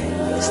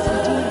 Yes,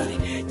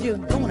 indeed. You're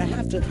gonna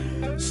have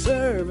to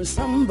serve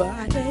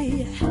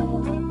somebody.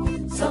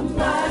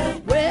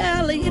 Somebody.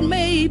 Well, it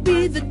may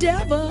be the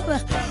devil,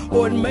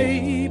 or it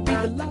may be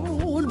the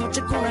Lord, but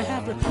you're gonna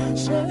have to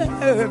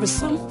serve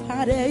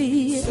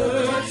somebody.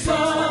 Serve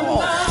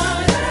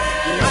somebody.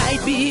 You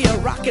might be a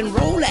rock and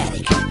roll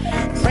addict,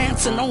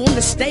 prancing on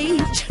the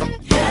stage.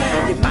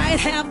 You might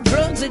have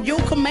drugs at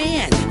your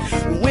command,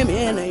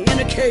 women in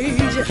a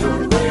cage.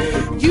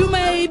 You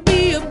may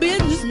be a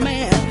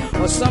businessman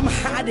or some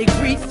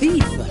high-degree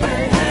thief.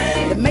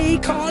 They may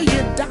call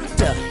you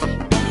doctor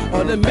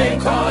or they may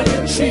call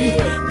you chief,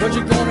 but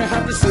you're gonna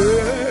have to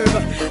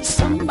serve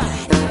somebody.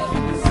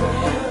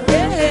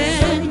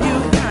 Yeah,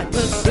 you got to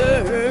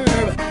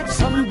serve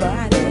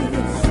somebody.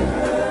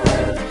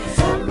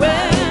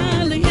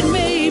 Well, it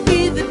may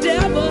be the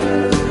devil,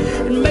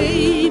 it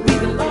may be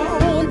the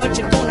Lord, but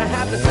you're gonna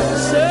have to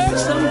serve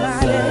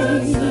somebody.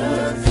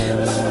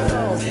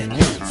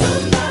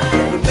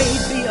 You may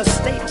be a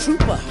state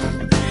trooper,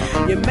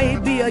 you may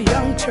be a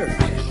young Turk,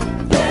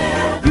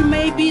 you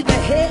may be the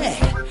head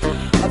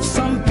of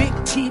some big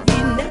TV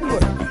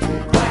network.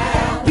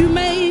 You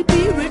may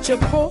be rich or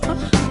poor,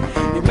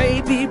 you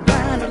may be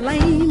blind or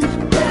lame,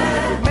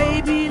 you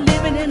may be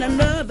living in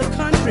another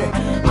country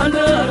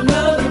under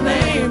another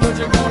name, but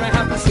you're gonna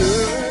have to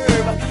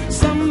serve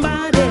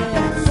somebody.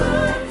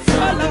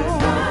 Oh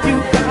Lord, you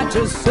got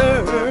to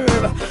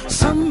serve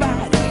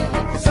somebody.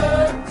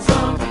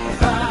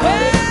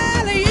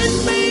 Well, it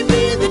may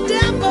be the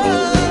devil,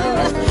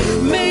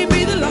 may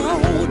be the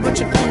Lord, but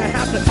you're gonna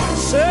have to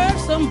serve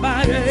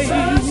somebody.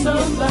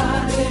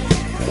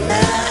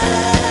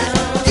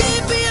 You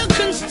be a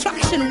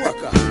construction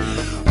worker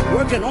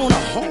working on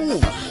a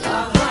home.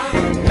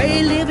 You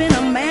may live in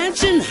a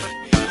mansion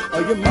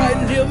or you might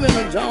live in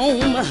a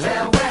dome.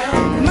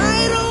 You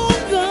might own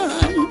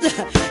guns,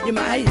 you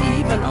might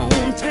even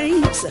own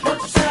tanks.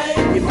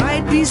 You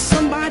might be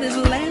somebody's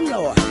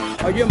landlord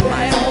or you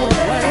might own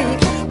a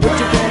bank, but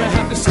you're gonna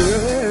have to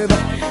serve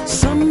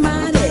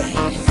somebody.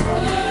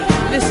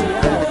 Listen,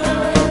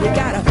 y'all, you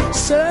gotta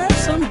serve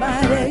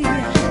somebody.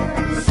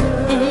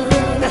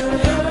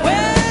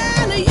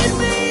 Well, it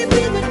may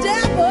be the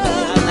devil,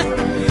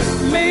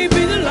 may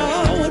be the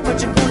Lord, but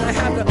you're gonna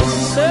have to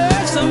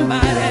serve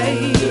somebody.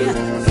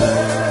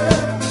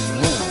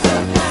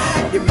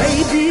 You may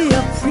be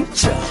a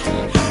preacher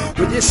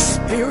with this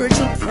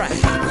spiritual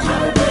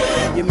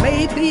pride. You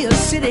may be a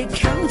city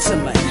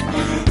councilman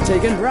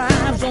taking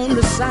bribes on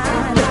the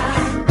side,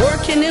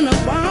 working in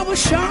a barber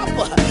shop,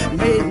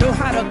 may know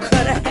how to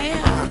cut a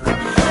hair.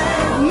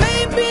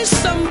 Maybe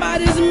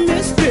somebody's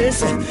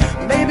mistress,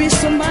 maybe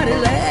somebody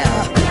there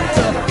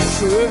to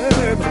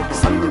serve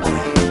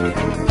somebody.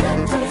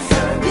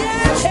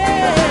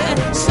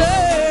 Yeah,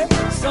 serve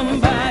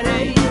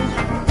somebody.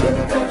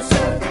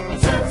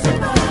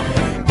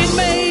 It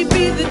may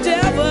be the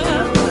devil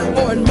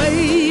or it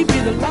may be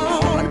the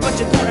Lord, but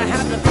you're gonna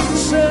have to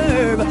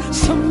serve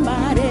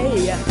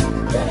somebody.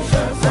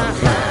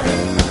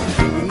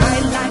 You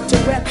might like to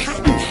wear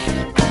cotton,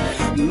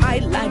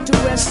 might like to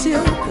wear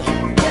silk,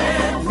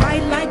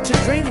 might like to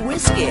drink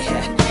whiskey,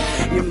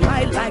 you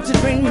might like to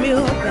drink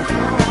milk,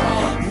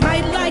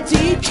 might like to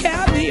eat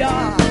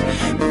caviar,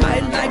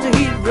 might like to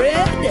eat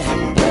bread.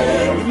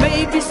 You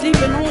may be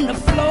sleeping on the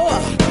floor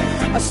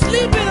or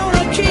sleeping on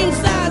a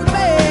king-size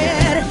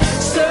bed.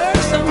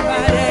 Serve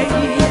somebody.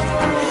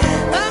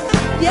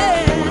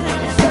 Yeah,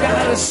 you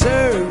gotta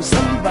serve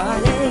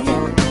somebody.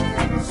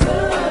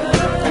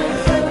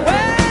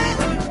 Well,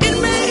 it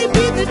may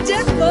be the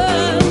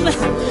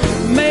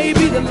devil, may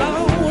be the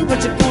Lord,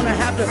 but you're gonna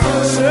have to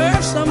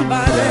serve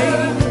somebody.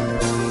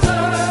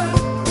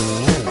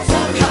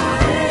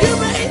 You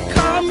may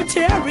call me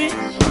Terry,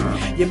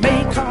 you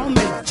may call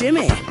me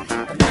Jimmy,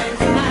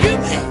 you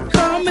may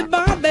call me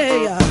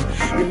Bobby,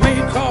 you may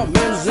call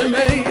me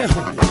Zimmy,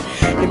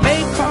 you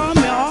may call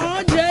me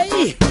RJ,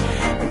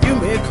 you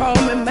may call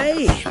me May,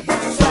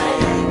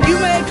 you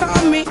may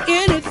call me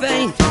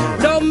anything,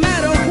 no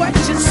matter what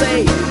you say,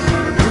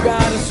 you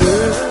gotta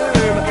serve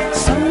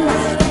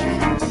somebody.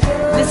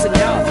 Listen,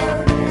 y'all,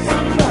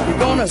 you're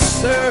gonna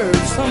serve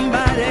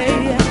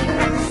somebody.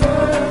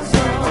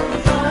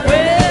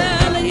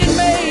 Well, it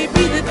may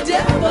be the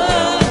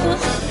devil,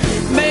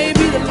 may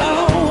be the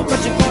Lord, but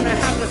you're gonna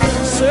have to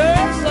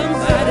serve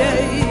somebody.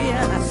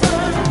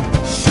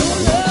 Show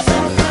love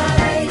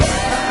somebody.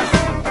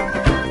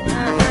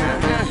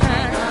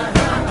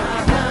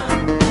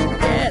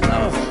 Yeah,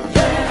 Lord.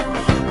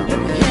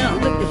 Look at him,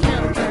 look at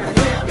him.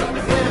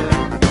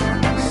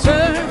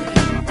 Serve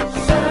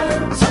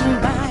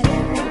somebody.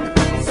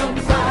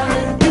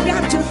 You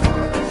got to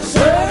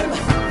serve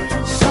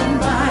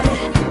somebody.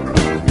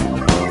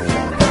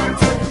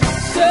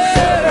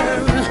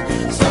 Serve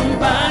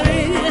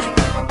somebody.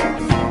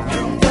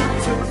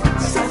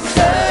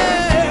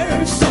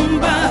 Serve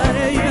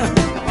somebody.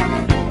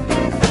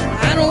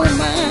 I don't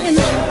mind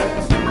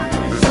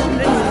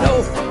letting you know.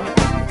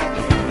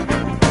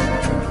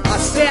 I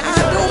say I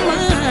don't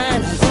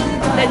mind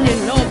letting you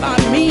know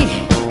about me.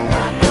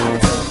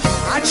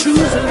 I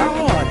choose the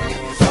Lord.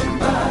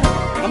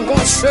 I'm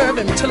gonna serve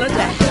him till I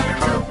die.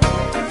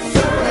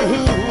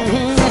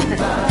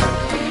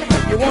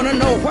 You wanna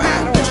know why,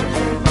 don't you?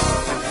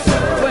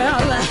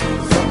 Well,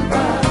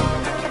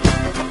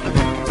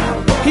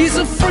 he's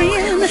a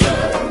friend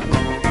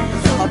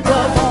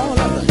above all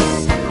others.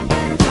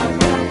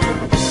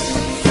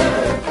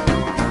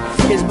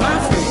 He's my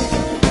friend.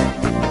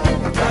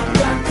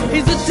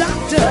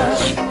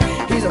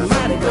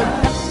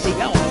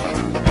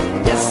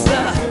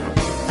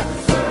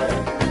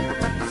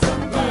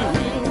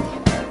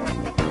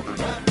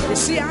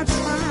 See, I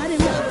tried him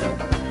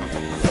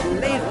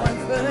late one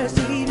first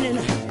evening.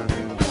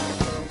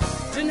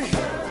 Didn't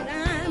have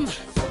time,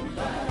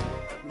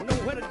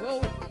 nowhere to go.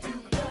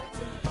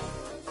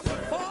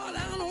 Fall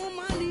down on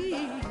my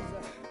knees.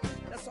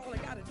 That's all I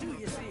gotta do,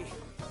 you see.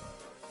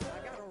 I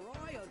got a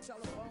royal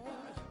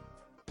telephone.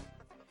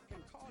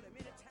 Can call him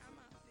anytime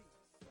I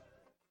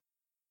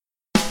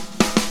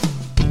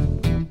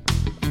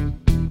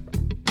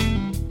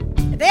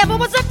please. There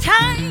was a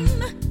time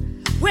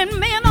when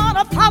men ought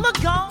to follow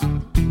God.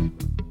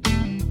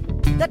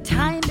 The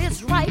time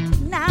is right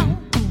now.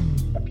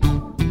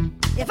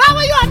 If I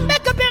were you, I'd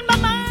make up in my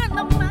mind,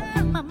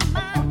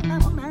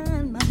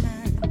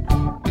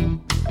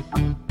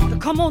 to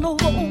come on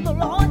over on the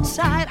Lord's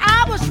side.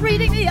 I was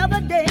reading the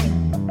other day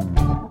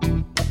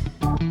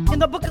in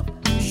the book of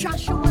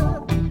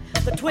Joshua,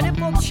 the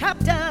 24th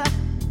chapter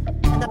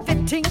and the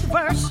 15th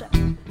verse.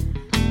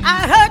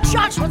 I heard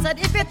Joshua said,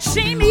 if it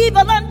seem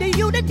evil unto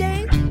you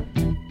today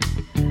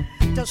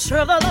to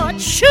serve the Lord,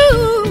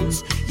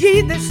 choose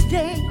ye this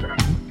day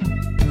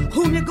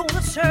whom you're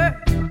gonna serve.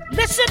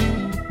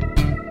 Listen,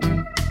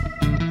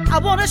 I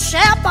wanna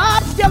share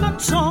Bob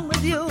Dylan's song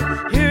with you.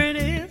 Here it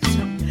is.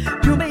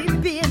 You may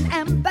be an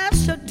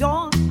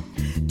ambassador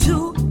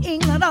to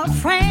England or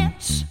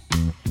France.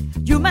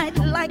 You might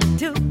like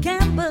to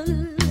gamble.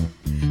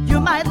 You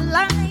might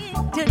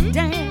like to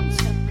dance.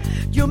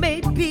 You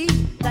may be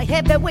the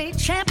heavyweight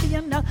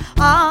champion of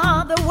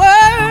the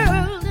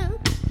world.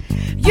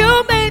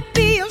 You may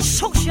be a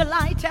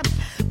socialite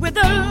with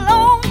a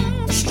long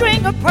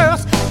string of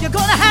pearls. You're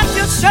gonna have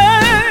to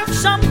serve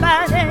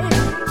somebody.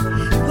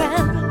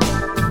 Well,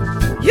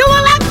 you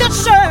will have to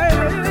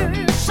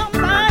serve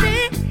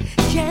somebody,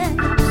 yes.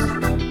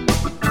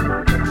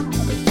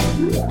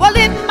 Well,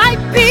 it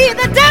might be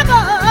the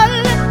devil,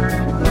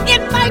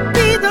 it might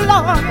be the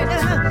Lord.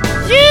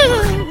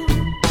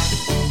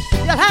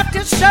 You'll have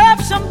to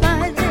serve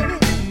somebody.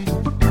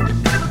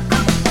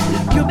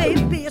 You may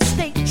be a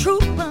state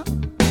trooper.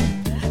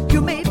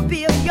 You may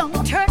be a young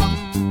Turk.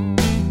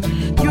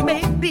 You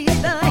may be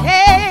the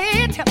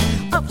head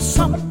of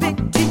some big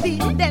TV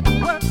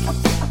network.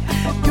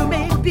 You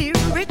may be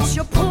rich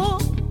or poor.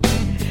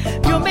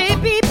 You may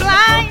be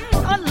blind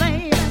or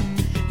lame.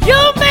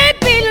 You may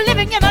be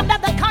living in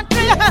another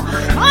country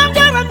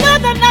under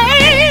another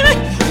name.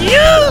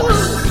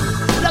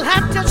 You'll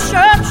have to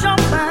serve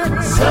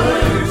somebody.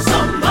 Serve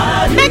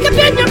somebody. Make up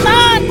in your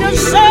mind to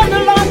serve the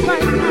Lord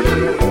right now.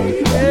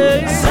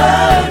 Yeah.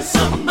 Serve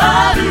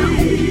somebody.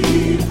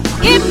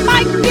 It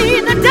might be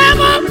the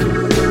devil.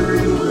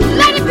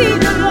 Let it be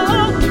the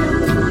Lord.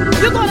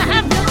 You're gonna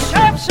have to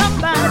serve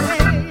somebody.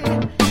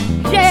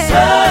 Yeah.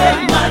 Serve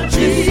my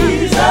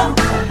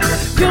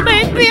Jesus. You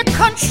may be a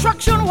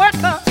construction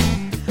worker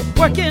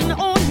working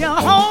on your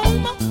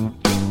home.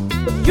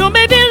 You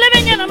may be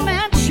living in a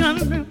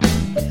mansion.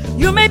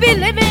 You may be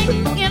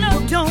living in a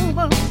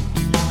dome.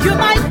 You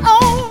might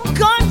own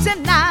guns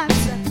and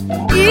knives,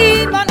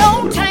 even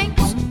own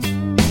tanks.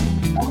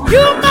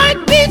 You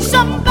might be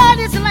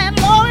somebody's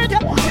landlord.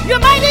 You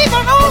might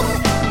even own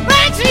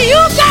banks. You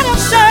gotta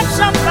serve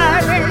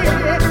somebody.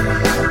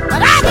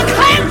 But I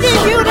declare to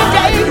you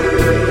today,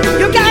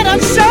 you gotta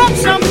serve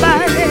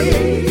somebody.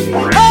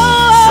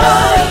 Oh,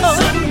 serve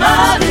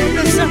somebody.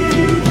 Listen,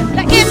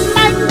 it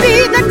might be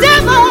the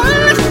devil.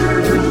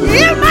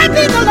 It might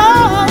be the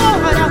Lord.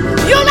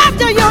 You'll have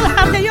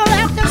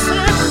to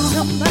serve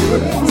somebody.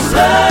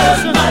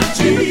 Serve my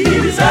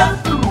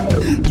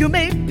Jesus. You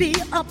may be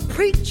a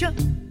preacher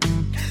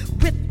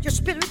with your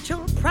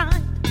spiritual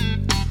pride.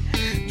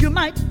 You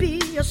might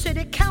be a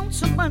city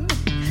councilman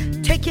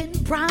taking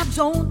bribes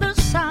on the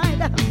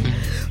side.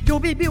 You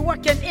may be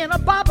working in a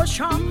barber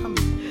shop.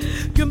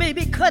 You may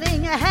be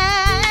cutting your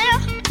hair.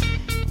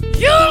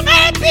 You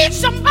may be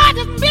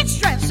somebody's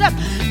mistress.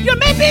 You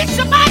may be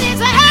somebody's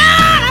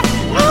hair.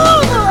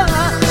 Ooh,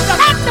 you'll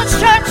have to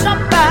serve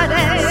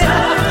somebody.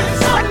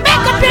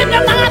 Make up in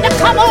your mind to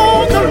come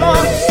on the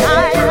Lord's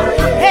side.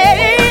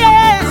 Hey,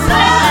 yeah.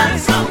 Serve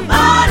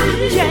somebody.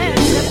 Yes.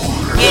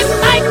 It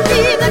might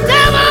be the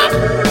devil.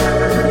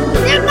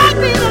 It might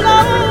be the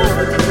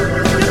Lord.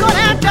 You're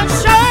gonna have to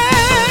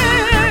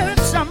serve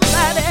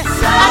somebody.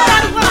 I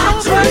got one more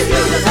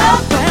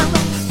word. Well,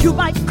 you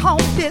might call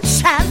me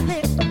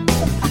Sally.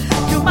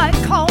 You might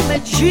call me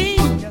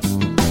Jean.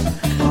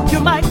 You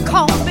might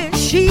call me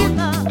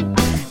Sheila.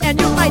 And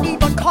you might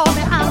even call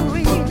me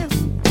Irene.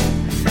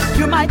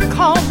 You might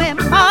call me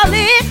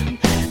Molly.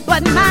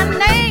 But my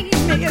name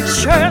is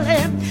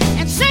Shirley.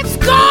 And since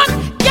God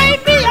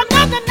gave me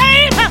another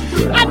name,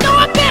 I know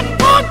I've been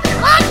born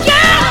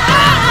again.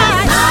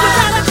 You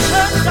gotta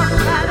serve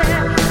somebody.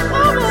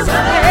 Oh,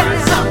 serve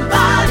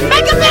somebody.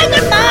 Make up in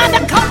your mind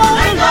to come on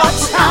the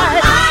Lord's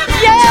side.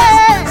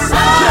 Yeah.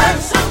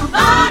 Serve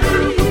somebody.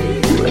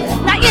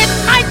 Now it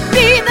might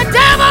be the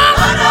devil.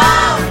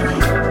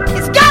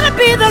 It's gotta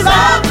be the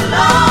Lord.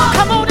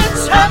 Come on and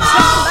serve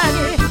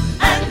somebody.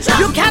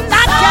 You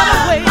cannot get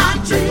away.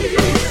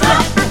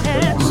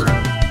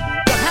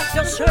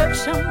 Serve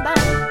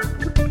somebody.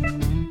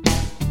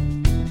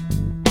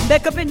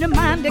 Make up in your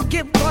mind to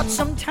give God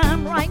some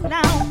time right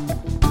now.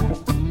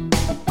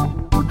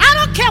 I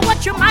don't care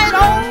what you might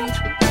own.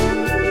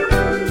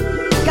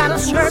 Gotta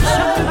serve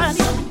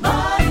somebody.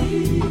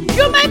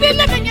 You may be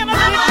living in a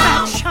big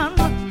mansion.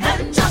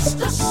 And just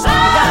a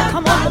gotta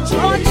come on the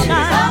Lord's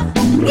side.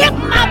 If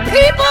my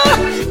people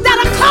that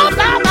are called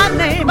by my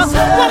name will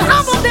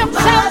humble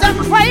themselves and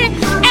pray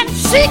and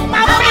seek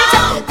my face,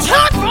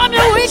 turn from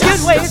your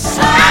wicked ways,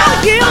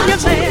 I'll heal your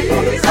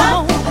land.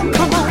 Come on,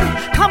 come on,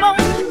 come on,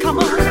 come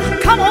on,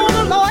 come on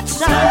the Lord's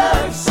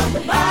side.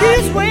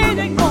 He's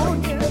waiting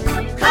on you.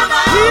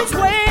 He's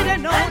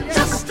waiting on you.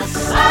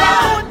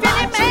 That old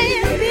Benny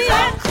man be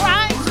in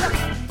Christ.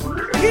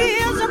 He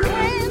is a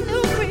brand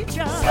new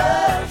creature.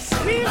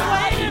 He's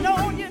waiting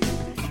on you.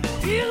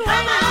 He's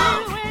waiting,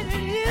 he's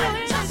waiting,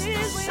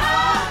 he's waiting.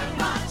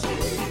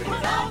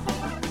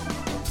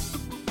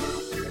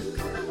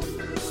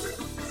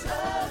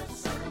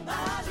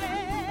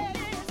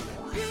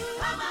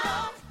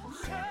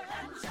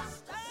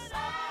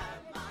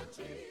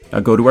 Now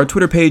go to our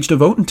Twitter page to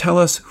vote and tell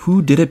us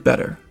who did it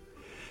better.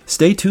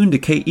 Stay tuned to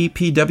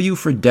KEPW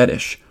for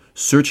Deadish,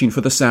 Searching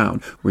for the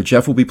Sound, where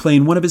Jeff will be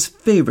playing one of his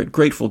favorite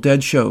Grateful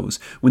Dead shows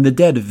when the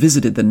Dead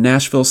visited the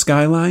Nashville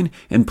skyline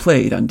and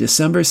played on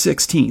December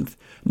 16th,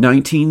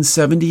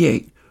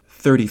 1978,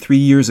 33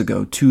 years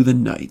ago to the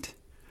night.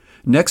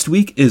 Next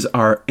week is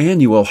our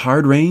annual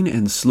Hard Rain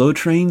and Slow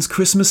Trains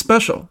Christmas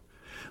special.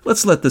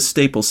 Let's let the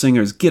Staple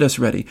Singers get us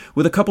ready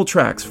with a couple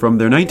tracks from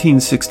their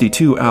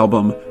 1962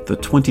 album, The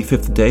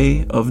 25th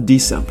Day of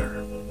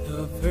December.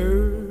 The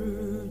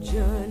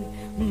Virgin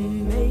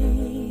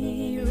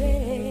Mary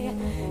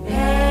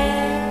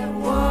had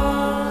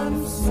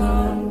one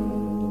son.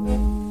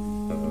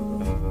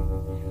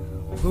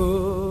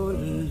 Oh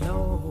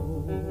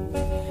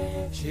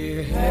Lord,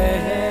 she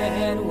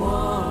had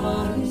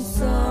one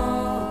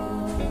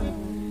son.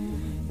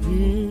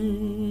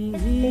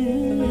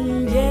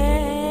 Yeah.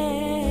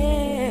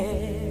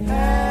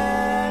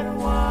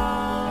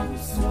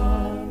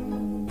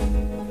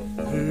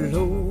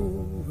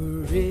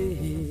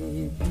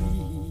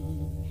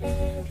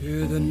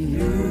 The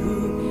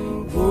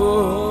newborn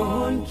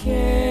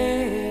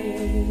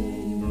King.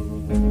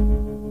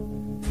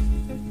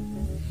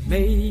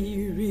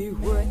 Mary,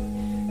 what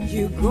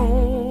you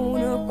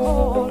gonna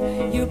call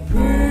your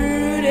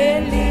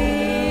pretty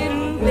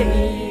little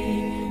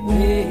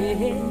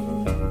baby?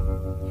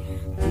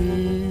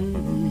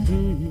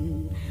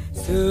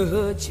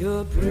 Such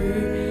a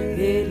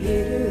pretty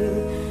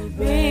little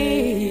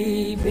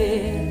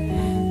baby.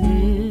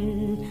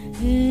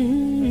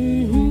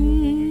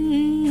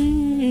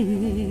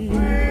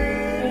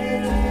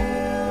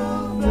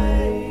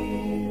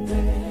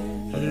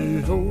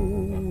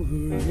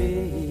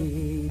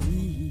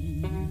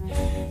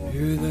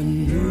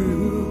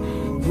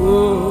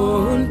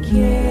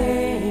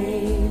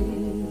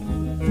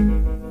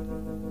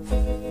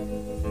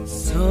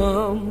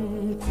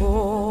 Some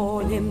call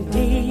him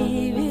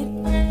David,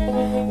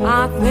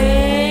 I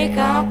think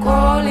I'll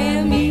call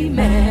him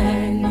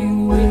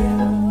Emmanuel.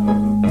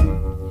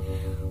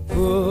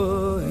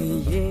 Oh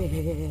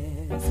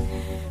yes,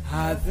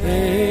 I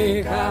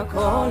think I'll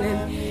call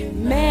him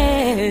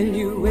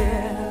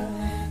Emmanuel.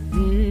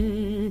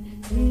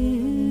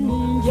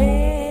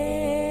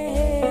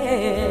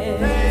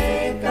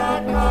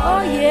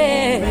 Oh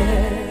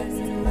yes,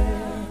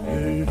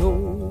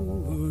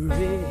 glory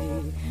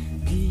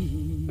be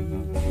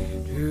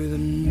to the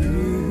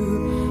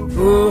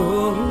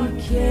newborn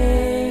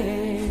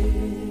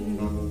King.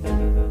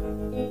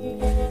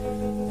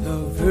 The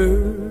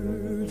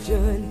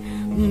Virgin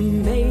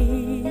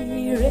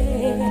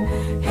Mary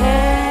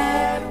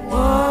had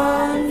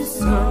one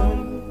son.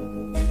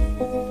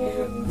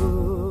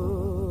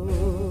 Oh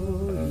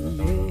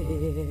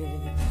yeah,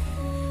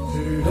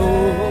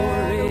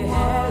 glory,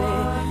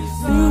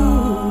 hallelujah.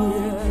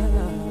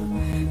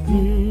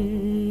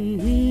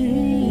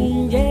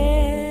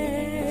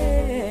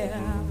 Yeah,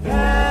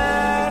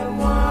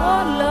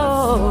 oh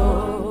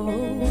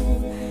Lord,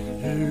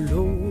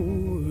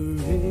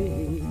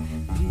 glory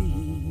be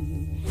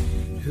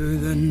to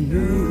the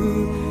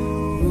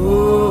newborn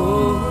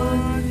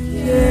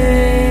King.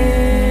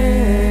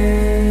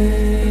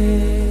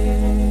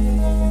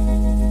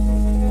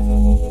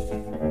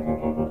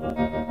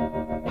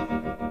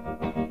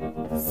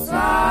 So